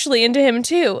was sexually into him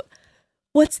too.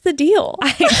 What's the deal?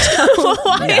 I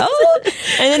don't know.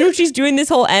 And then when she's doing this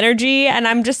whole energy, and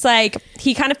I'm just like,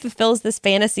 he kind of fulfills this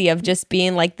fantasy of just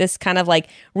being like this kind of like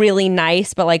really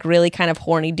nice, but like really kind of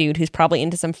horny dude who's probably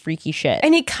into some freaky shit.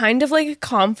 And he kind of like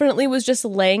confidently was just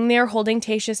laying there holding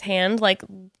Tayshia's hand, like,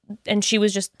 and she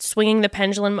was just swinging the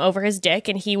pendulum over his dick,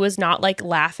 and he was not like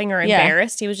laughing or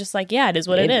embarrassed. He was just like, yeah, it is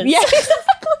what it is. Yeah,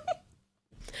 exactly.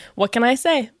 What can I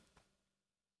say?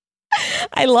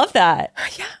 I love that.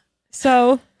 Yeah.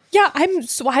 So yeah,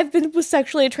 was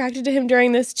sexually attracted to him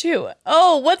during this too.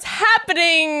 Oh, what's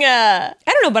happening? I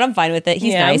don't know, but I'm fine with it.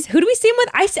 He's nice. Who do we see him with?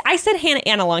 I said Hannah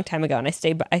Ann a long time ago, and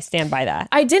I stand by that.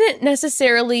 I didn't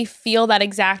necessarily feel that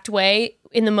exact way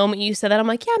in the moment you said that, I'm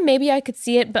like, yeah, maybe I could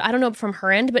see it, but I don't know from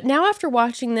her end. But now after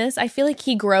watching this, I feel like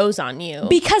he grows on you.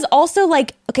 Because also,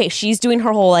 like, okay, she's doing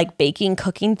her whole, like, baking,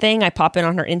 cooking thing. I pop in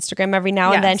on her Instagram every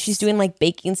now and then. She's doing, like,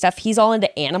 baking stuff. He's all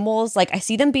into animals. Like, I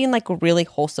see them being, like, a really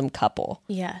wholesome couple.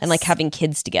 Yes. And, like, having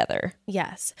kids together.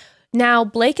 Yes. Now,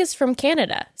 Blake is from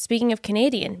Canada. Speaking of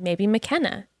Canadian, maybe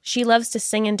McKenna. She loves to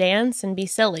sing and dance and be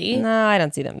silly. No, I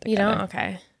don't see them together. You don't?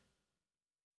 Okay.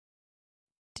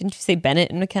 Didn't you say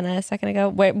Bennett and McKenna a second ago?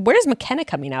 Where's McKenna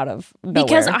coming out of nowhere?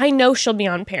 Because I know she'll be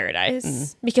on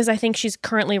Paradise. Because I think she's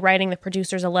currently writing the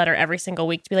producers a letter every single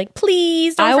week to be like,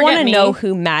 please don't forget me. I want to know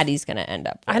who Maddie's going to end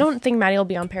up with. I don't think Maddie will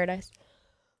be on Paradise.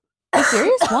 Are you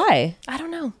serious? Why? I don't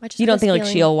know. You don't think like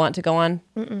she'll want to go on?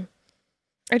 Mm-mm.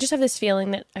 I just have this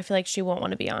feeling that I feel like she won't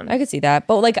want to be on. I could see that.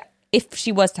 But like if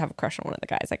she was to have a crush on one of the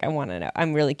guys, like I want to know.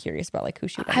 I'm really curious about like who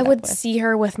she would end I up would with. see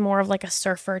her with more of like a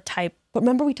surfer type. But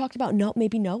remember we talked about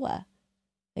maybe Noah.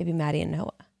 Maybe Maddie and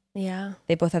Noah. Yeah.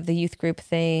 They both have the youth group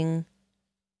thing.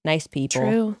 Nice people.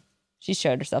 True. She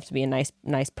showed herself to be a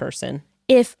nice person.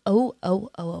 If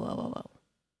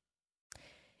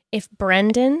if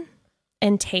Brendan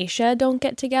and Tayshia don't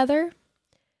get together,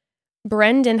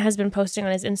 Brendan has been posting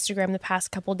on his Instagram the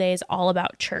past couple days all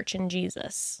about church and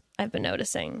Jesus. I've been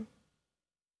noticing.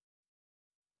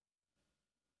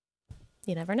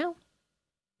 You never know.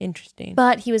 Interesting.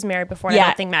 But he was married before. And I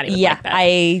don't think Maddie would like that.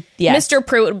 Mr.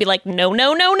 Pruitt would be like, no.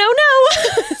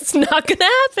 It's not going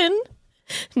to happen.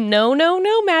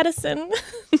 No, Madison.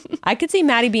 I could see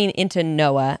Maddie being into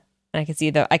Noah, and I could see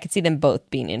them both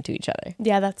being into each other.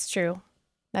 Yeah, that's true.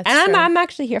 I'm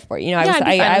actually here for it. You know,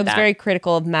 I was very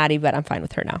critical of Maddie, but I'm fine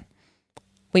with her now.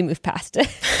 We moved past it.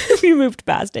 We moved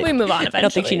past it. We move on eventually. I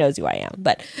don't think she knows who I am.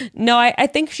 But no, I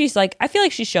think she's like, I feel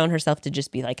like she's shown herself to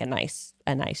just be like a nice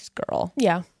girl.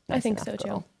 Yeah, nice I think so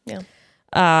girl. too.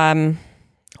 Yeah.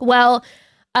 Well,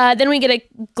 then we get a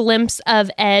glimpse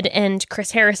of Ed and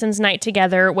Chris Harrison's night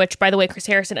together, which, by the way, Chris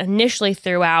Harrison initially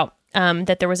threw out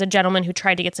that there was a gentleman who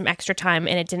tried to get some extra time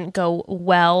and it didn't go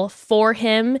well for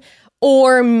him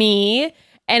or me.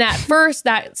 And at first,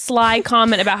 that sly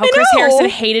comment about how Chris Harrison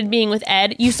hated being with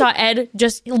Ed, you saw Ed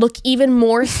just look even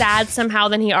more sad somehow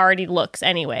than he already looks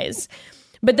anyways.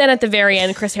 But then at the very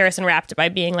end, Chris Harrison wrapped it by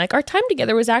being like, our time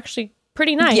together was actually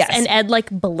pretty nice. Yes. And Ed like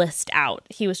blissed out.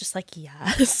 He was just like,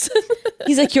 yes.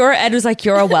 He's like, Ed was like,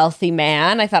 you're a wealthy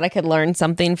man. I thought I could learn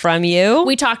something from you.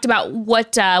 We talked about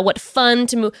what fund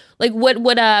to move, like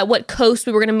what coast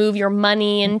we were going to move your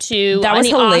money into. That was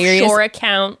hilarious. Offshore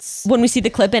accounts. When we see the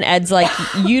clip and Ed's like,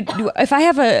 if I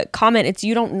have a comment, it's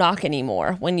you don't knock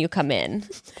anymore when you come in.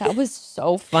 That was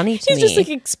so funny to me. He's just like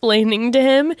explaining to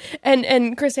him,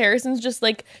 and Chris Harrison's just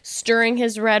like stirring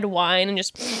his red wine and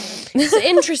just, it's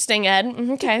interesting, Ed.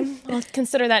 Okay, I'll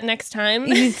consider that next time.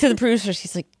 He's to the producers.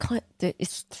 He's like,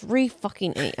 it's 3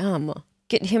 fucking a.m.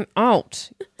 Get him out.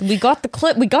 We got the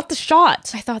clip. We got the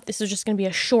shot. I thought this was just going to be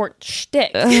a short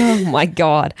shtick. Oh my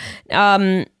God.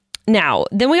 Now,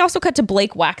 then we also cut to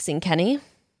Blake waxing Kenny.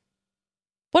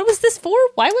 What was this for?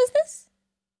 Why was this?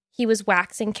 He was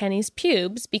waxing Kenny's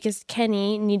pubes because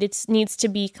Kenny needs to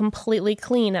be completely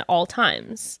clean at all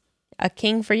times. A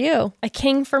king for you. A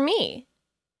king for me.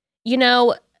 You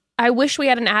know, I wish we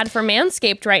had an ad for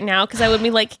Manscaped right now because I would be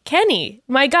like, Kenny,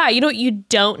 my guy, you know what you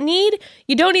don't need?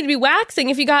 You don't need to be waxing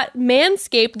if you got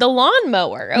Manscaped, the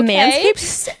lawnmower, okay?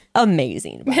 Manscaped's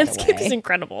amazing, by Manscaped the way. is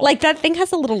incredible. Like, that thing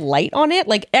has a little light on it.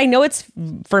 Like, I know it's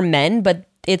for men, but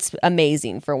it's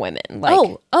amazing for women.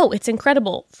 Like, oh, it's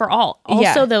incredible for all.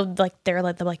 Also, they're like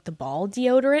the ball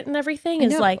deodorant and everything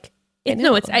is like... This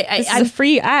is a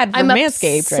free ad for I'm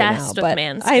Manscaped right now. obsessed with But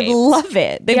Manscaped. I love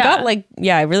it. They've got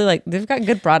I really like, they've got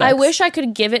good products. I wish I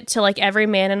could give it to like every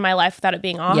man in my life without it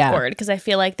being awkward because I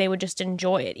feel like they would just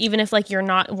enjoy it. Even if like you're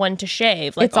not one to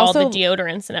shave, like it's all the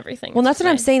deodorants and everything. Well, that's what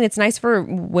I'm saying. It's nice for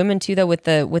women too, though, with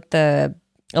the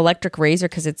electric razor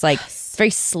because it's like it's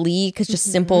very sleek. It's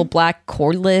just simple, black,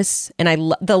 cordless.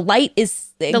 And the light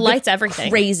is the light's everything.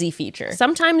 Crazy feature.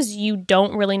 Sometimes you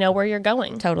don't really know where you're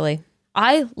going. Totally.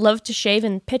 I love to shave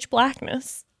in pitch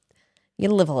blackness. You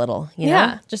live a little, you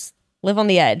know? Just live on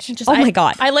the edge. My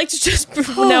God. I like to just,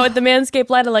 now with the Manscaped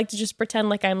light, I like to just pretend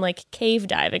like I'm like cave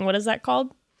diving. What is that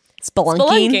called?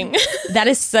 Spelunking. That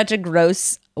is such a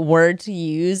gross word to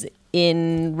use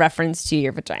in reference to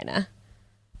your vagina.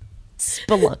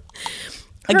 Spelunk.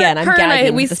 Again, I'm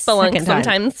gagging. We spelunk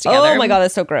sometimes together. Oh my God,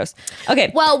 that's so gross.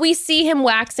 Okay. Well, we see him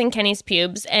waxing Kenny's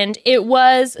pubes, and it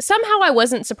was somehow I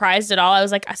wasn't surprised at all. I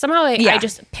was like, somehow I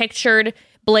just pictured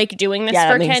Blake doing this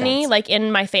for Kenny, like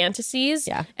in my fantasies.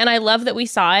 Yeah. And I love that we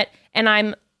saw it. And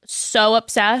I'm so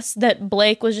obsessed that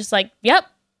Blake was just like, yep,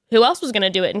 who else was going to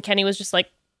do it? And Kenny was just like,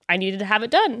 I needed to have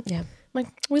it done. Yeah. Like,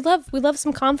 we love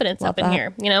some confidence up in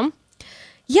here, you know?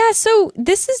 Yeah, so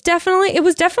this is definitely,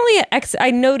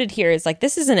 I noted here is like,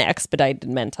 this is an expedited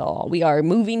mental. We are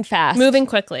moving fast. Moving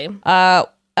quickly.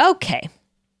 Okay.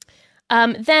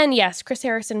 Then, yes, Chris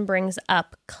Harrison brings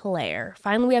up Claire.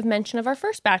 Finally, we have mention of our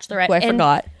first Bachelorette. Who I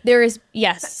forgot. There is,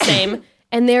 yes, same.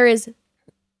 And there is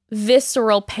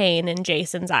visceral pain in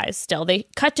Jason's eyes still. They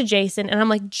cut to Jason, and I'm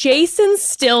like, Jason's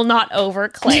still not over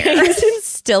Claire. Jason's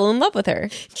still in love with her.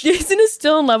 Jason is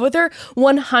still in love with her.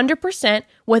 100%.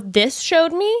 What this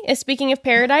showed me, is speaking of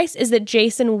Paradise, is that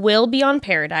Jason will be on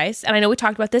Paradise. And I know we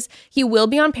talked about this. He will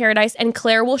be on Paradise, and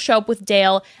Claire will show up with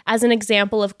Dale as an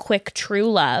example of quick, true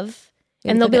love.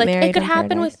 And they'll be like, it could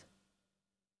happen with...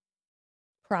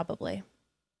 Probably.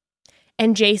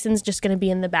 And Jason's just going to be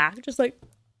in the back, just like,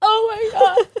 oh my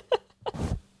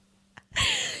God.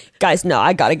 Guys, no,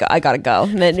 I gotta go.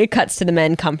 And then it cuts to the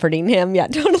men comforting him. Yeah,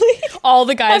 totally. All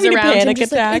the guys Having a around him panic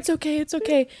just attack. like, it's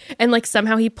okay. And like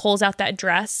somehow he pulls out that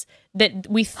dress that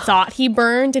we thought he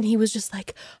burned, and he was just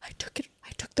like, I took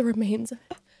the remains of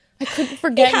it. I couldn't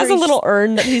forget. He has a little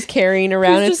urn that he's carrying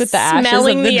around. It's with the ashes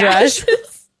of the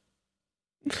dress.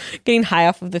 Getting high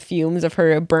off of the fumes of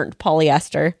her burnt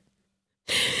polyester.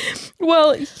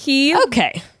 Well,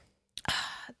 Okay.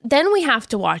 Then we have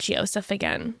to watch Yosef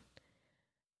again.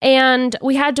 And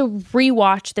we had to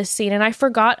rewatch this scene, and I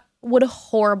forgot what a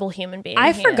horrible human being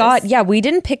I he forgot. is. Yeah, we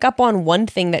didn't pick up on one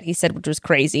thing that he said, which was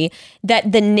crazy,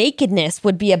 that the nakedness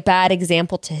would be a bad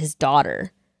example to his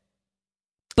daughter.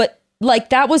 But like,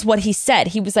 that was what he said.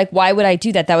 He was like, why would I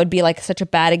do that? That would be like such a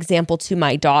bad example to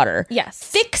my daughter.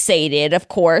 Yes. Fixated, of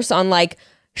course, on like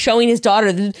showing his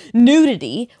daughter the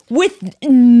nudity with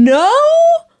no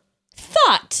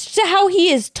thought to how he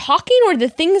is talking or the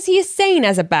things he is saying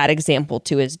as a bad example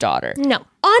to his daughter. No.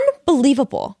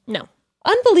 Unbelievable. No.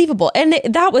 Unbelievable. And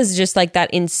that was just like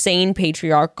that insane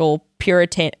patriarchal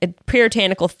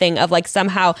puritanical thing of like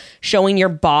somehow showing your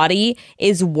body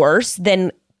is worse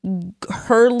than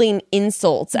hurling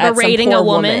insults at Berating some poor a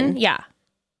woman. Yeah.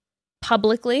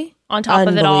 Publicly on top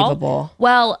of it all. Unbelievable.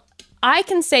 Well, I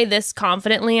can say this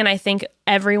confidently, and I think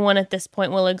everyone at this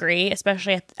point will agree,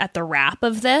 especially at the wrap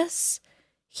of this.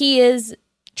 He is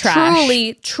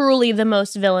Trash. truly the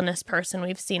most villainous person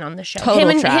we've seen on the show. Total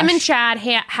Him trash. and Chad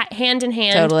hand in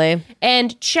hand. Totally.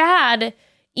 And Chad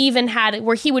even had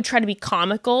where he would try to be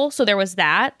comical, so there was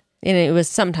that. And it was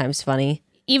sometimes funny.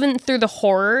 Even through the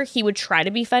horror, he would try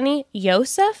to be funny.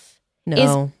 Yosef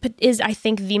is I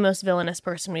think the most villainous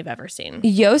person we've ever seen.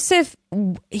 Yosef,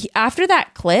 after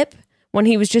that clip, when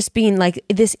he was just being like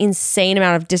this insane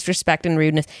amount of disrespect and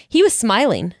rudeness, he was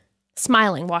smiling.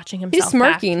 Watching himself. He was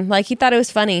smirking. Like he thought it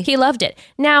was funny. He loved it.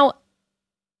 Now,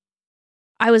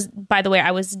 I was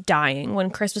dying when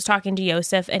Chris was talking to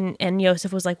Yosef, and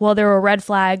Yosef was like, well, there were red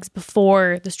flags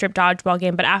before the strip dodgeball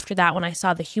game, but after that, when I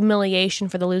saw the humiliation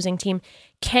for the losing team,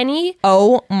 Kenny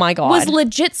Oh my God. was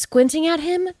legit squinting at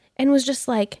him and was just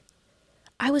like,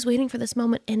 I was waiting for this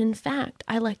moment, and in fact,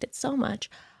 I liked it so much.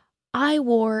 I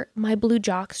wore my blue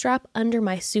jockstrap under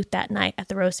my suit that night at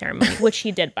the rose ceremony, which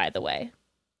he did, by the way.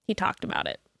 He talked about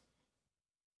it.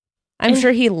 I'm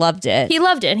sure he loved it. He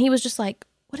loved it, and he was just like,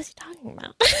 what is he talking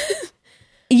about?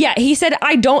 Yeah, he said,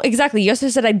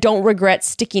 Yosef said, I don't regret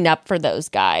sticking up for those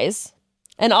guys.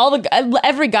 And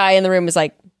every guy in the room was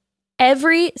like,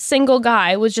 every single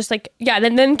guy was just like, yeah,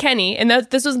 then Kenny. And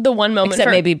this was the one moment. Except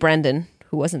maybe Brendan,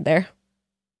 who wasn't there.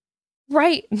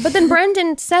 Right. But then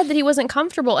Brendan said that he wasn't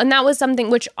comfortable. And that was something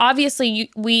which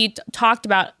obviously we talked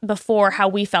about before, how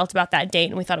we felt about that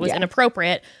date. And we thought it was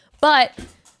inappropriate. But,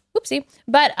 oopsie.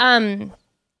 But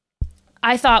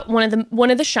I thought one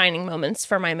of the shining moments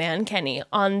for my man Kenny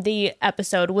on the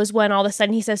episode was when all of a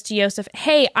sudden he says to Yosef,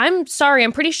 hey, I'm sorry,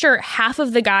 I'm pretty sure half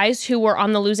of the guys who were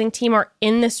on the losing team are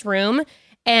in this room,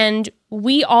 and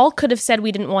we all could have said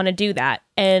we didn't want to do that.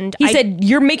 And he said,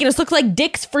 you're making us look like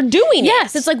dicks for doing it.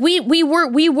 Yes, it's like we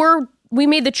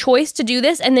made the choice to do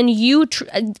this, and then you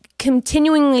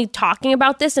continually talking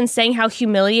about this and saying how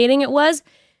humiliating it was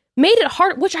made it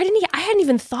hard, which I hadn't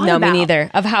even thought about. No, me neither.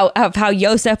 Of how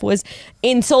Yosef was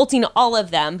insulting all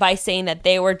of them by saying that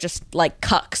they were just like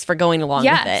cucks for going along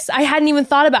with it. Yes, I hadn't even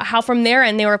thought about how from there,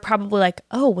 and they were probably like,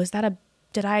 oh, was that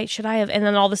should I have? And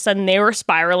then all of a sudden they were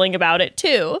spiraling about it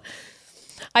too.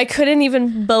 I couldn't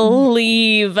even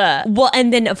believe. Well,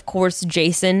 and then of course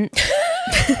Jason.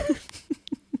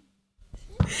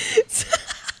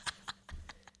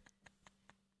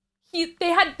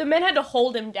 The men had to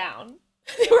hold him down.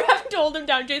 They were having to hold him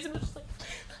down. Jason was just like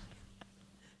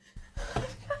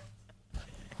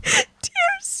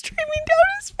tears streaming down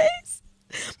his face.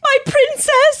 My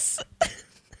princess.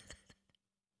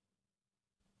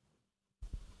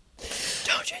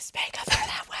 just make her feel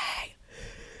that way.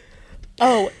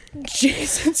 Oh,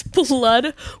 Jason's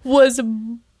blood was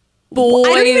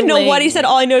boiling. I don't even know what he said.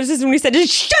 All I noticed is when he said,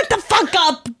 just shut the fuck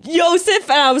up, Yosef.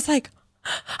 And I was like,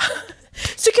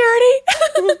 security.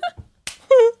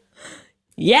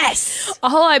 yes.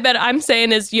 All I bet I'm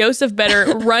saying is Yosef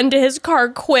better run to his car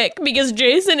quick because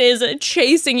Jason is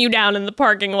chasing you down in the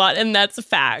parking lot, and that's a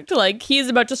fact. Like, he's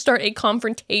about to start a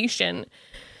confrontation.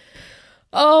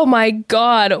 Oh my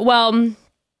God. Well,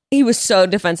 he was so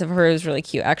defensive of her. It was really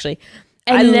cute, actually.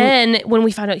 And then when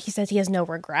we found out he says he has no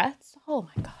regrets. Oh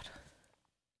my God.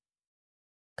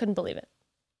 Couldn't believe it.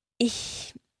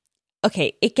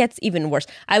 Okay, it gets even worse.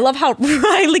 I love how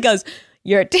Riley goes,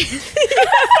 you're a... Riley is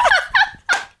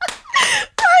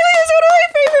one of my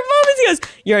favorite moments. He goes,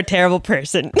 you're a terrible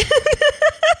person.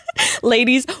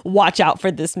 Ladies, watch out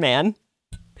for this man.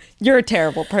 You're a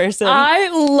terrible person. I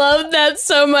love that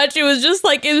so much. It was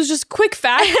just quick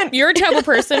fact. You're a terrible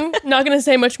person. Not going to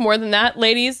say much more than that.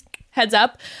 Ladies, heads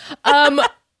up.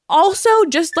 Also,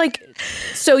 just like,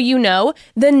 so you know,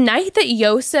 the night that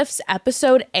Yosef's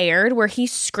episode aired where he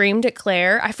screamed at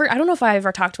Claire, I don't know if I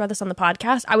ever talked about this on the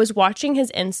podcast. I was watching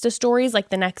his Insta stories like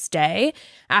the next day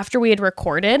after we had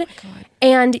recorded.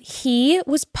 And he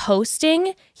was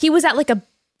posting, he was at like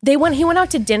he went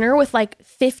out to dinner with like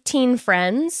 15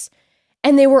 friends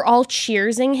and they were all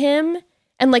cheersing him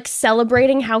and like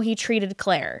celebrating how he treated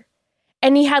Claire.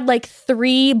 And he had like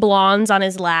 3 blondes on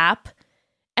his lap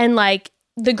and like,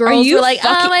 the girls were like,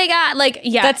 oh my God. Like,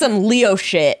 yeah. That's some Leo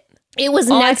shit. It was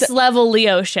next level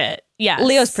Leo shit. Yeah.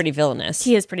 Leo's pretty villainous.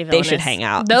 He is pretty villainous. They should hang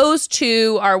out. Those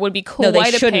two would be quite a pair.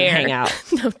 No, they shouldn't hang out.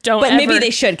 No, don't But ever. maybe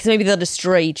they should, because maybe they'll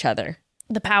destroy each other.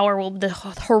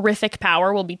 The horrific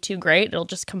power will be too great. It'll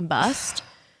just combust.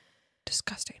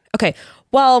 Disgusting. Okay.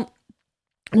 Well,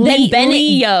 then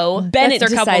Leo. Bennett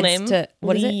that's their couple decides name. to,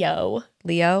 what is it? Leo.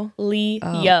 Leo?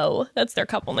 Leo. That's their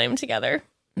couple name together.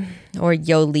 Or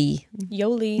Yoli.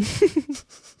 Yoli.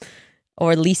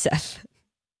 Or Lisa.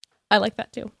 I like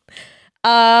that too.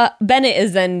 Bennett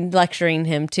is then lecturing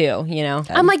him too, you know.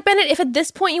 I'm like, Bennett, if at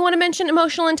this point you want to mention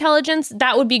emotional intelligence,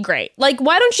 that would be great. Like,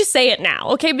 why don't you say it now?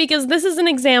 Okay, because this is an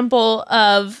example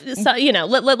of, you know,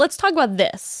 let's talk about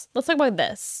this. Let's talk about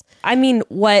this. I mean,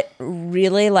 what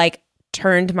really like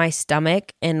turned my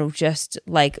stomach and just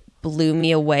like blew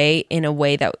me away in a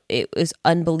way that it was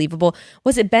unbelievable.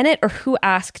 Was it Bennett or who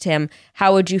asked him,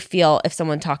 how would you feel if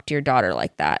someone talked to your daughter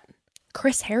like that?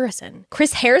 Chris Harrison.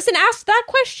 Chris Harrison asked that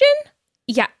question?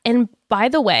 Yeah. And by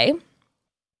the way,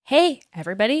 hey,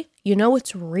 everybody, you know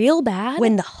what's real bad?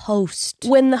 When the host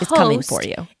is coming for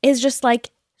you. Is just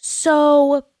like,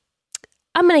 so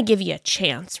I'm going to give you a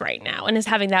chance right now, and is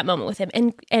having that moment with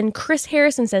him. And Chris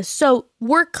Harrison says, so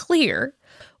we're clear.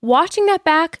 Watching that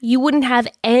back, you wouldn't have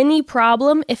any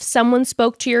problem if someone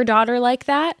spoke to your daughter like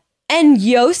that. And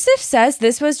Yosef says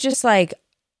this was just like,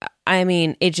 I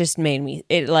mean, it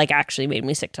actually made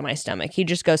me sick to my stomach. He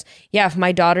just goes, yeah, if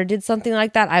my daughter did something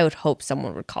like that, I would hope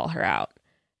someone would call her out.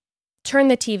 Turn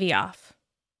the TV off.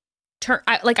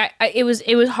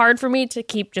 It was hard for me to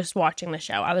keep just watching the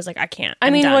show. I was like, I can't.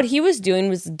 I mean, done. what he was doing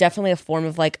was definitely a form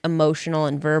of like emotional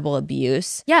and verbal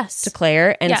abuse. Yes. To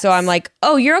Claire. And so I'm like,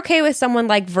 oh, you're okay with someone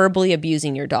like verbally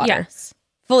abusing your daughter? Yes.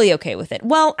 Fully okay with it.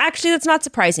 Well, actually, that's not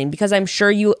surprising because I'm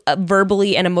sure you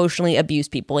verbally and emotionally abuse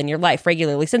people in your life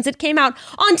regularly since it came out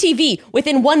on TV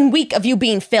within 1 week of you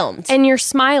being filmed. And you're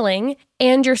smiling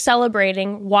and you're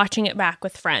celebrating watching it back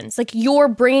with friends. Like, you're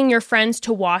bringing your friends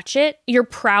to watch it. You're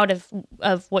proud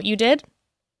of what you did.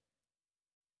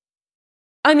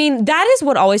 I mean, that is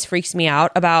what always freaks me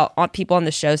out about people on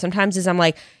the show sometimes is I'm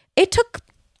like, it took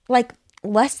like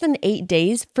less than 8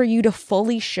 days for you to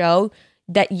fully show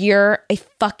that you're a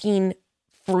fucking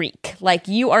freak. Like,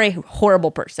 you are a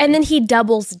horrible person. And then he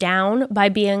doubles down by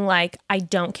being like, I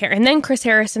don't care. And then Chris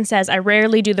Harrison says, I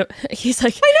rarely do he's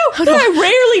like, I know, I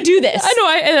rarely do this. I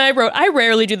know, I wrote, I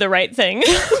rarely do the right thing.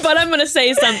 But I'm going to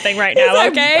say something right now,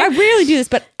 okay? I rarely do this,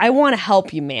 but I want to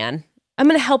help you, man. I'm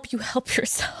going to help you help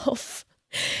yourself.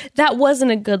 That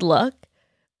wasn't a good look.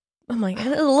 I'm like, a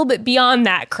little bit beyond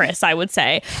that, Chris, I would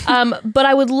say. But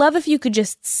I would love if you could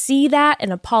just see that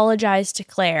and apologize to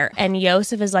Claire. And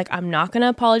Yosef is like, I'm not going to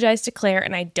apologize to Claire,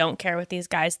 and I don't care what these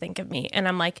guys think of me. And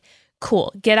I'm like,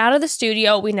 cool, get out of the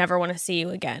studio. We never want to see you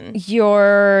again.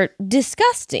 You're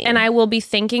disgusting. And I will be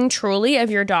thinking truly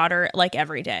of your daughter like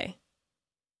every day.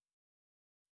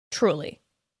 Truly.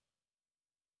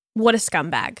 What a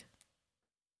scumbag.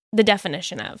 The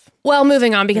definition of. Well,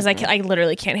 moving on because I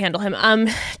literally can't handle him.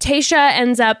 Tayshia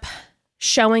ends up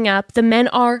showing up. The men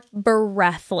are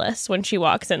breathless when she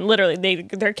walks in. Literally,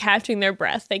 they're catching their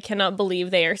breath. They cannot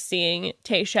believe they are seeing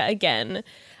Tayshia again.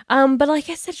 But like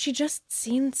I said, she just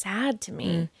seemed sad to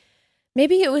me.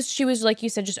 Maybe she was, like you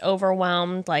said, just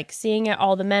overwhelmed, like seeing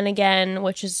all the men again,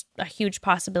 which is a huge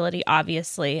possibility,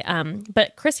 obviously.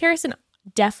 But Chris Harrison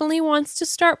definitely wants to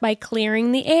start by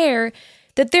clearing the air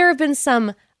that there have been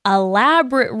some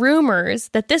elaborate rumors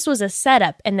that this was a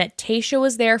setup and that Tayshia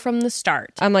was there from the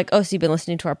start. I'm like, oh, so you've been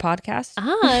listening to our podcast?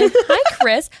 Hi,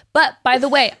 Chris. But by the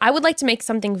way, I would like to make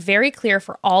something very clear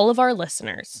for all of our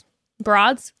listeners.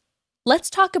 Broads, let's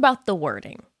talk about the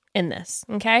wording in this,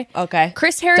 okay? Okay.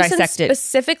 Chris Harrison Dissect it.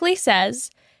 specifically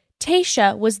says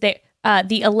Tayshia was there.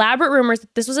 The elaborate rumors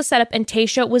that this was a setup and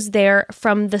Tayshia was there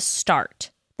from the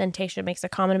start. Then Tayshia makes a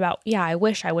comment about, yeah, I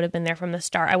wish I would have been there from the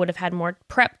start. I would have had more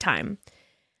prep time.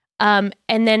 And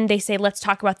then they say, let's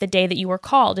talk about the day that you were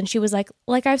called. And she was like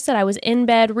I've said, I was in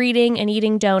bed reading and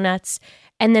eating donuts.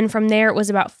 And then from there, it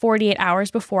was about 48 hours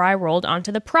before I rolled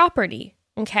onto the property.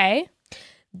 Okay?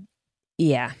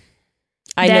 Yeah.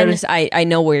 I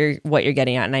know what you're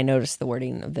getting at, and I noticed the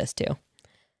wording of this too.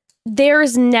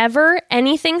 There's never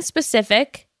anything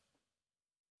specific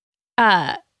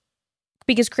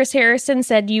because Chris Harrison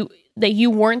said that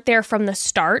you weren't there from the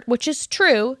start, which is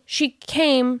true. She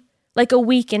came like a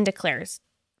week into Claire's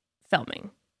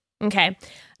filming. Okay.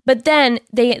 But then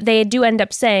they do end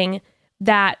up saying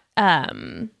that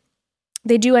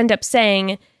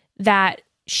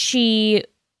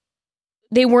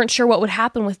they weren't sure what would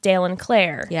happen with Dale and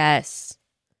Claire. Yes.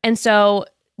 And so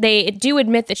they do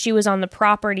admit that she was on the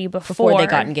property before they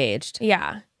got engaged.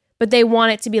 Yeah. But they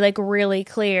want it to be like really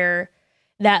clear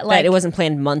that like it wasn't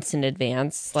planned months in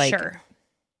advance. Like, sure.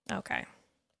 Okay.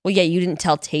 Well, yeah, you didn't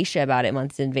tell Tayshia about it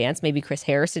months in advance. Maybe Chris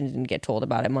Harrison didn't get told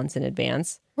about it months in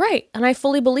advance. Right. And I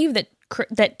fully believe that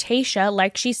Tayshia,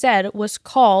 like she said, was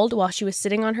called while she was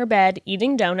sitting on her bed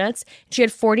eating donuts. She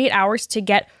had 48 hours to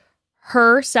get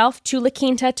herself to La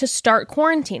Quinta to start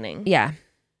quarantining. Yeah.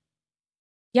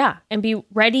 Yeah. And be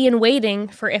ready and waiting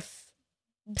for if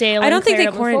Dale and I don't think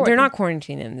Claire they're not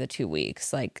quarantining in the 2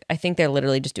 weeks. Like, I think they're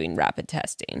literally just doing rapid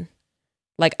testing.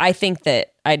 Like, I think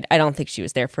that I don't think she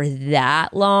was there for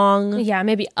that long. Yeah,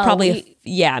 maybe probably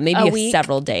week.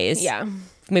 Several days. Yeah,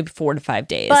 maybe 4 to 5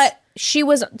 days. But she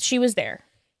was there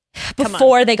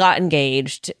before they got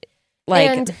engaged.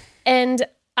 Like, and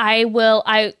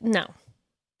no.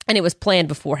 And it was planned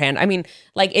beforehand. I mean,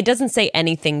 like, it doesn't say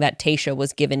anything that Tayshia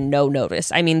was given no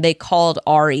notice. I mean, they called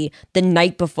Ari the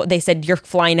night before. They said, you're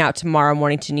flying out tomorrow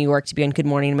morning to New York to be on Good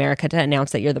Morning America to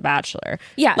announce that you're the Bachelor.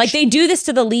 Yeah. Like, they do this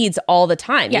to the leads all the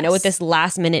time, yes. You know, with this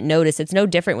last minute notice. It's no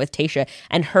different with Tayshia.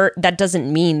 And that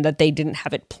doesn't mean that they didn't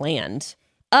have it planned.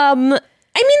 I mean,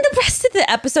 the rest of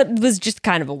the episode was just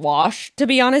kind of a wash, to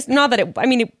be honest. Not that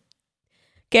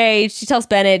okay, she tells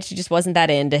Bennett she just wasn't that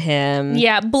into him.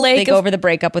 Yeah, Blake. They go over the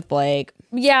breakup with Blake.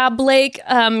 Yeah, Blake,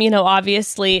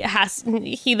 obviously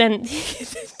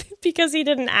because he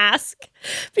didn't ask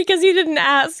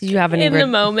in the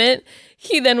moment,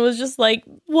 he then was just like,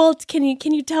 well, can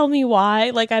you tell me why?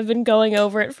 Like, I've been going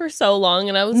over it for so long.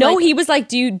 And I was he was like,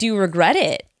 do you regret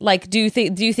it? Like, do you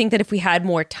think that if we had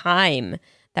more time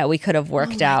that we could have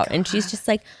worked out? God. And she's just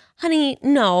like, honey,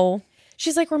 no.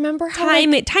 She's like, remember how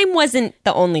time wasn't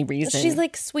the only reason. She's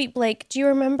like, sweet Blake, do you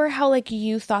remember how like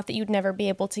you thought that you'd never be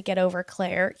able to get over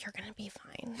Claire? You're gonna be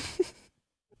fine.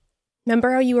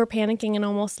 Remember how you were panicking and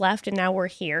almost left, and now we're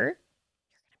here?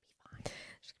 You're gonna be fine.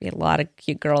 There's gonna be a lot of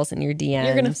cute girls in your DMs.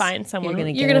 You're gonna find someone.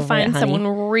 You're gonna find someone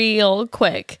real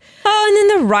quick. Oh, and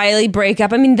then the Riley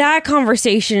breakup. I mean, that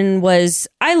conversation was.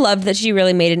 I loved that she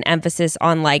really made an emphasis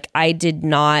on like, I did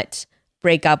not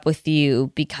break up with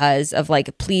you because of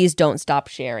like, please don't stop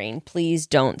sharing. Please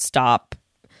don't stop,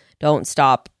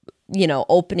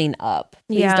 opening up.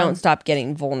 Please don't stop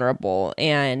getting vulnerable.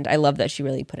 And I love that she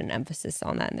really put an emphasis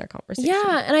on that in their conversation.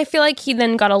 Yeah. And I feel like he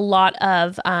then got a lot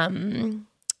of,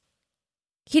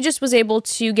 he just was able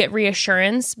to get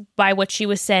reassurance by what she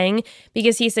was saying,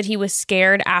 because he said he was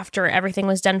scared after everything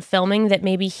was done filming that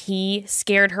maybe he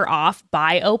scared her off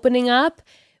by opening up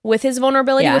with his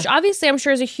vulnerability, which obviously I'm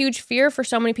sure is a huge fear for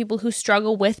so many people who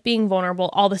struggle with being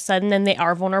vulnerable. All of a sudden, then they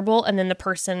are vulnerable, and then the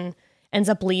person ends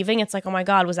up leaving. It's like, oh my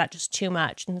God, was that just too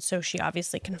much? And so she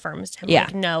obviously confirms to him,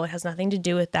 like, no, it has nothing to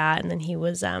do with that. And then he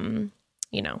was,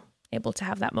 able to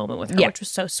have that moment with her, which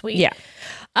was so sweet. Yeah.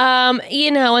 And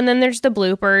then there's the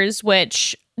bloopers,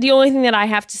 which the only thing that I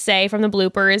have to say from the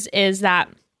bloopers is that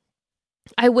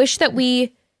I wish that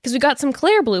because we got some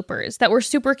Claire bloopers that were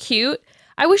super cute.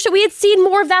 I wish that we had seen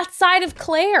more of that side of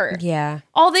Claire. Yeah.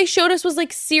 All they showed us was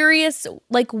like serious,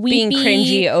 like weepy. Being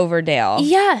cringy over Dale.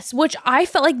 Yes, which I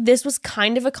felt like this was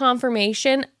kind of a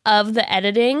confirmation of the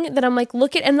editing that I'm like,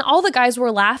 look at, and all the guys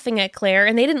were laughing at Claire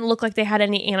and they didn't look like they had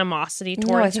any animosity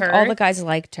towards I think her. all the guys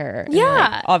liked her. And, Yeah.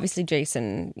 like, obviously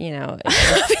Jason,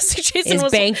 Obviously, Jason is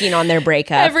was banking on their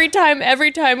breakup. every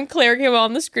time Claire came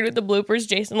on the screen with the bloopers,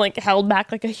 Jason like held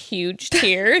back like a huge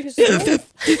tear.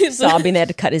 Sobbing, they had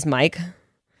to cut his mic.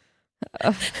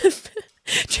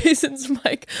 Jason's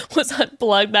mic was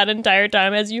unplugged that entire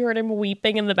time as you heard him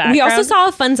weeping in the background. We also saw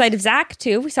a fun side of Zach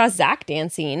too. We saw Zach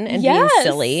dancing and being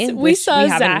silly. We saw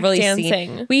haven't Zach really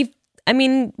dancing. Seen.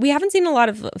 We haven't seen a lot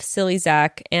of silly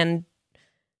Zach, and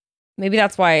maybe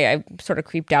that's why I sort of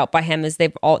creeped out by him. Is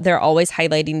they're always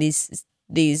highlighting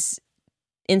these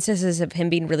instances of him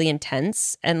being really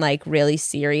intense and like really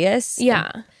serious.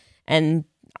 Yeah, and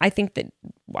I think that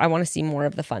I want to see more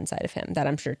of the fun side of him that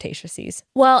I'm sure Tayshia sees.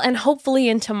 well, and hopefully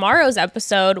in tomorrow's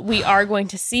episode, we are going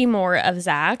to see more of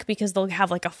Zach because they'll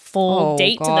have like a full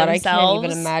date to themselves. I can't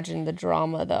even imagine the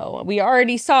drama, though. We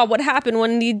already saw what happened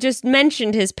when he just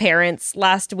mentioned his parents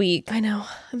last week. I know.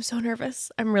 I'm so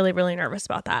nervous. I'm really, really nervous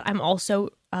about that. I'm also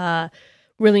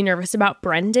really nervous about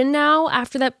Brendan now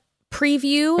after that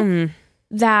preview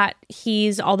that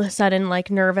he's all of a sudden like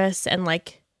nervous and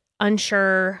like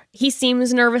unsure. He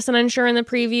seems nervous and unsure in the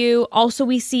preview. Also,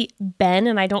 we see Ben,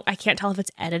 and I can't tell if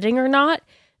it's editing or not,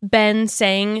 Ben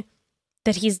saying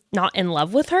that he's not in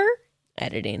love with her.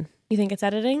 Editing. You think it's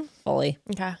editing? Fully.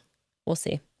 Okay. We'll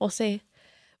see. We'll see.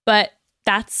 But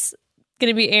that's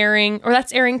going to be airing, or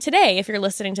that's airing today if you're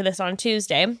listening to this on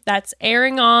Tuesday. That's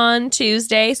airing on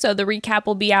Tuesday, so the recap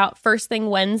will be out first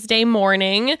thing Wednesday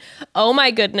morning. Oh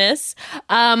my goodness.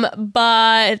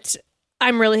 But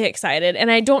I'm really excited,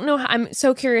 and I don't know. I'm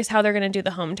so curious how they're going to do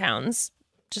the hometowns,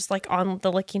 just like on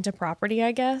the La Quinta property,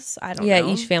 I guess. I don't know. Yeah,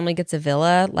 each family gets a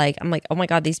villa. Like, I'm like, oh my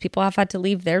God, these people have had to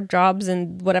leave their jobs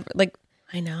and whatever. Like,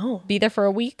 I know. Be there for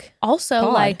a week. Also,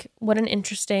 God. like, what an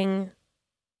interesting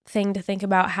thing to think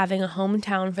about, having a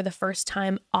hometown for the first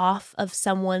time off of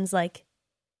someone's, like,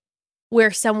 where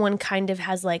someone kind of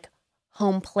has, like,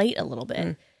 home plate a little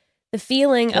bit. The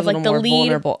feeling of like the lead.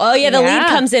 Vulnerable. Oh yeah, the lead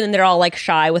comes in and they're all like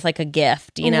shy with like a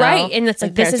gift, you know? Right. And it's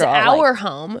like this is our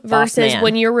home versus man.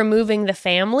 when you're removing the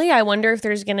family. I wonder if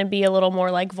there's going to be a little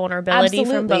more like vulnerability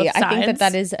from both sides. I think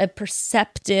that is a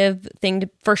perceptive thing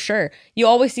for sure. You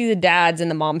always see the dads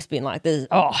and the moms being like, this is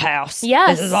our house.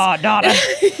 Yes. This is our daughter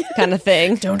kind of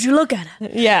thing. Don't you look at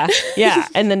it. Yeah. Yeah.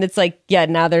 And then it's like, yeah,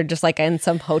 now they're just like in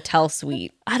some hotel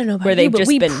suite. I don't know about where you, they've but just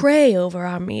we been... pray over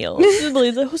our meals.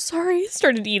 Lily's like, oh, sorry.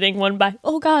 Started eating one by.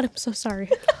 Oh, God, I'm so sorry.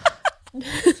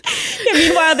 Yeah,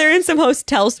 meanwhile, they're in some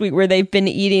hotel suite where they've been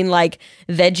eating like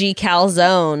veggie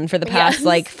calzone for the past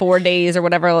like 4 days or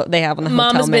whatever they have on the hotel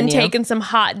Mom has been menu. taking some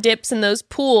hot dips in those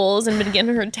pools and been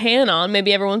getting her tan on.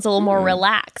 Maybe everyone's a little more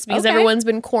relaxed because everyone's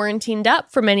been quarantined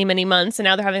up for many, many months, and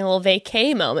now they're having a little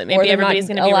vacay moment. Maybe everybody's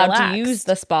going to be allowed relaxed. to use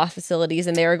the spa facilities,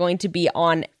 and they are going to be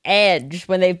on edge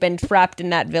when they've been trapped in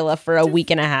that villa for a week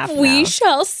and a half. We now.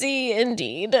 shall see,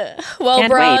 indeed. Well,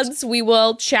 Can't broads, we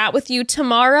will chat with you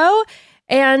tomorrow.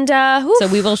 And so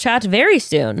we will chat very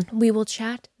soon. we will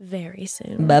chat very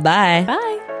soon. Bye-bye.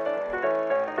 Bye.